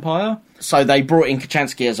British Empire. So they brought in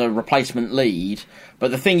Kachansky as a replacement lead,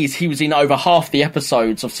 but the thing is, he was in over half the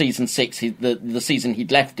episodes of season 6, the season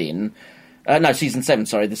he'd left in. Season 7,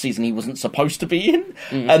 sorry, the season he wasn't supposed to be in.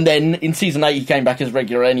 And then in season 8 he came back as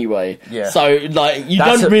regular anyway. Yeah. So, like, you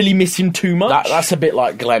don't really miss him too much. That's a bit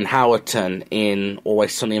like Glenn Howerton in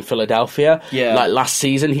Always Sunny in Philadelphia. Yeah. Like, last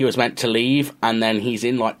season he was meant to leave, and then he's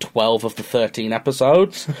in, like, 12 of the 13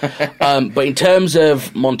 episodes. But in terms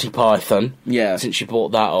of Monty Python, since you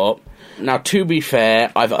brought that up, now, to be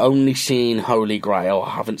fair, I've only seen Holy Grail.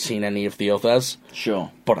 I haven't seen any of the others.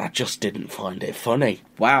 Sure. But I just didn't find it funny.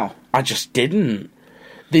 Wow. I just didn't.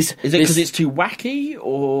 Is it because it's too wacky,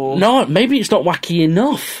 or...? No, maybe it's not wacky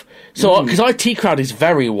enough. So, because IT Crowd is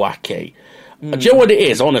very wacky. Do you know what it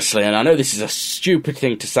is, honestly? And I know this is a stupid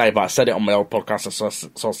thing to say, but I said it on my old podcast,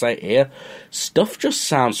 so I'll say it here. Stuff just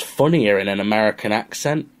sounds funnier in an American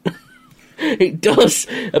accent. It does.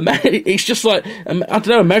 It's just like, I don't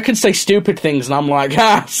know, Americans say stupid things, and I'm like,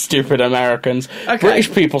 stupid Americans. Okay.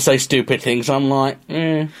 British people say stupid things, and I'm like,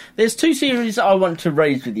 There's 2 series I want to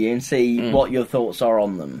raise with you and see what your thoughts are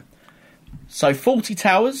on them. So, 40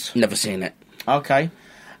 Towers. Never seen it. Okay.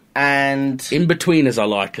 And... In-Betweeners I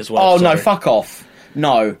like as well. Oh, sorry. No, fuck off.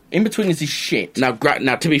 No, In-Betweeners is shit. Now,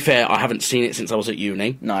 to be fair, I haven't seen it since I was at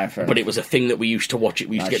uni. No, fair but it was a thing that we used to watch.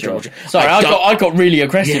 We used to get to watch it. Sorry, I got really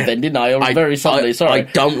aggressive then, didn't I? Very suddenly, sorry. I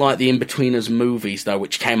don't like the In-Betweeners movies, though,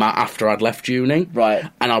 which came out after I'd left uni. Right.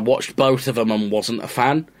 And I watched both of them and wasn't a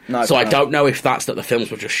fan. No, so I don't know if that's that the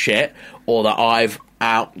films were just shit, or that I've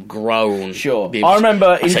outgrown. Sure. I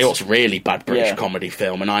remember... I say what's really bad British comedy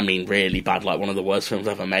film, and I mean really bad, like one of the worst films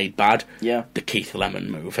ever made bad. Yeah. The Keith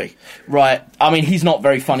Lemon movie. Right. I mean, he's not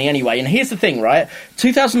very funny anyway. And here's the thing, right?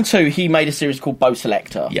 2002, he made a series called Bo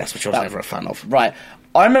Selector. Yes, which I was never a fan of. Right.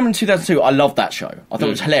 I remember in 2002, I loved that show. I thought it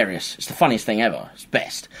was hilarious. It's the funniest thing ever. It's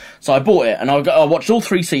best. So I bought it, and I watched all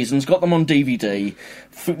 3 seasons, got them on DVD.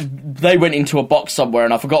 They went into a box somewhere,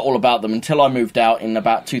 and I forgot all about them until I moved out in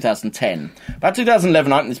about 2010. About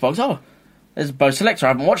 2011, I opened this box. Oh, there's Bo Selector. I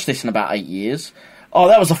haven't watched this in about 8 years. Oh,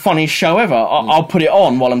 that was the funniest show ever. I'll put it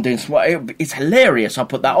on while I'm doing some... It's hilarious. I'll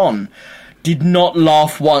put that on. Did not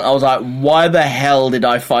laugh once. I was like, why the hell did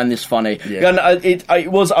I find this funny? Yeah. And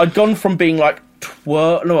I'd gone from being like...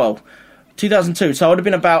 2002, so I would have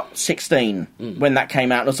been about 16 when that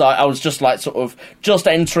came out. And I was just like sort of just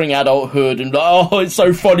entering adulthood and like, oh, it's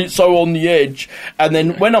so funny, it's so on the edge. And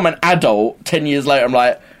then when I'm an adult 10 years later, I'm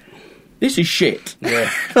like, this is shit.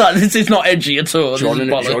 Yeah. Like, this is not edgy at all. Do you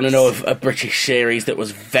want to know of a British series that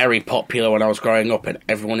was very popular when I was growing up, and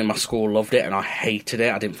everyone in my school loved it, and I hated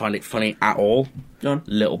it? I didn't find it funny at all.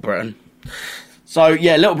 Little Britain. So,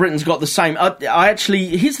 yeah, Little Britain's got the same... I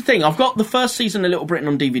actually... Here's the thing. I've got the first season of Little Britain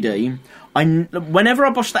on DVD. Whenever I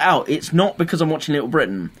bust that out, it's not because I'm watching Little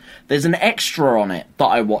Britain. There's an extra on it that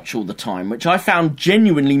I watch all the time, which I found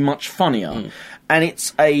genuinely much funnier. And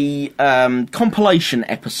it's a compilation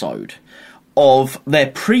episode of their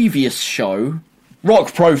previous show,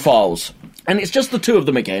 Rock Profiles. And it's just the 2 of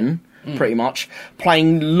them again, pretty much,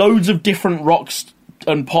 playing loads of different rock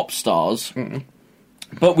and pop stars.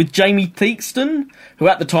 But with Jamie Theakston, who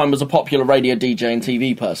at the time was a popular radio DJ and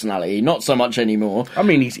TV personality, not so much anymore. I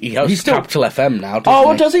mean, he hosts still Capital FM now,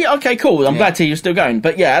 doesn't he? Does he? Okay, cool. I'm glad to hear you're still going.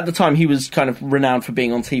 But yeah, at the time he was kind of renowned for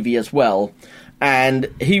being on TV as well.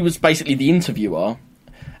 And he was basically the interviewer.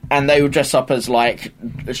 And they would dress up as, like,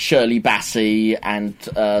 Shirley Bassey and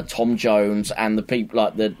Tom Jones and the people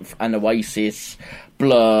like and Oasis,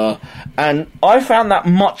 Blur, and I found that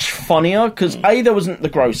much funnier because there wasn't the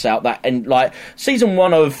gross out that, and like season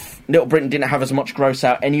 1 of Little Britain didn't have as much gross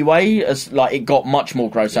out anyway, as like it got much more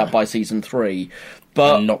gross out by season 3.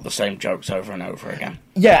 But and not the same jokes over and over again.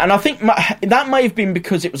 Yeah, and I think that may have been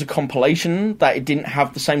because it was a compilation that it didn't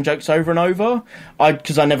have the same jokes over and over.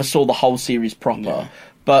 Because I never saw the whole series proper. Yeah.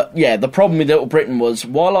 But yeah, the problem with Little Britain was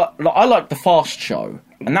while I liked the Fast Show,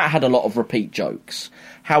 and that had a lot of repeat jokes.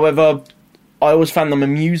 However, I always found them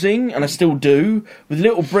amusing, and I still do. With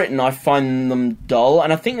Little Britain, I find them dull,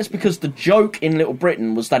 and I think it's because the joke in Little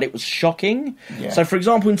Britain was that it was shocking. Yeah. So, for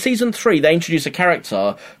example, in Season 3, they introduce a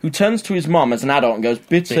character who turns to his mum as an adult and goes,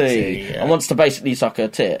 Bitty, and wants to basically suck her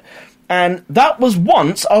tit. And that was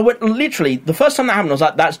once, literally, the first time that happened, I was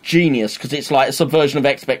like, that's genius, because it's like a subversion of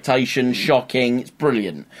expectation, shocking, it's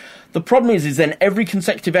brilliant. The problem is then every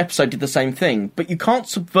consecutive episode did the same thing, but you can't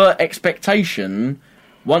subvert expectation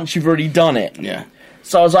once you've already done it. Yeah.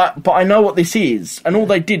 So I was like, but I know what this is, and all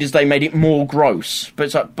they did is they made it more gross. But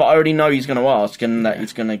it's like, but I already know he's going to ask, and that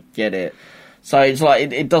he's going to get it. So it's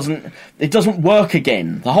like it doesn't work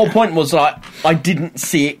again. The whole point was like I didn't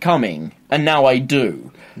see it coming, and now I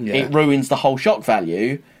do. Yeah. It ruins the whole shock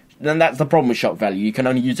value. Then that's the problem with shock value. You can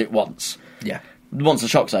only use it once. Yeah. Once the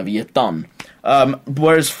shock's over, you're done.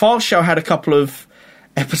 Whereas Fast Show had a couple of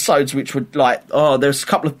episodes which were like, there's a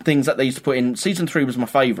couple of things that they used to put in. Season 3 was my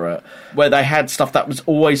favourite, where they had stuff that was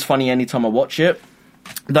always funny anytime I watch it.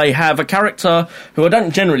 They have a character who I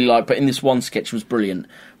don't generally like, but in this one sketch was brilliant,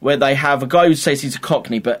 where they have a guy who says he's a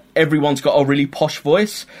Cockney, but everyone's got a really posh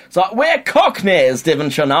voice. It's like, we're Cockneys,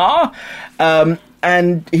 Devonshire are.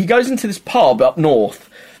 And he goes into this pub up north,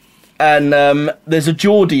 and there's a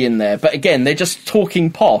Geordie in there, but again, they're just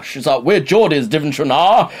talking posh. It's like, we're Geordies, Devonshire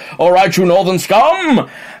are. All right, you northern scum.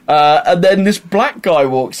 And then this black guy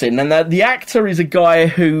walks in, and the actor is a guy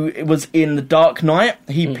who was in The Dark Knight.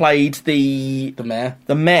 He played the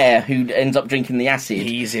mayor who ends up drinking the acid.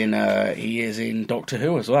 He is in Doctor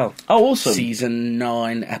Who as well. Oh, awesome! Season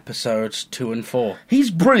 9, episodes 2 and 4.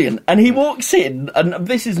 He's brilliant, and he walks in, and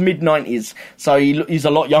this is mid-90s, so he's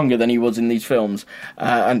a lot younger than he was in these films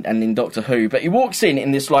and in Doctor Who. But he walks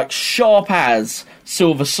in this like sharp as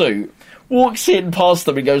silver suit. Walks in past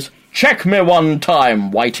them and goes, "Check me one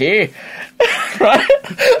time, Whitey." Right?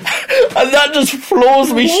 And that just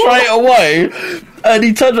floors me straight away. And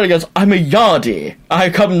he turns around and goes, "I'm a yardie. I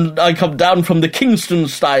come down from the Kingston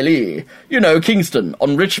style. You know, Kingston,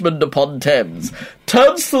 on Richmond upon Thames."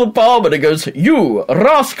 Turns to the barman and goes, "You,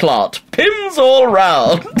 rasclat, pins all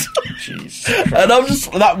round." Jeez. And I'm just,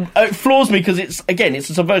 it floors me because it's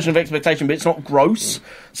a subversion of expectation, but it's not gross.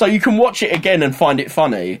 So you can watch it again and find it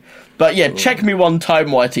funny. But yeah, Check Me One Time,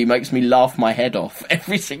 Whitey makes me laugh my head off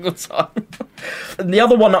every single time. And the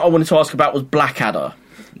other one that I wanted to ask about was Blackadder.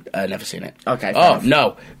 Never seen it. Okay.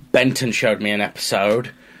 No. Benton showed me an episode,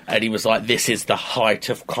 and he was like, "This is the height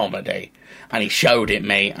of comedy." And he showed it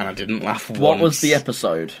me, and I didn't laugh once. What was the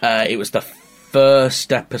episode? It was the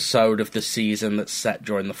first episode of the season that's set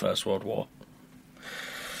during the First World War.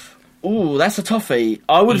 Ooh, that's a toughie.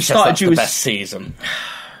 I would have started you the as best season.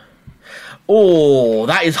 Oh,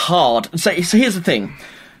 that is hard. So here's the thing.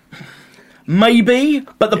 Maybe,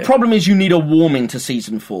 but the problem is you need a warming to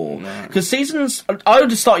season 4. Because I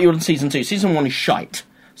would start you on season 2. Season 1 is shite,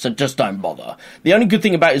 so just don't bother. The only good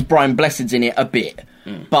thing about it is Brian Blessed's in it a bit.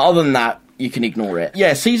 But other than that, you can ignore it.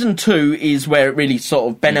 Yeah, season 2 is where it really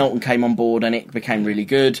sort of, Ben Elton came on board and it became really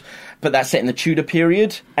good. But that's set in the Tudor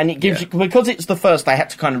period. And it gives you, because it's the first, they had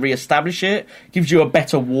to kind of re-establish it, gives you a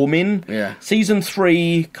better warming. Yeah. Season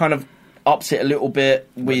 3 kind of ups it a little bit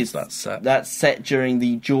with that's set during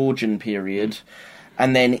the Georgian period,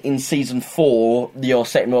 and then in season 4 you're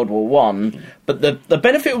set in World War One. But the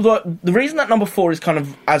benefit of the reason that number 4 is kind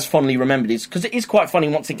of as fondly remembered is because it is quite funny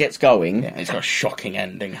once it gets going. Yeah, it's got a shocking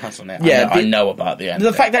ending, hasn't it? Yeah, I know about the ending.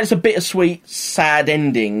 The fact that it's a bittersweet, sad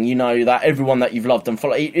ending, you know, that everyone that you've loved and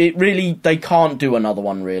followed, it really, they can't do another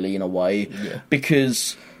one really in a way,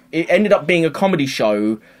 because it ended up being a comedy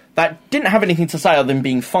show that didn't have anything to say other than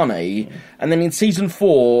being funny. And then in season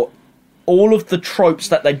 4, all of the tropes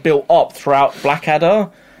that they built up throughout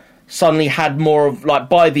Blackadder suddenly had more of, like,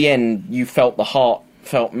 by the end, you felt the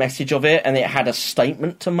heartfelt message of it, and it had a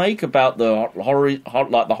statement to make about the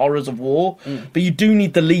horrors of war. But you do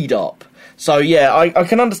need the lead up. So yeah, I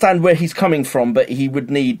can understand where he's coming from, but you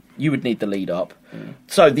would need the lead up.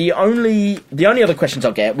 So the only other questions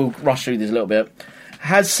I'll get, we'll rush through this a little bit.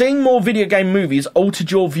 Has seeing more video game movies altered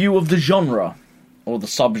your view of the genre? Or the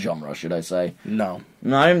sub-genre, should I say? No.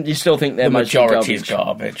 No? You still think they're the mostly majority is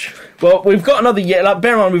garbage. Well, we've got another year. Like,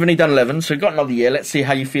 bear in mind, we've only done 11, so we've got another year. Let's see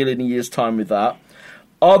how you feel in a year's time with that.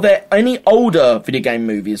 Are there any older video game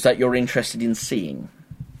movies that you're interested in seeing?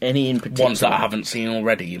 Any in particular? Ones that I haven't seen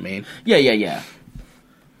already, you mean? Yeah.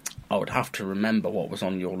 I would have to remember what was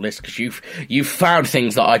on your list, because you've found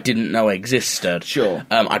things that I didn't know existed. Sure.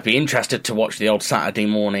 I'd be interested to watch the old Saturday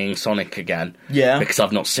morning Sonic again. Yeah. Because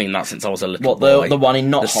I've not seen that since I was a little boy. What, the one in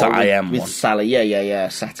Not Hole with Sally? Yeah.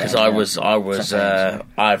 Saturday. Because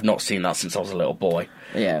I've not seen that since I was a little boy.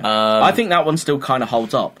 Yeah. I think that one still kind of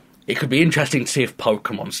holds up. It could be interesting to see if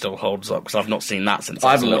Pokemon still holds up, because I've not seen that since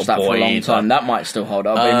I was a little boy. I haven't watched that for a long time. That might still hold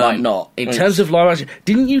up, but it might not. In terms of live action,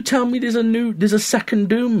 didn't you tell me there's a second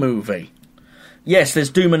Doom movie? Yes,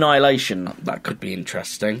 there's Doom Annihilation. That could be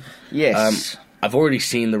interesting. Yes. I've already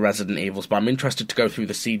seen the Resident Evils, but I'm interested to go through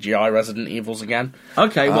the CGI Resident Evils again.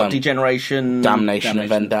 Okay, what, Degeneration? Damnation and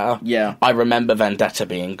Vendetta. Yeah. I remember Vendetta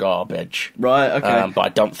being garbage. Right, okay. But I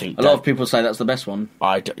don't think... A lot of people say that's the best one.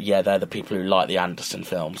 Yeah, they're the people who like the Anderson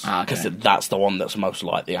films. Because that's the one that's most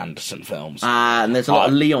like the Anderson films. And there's a lot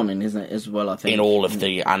of Leon in, isn't it, as well, I think? In all of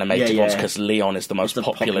the animated ones, because Leon is the most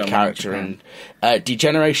popular character in...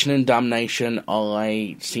 Degeneration and Damnation,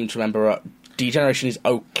 I seem to remember... Degeneration is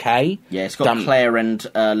okay. Yeah, it's got Claire and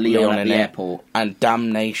Leon at the airport. And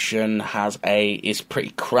Damnation is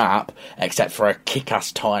pretty crap, except for a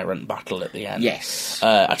kick-ass tyrant battle at the end. Yes.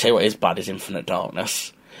 I tell you what is bad is Infinite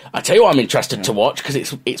Darkness. I tell you what I'm interested to watch, because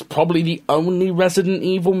it's probably the only Resident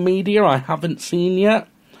Evil media I haven't seen yet.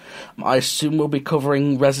 I assume we'll be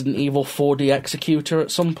covering Resident Evil 4D Executor at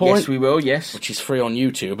some point. Yes, we will, yes. Which is free on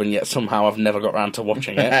YouTube, and yet somehow I've never got around to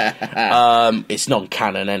watching it. It's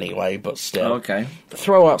non-canon anyway, but still. Okay.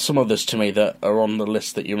 Throw out some others to me that are on the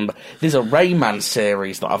list that you remember. There's a Rayman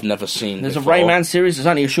series that I've never seen There's before. a Rayman series. It's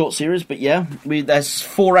only a short series, but yeah. There's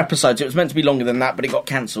 4 episodes. It was meant to be longer than that, but it got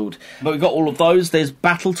cancelled. But we've got all of those. There's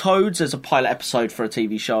Battletoads. There's a pilot episode for a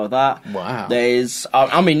TV show of that. Wow. There's...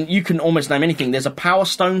 you can almost name anything. There's a Power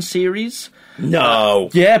Stone series. No.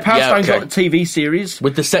 Yeah, Power Stone's got a TV series.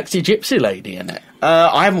 With the sexy gypsy lady in it.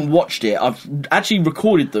 I haven't watched it. I've actually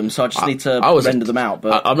recorded them, so I just need to render them out.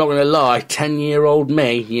 But I'm not going to lie, 10-year-old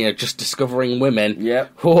me, just discovering women.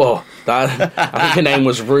 Yep. Whoa, I think her name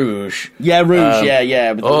was Rouge. Yeah, Rouge,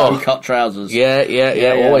 with the low-cut trousers.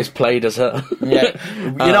 Yeah, always played as her. Yeah.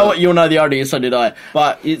 You know what? You'll know the idea, so did I.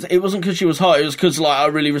 But it wasn't because she was hot, it was because I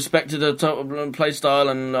really respected her play style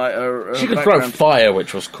and her she could background. throw fire,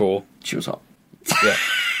 which was cool. She was hot. Yeah.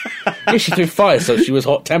 Yeah, she threw fire, so she was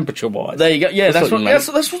hot temperature-wise. There you go. Yeah, that's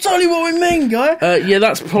totally what we mean, guy. Yeah,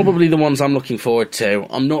 that's probably the ones I'm looking forward to.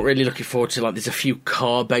 I'm not really looking forward to, there's a few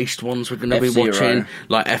car-based ones we're going to be watching,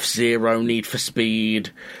 like F-Zero, Need for Speed.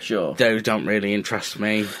 Sure. Those don't really interest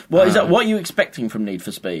me. What are you expecting from Need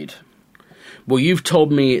for Speed? Well, you've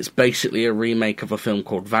told me it's basically a remake of a film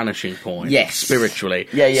called Vanishing Point. Yes. Spiritually.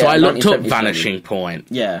 Yeah. So I looked up Vanishing Point.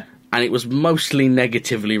 Yeah. And it was mostly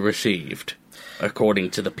negatively received, according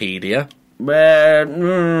to the Pedia.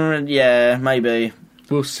 Well, yeah, maybe.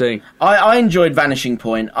 We'll see. I enjoyed Vanishing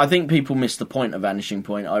Point. I think people missed the point of Vanishing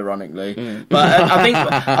Point, ironically. But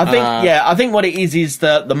I think what it is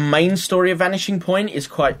that the main story of Vanishing Point is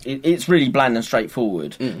it's really bland and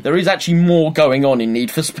straightforward. There is actually more going on in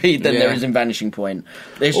Need for Speed than there is in Vanishing Point.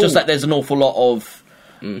 It's just that there's an awful lot of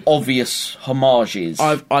obvious homages.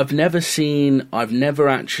 I've never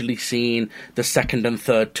actually seen the second and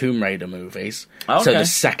third Tomb Raider movies. Okay. So the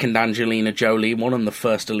second Angelina Jolie one and the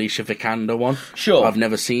first Alicia Vikander one. Sure. I've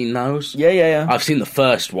never seen those. Yeah. I've seen the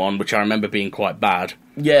first one, which I remember being quite bad.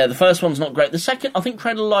 Yeah, the first one's not great. The second, I think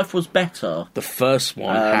Cradle of Life was better. The first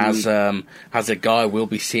one has a guy we'll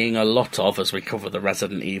be seeing a lot of as we cover the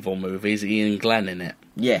Resident Evil movies, Ian Glenn, in it.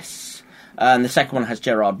 Yes. And the second one has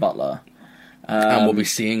Gerard Butler. And we'll be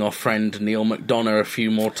seeing our friend Neil McDonough a few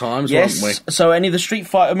more times, yes. won't we? So any of the Street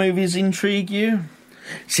Fighter movies intrigue you?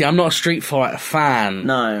 See, I'm not a Street Fighter fan.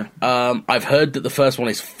 No. I've heard that the first one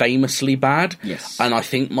is famously bad. Yes. And I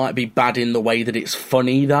think might be bad in the way that it's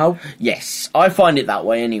funny, though. Yes. I find it that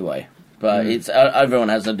way anyway. But it's everyone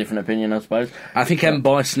has a different opinion, I suppose. I think M.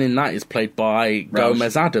 Bison in that is played by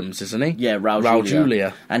Gomez Adams, isn't he? Yeah, Raul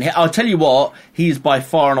Julia. And I'll tell you what, he's by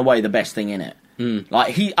far and away the best thing in it.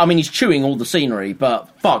 He's chewing all the scenery, but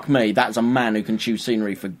fuck me, that's a man who can chew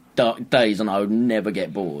scenery for days and I would never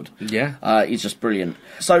get bored. Yeah. He's just brilliant.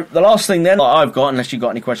 So the last thing then I've got, unless you've got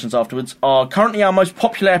any questions afterwards, are currently our most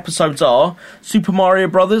popular episodes are Super Mario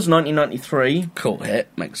Brothers 1993. Cool hit,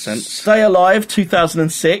 makes sense. Stay Alive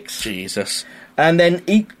 2006. Jesus. And then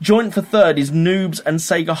joint for third is Noobs and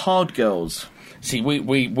Sega Hard Girls. See,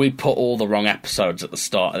 we put all the wrong episodes at the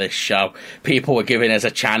start of this show. People were giving us a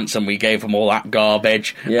chance and we gave them all that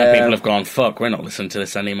garbage. Yeah. And people have gone, fuck, we're not listening to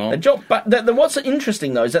this anymore. They jump back. What's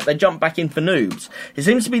interesting, though, is that they jump back in for Noobs. It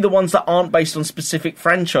seems to be the ones that aren't based on specific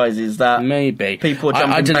franchises that maybe people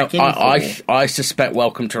are jumping back in for. I suspect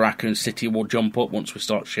Welcome to Raccoon City will jump up once we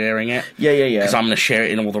start sharing it. Yeah. Because I'm going to share it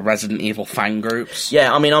in all the Resident Evil fan groups.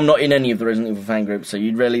 Yeah, I'm not in any of the Resident Evil fan groups, so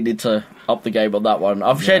you'd really need to up the game on that one.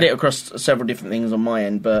 I've shared it across several different things on my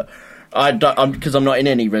end, but because I'm not in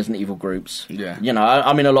any Resident Evil groups. Yeah.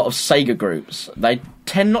 I'm in a lot of Sega groups. They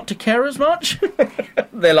tend not to care as much.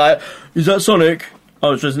 They're like, is that Sonic?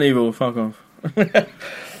 Oh, it's Resident Evil, fuck off.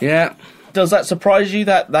 Yeah. Does that surprise you,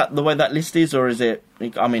 that the way that list is, or is it...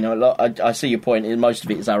 I see your point. Most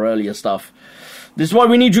of it is our earlier stuff. This is why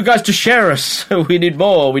we need you guys to share us. We need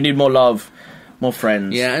more love. More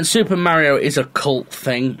friends. Yeah, and Super Mario is a cult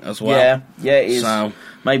thing as well. Yeah, it is. So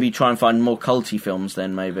maybe try and find more culty films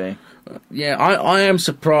then, maybe. Yeah, I am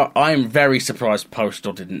surprised. I am very surprised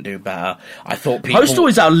Postal didn't do better. I thought people... Postal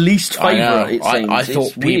is our least favourite, it seems. I thought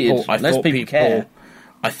it's people... Less people care.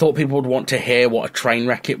 I thought people would want to hear what a train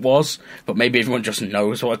wreck it was, but maybe everyone just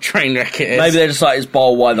knows what a train wreck it is. Maybe they're just like, it's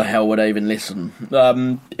Bowl, why the hell would I even listen?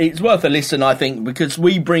 It's worth a listen, I think, because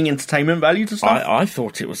we bring entertainment value to stuff. I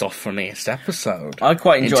thought it was our funniest episode. I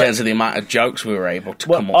quite enjoyed it. In terms of the amount of jokes we were able to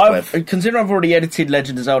come up with. Considering I've already edited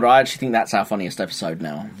Legend of Zelda, I actually think that's our funniest episode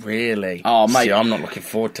now. Really? Oh, mate. See, I'm not looking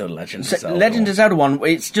forward to the Legend of Zelda. Legend of Zelda one,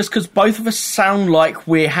 it's just because both of us sound like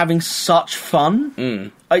we're having such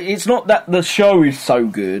fun. It's not that the show is so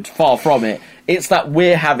good, far from it. It's that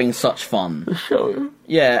we're having such fun. The show?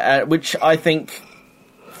 Yeah, which I think,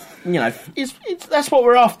 that's what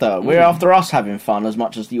we're after. We're after us having fun as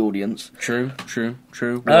much as the audience. True.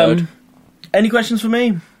 Any questions for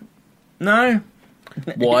me? No?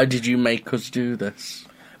 Why did you make us do this?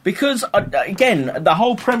 Because, again, the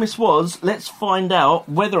whole premise was, let's find out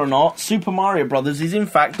whether or not Super Mario Brothers is in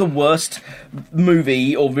fact the worst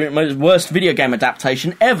movie or worst video game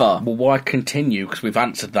adaptation ever. Well, why continue? Because we've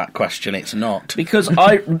answered that question, it's not. Because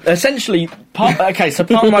part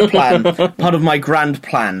of my grand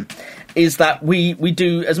plan is that we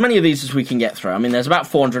do as many of these as we can get through. I mean, there's about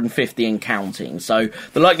 450 and counting, so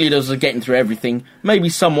the likelihood of getting through everything may be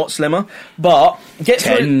somewhat slimmer, but get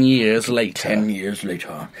 10 years later. 10 years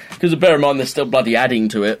later. Because bear in mind, they're still bloody adding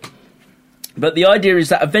to it. But the idea is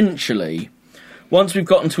that eventually, once we've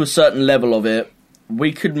gotten to a certain level of it,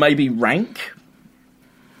 we could maybe rank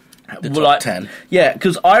the top 10. Yeah,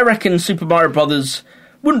 because I reckon Super Mario Brothers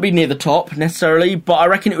wouldn't be near the top, necessarily, but I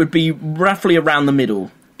reckon it would be roughly around the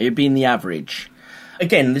middle. It'd be in the average.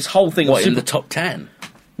 Again, this whole thing... What, in the top 10?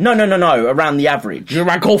 No, around the average. You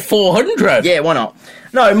rank all 400? Yeah, why not?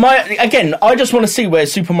 No, I just want to see where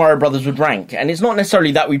Super Mario Brothers would rank, and it's not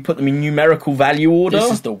necessarily that we put them in numerical value order.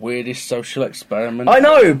 This is the weirdest social experiment. I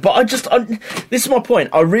know, but this is my point.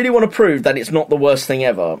 I really want to prove that it's not the worst thing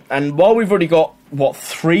ever. And while we've already got,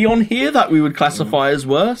 3 on here that we would classify as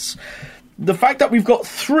worse, the fact that we've got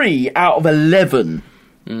 3 out of 11...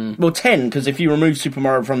 Well, 10, because if you remove Super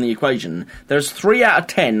Mario from the equation, there's 3 out of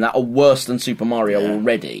 10 that are worse than Super Mario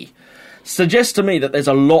already. Suggests to me that there's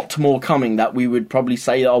a lot more coming that we would probably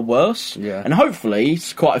say are worse. Yeah. And hopefully,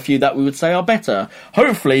 quite a few that we would say are better.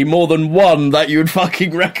 Hopefully, more than one that you would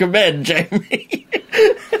fucking recommend, Jamie.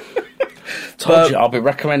 Told you, I'll be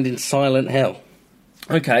recommending Silent Hill.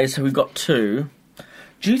 Okay, so we've got 2.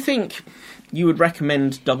 Do you think you would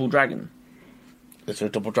recommend Double Dragon? Is there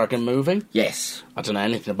a Double Dragon movie? Yes. I don't know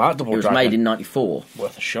anything about Double Dragon. It was made in 94.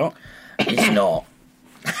 Worth a shot. It's not.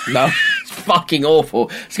 No? It's fucking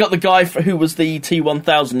awful. It's got the guy who was the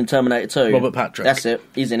T-1000 in Terminator 2. Robert Patrick. That's it.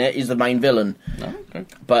 He's in it. He's the main villain. No, okay.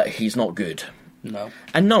 But he's not good. No.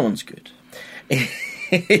 And no one's good.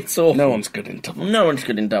 It's awful. No one's good in Double Dragon. No one's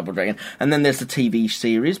good in Double Dragon. And then there's the TV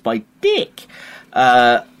series by Dick,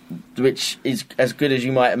 which is as good as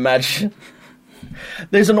you might imagine.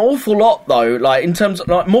 There's an awful lot, though, like in terms of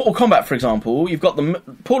like Mortal Kombat, for example. You've got the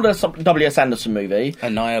Paul W.S. Anderson movie,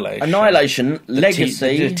 Annihilation, Legacy.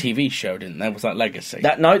 They did a TV show, didn't they? Was that Legacy?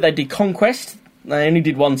 No, they did Conquest. They only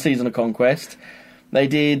did 1 season of Conquest. They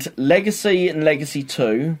did Legacy and Legacy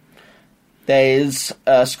 2. There's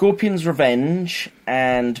Scorpion's Revenge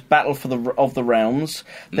and Battle of the Realms.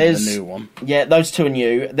 There's the new one. Yeah, those 2 are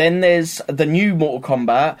new. Then there's the new Mortal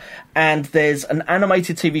Kombat, and there's an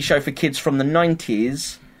animated TV show for kids from the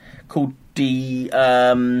 90s called is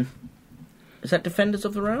that Defenders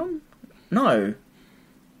of the Realm? No.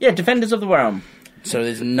 Yeah, Defenders of the Realm. So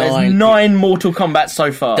there's 9. There's 9 Mortal Kombat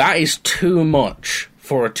so far. That is too much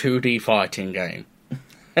for a 2D fighting game.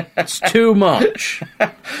 It's too much.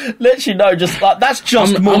 Let you know, just like that's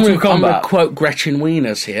just Mortal Kombat. I'm going to quote Gretchen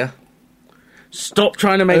Wieners here. Stop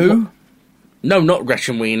trying to make... Who? No, not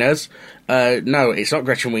Gretchen Wieners. No, it's not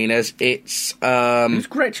Gretchen Wieners. It's... Who's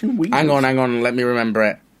Gretchen Wieners? Hang on, let me remember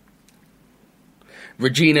it.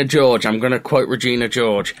 Regina George. I'm going to quote Regina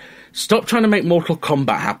George. Stop trying to make Mortal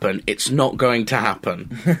Kombat happen. It's not going to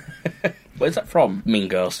happen. Where's that from? Mean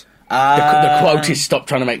Girls. The quote is stop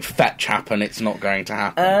trying to make fetch happen, it's not going to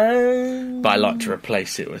happen. But I like to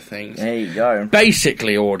replace it with things. There you go.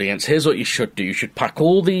 Basically, audience, here's what you should do. You should pack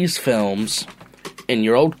all these films in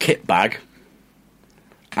your old kit bag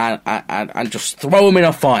and just throw them in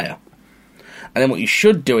a fire. And then what you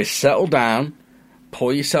should do is settle down,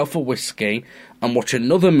 pour yourself a whiskey, and watch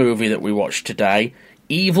another movie that we watched today,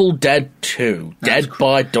 Evil Dead 2, Dead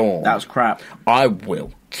by Dawn. That was crap. I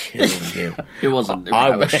will kill you. It wasn't.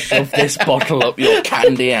 I will shove this bottle up your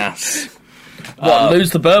candy ass. What,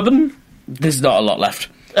 lose the bourbon? There's not a lot left.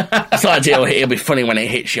 It's like it'll be funny when it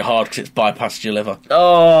hits you hard because it's bypassed your liver.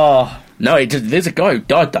 Oh. No, there's a guy who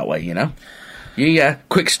died that way, you know? Yeah,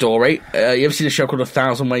 quick story. You ever seen a show called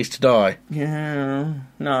 1,000 Ways to Die? Yeah,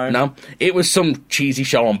 no. No? It was some cheesy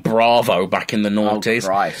show on Bravo back in the noughties. Oh,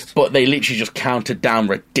 Christ. But they literally just counted down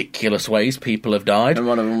ridiculous ways people have died. And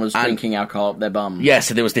one of them was drinking alcohol up their bum. Yeah,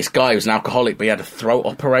 so there was this guy who was an alcoholic, but he had a throat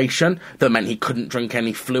operation that meant he couldn't drink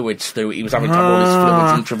any fluids through. He was having to have all his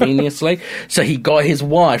fluids intravenously. So he got his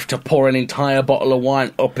wife to pour an entire bottle of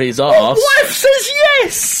wine up his arse. His wife says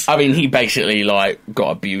yes! I mean, he basically,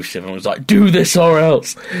 got abusive and was like, do this or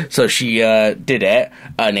else. So she did it,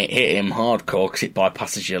 and it hit him hardcore because it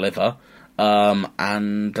bypasses your liver,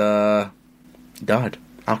 and died.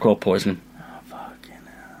 Alcohol poisoning. Oh, fucking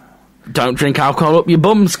hell. Don't drink alcohol up your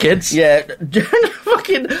bums, kids. Yeah,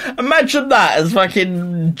 fucking imagine that as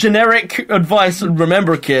fucking generic advice. And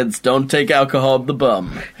remember, kids, don't take alcohol up the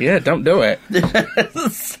bum. Yeah, don't do it.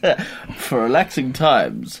 For relaxing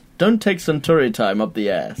times, don't take Suntory time up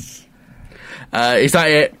the ass. Is that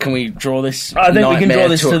it? Can we draw this? I think we can draw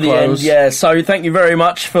this to the end. close? Yeah, so thank you very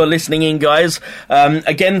much for listening in, guys.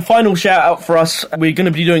 Again, final shout out for us. We're going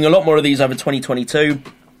to be doing a lot more of these over 2022.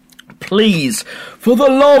 Please, for the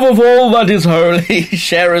love of all that is holy,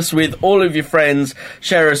 share us with all of your friends,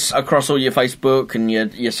 share us across all your Facebook and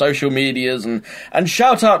your social medias, and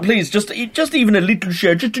shout out, please, just even a little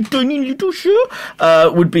share, just a tiny little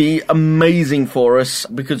share, would be amazing for us,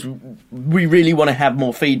 because we really want to have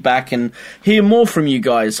more feedback and hear more from you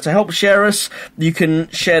guys. To help share us, you can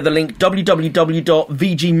share the link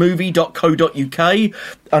www.vgmovie.co.uk,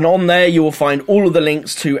 and on there you will find all of the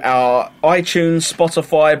links to our iTunes,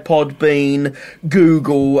 Spotify, Podbean,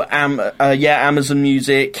 Google, Amazon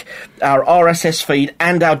Music, our RSS feed,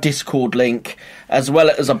 and our Discord link, as well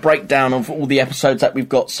as a breakdown of all the episodes that we've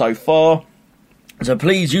got so far. So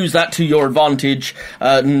please use that to your advantage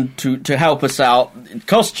to help us out. It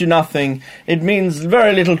costs you nothing. It means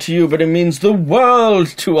very little to you, but it means the world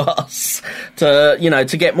to us.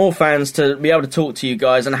 To get more fans, to be able to talk to you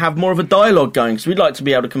guys and have more of a dialogue going. Because we'd like to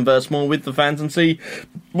be able to converse more with the fans and see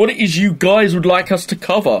what it is you guys would like us to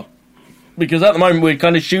cover. Because at the moment we're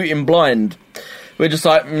kind of shooting blind. We're just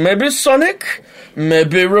like, maybe Sonic,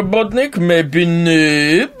 maybe Robotnik, maybe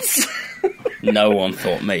Noobs. No one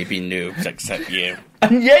thought maybe Noobs except you.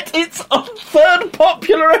 And yet it's our third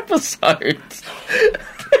popular episode.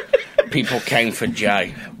 People came for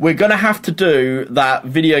Jay. We're going to have to do that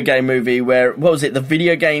video game movie where, what was it, the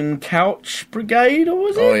Video Game Couch Brigade, or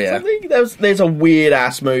was it? Oh, yeah. Something? There's a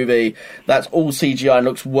weird-ass movie that's all CGI and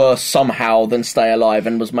looks worse somehow than Stay Alive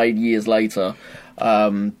and was made years later.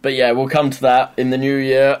 But yeah, we'll come to that in the new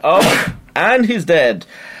year. Oh, and he's dead.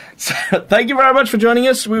 So, thank you very much for joining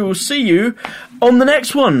us. We will see you on the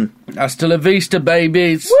next one. Hasta la vista,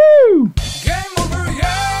 babies. Woo!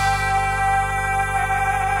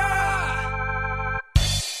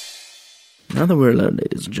 Now that we're alone,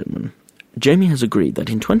 ladies and gentlemen, Jamie has agreed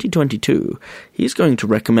that in 2022 he's going to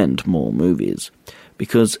recommend more movies,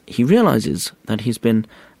 because he realises that he's been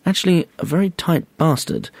actually a very tight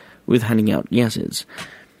bastard with handing out yeses.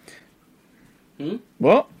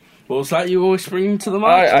 What? What was that you were whispering to the mic?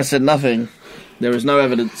 I said nothing. There is no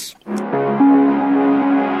evidence.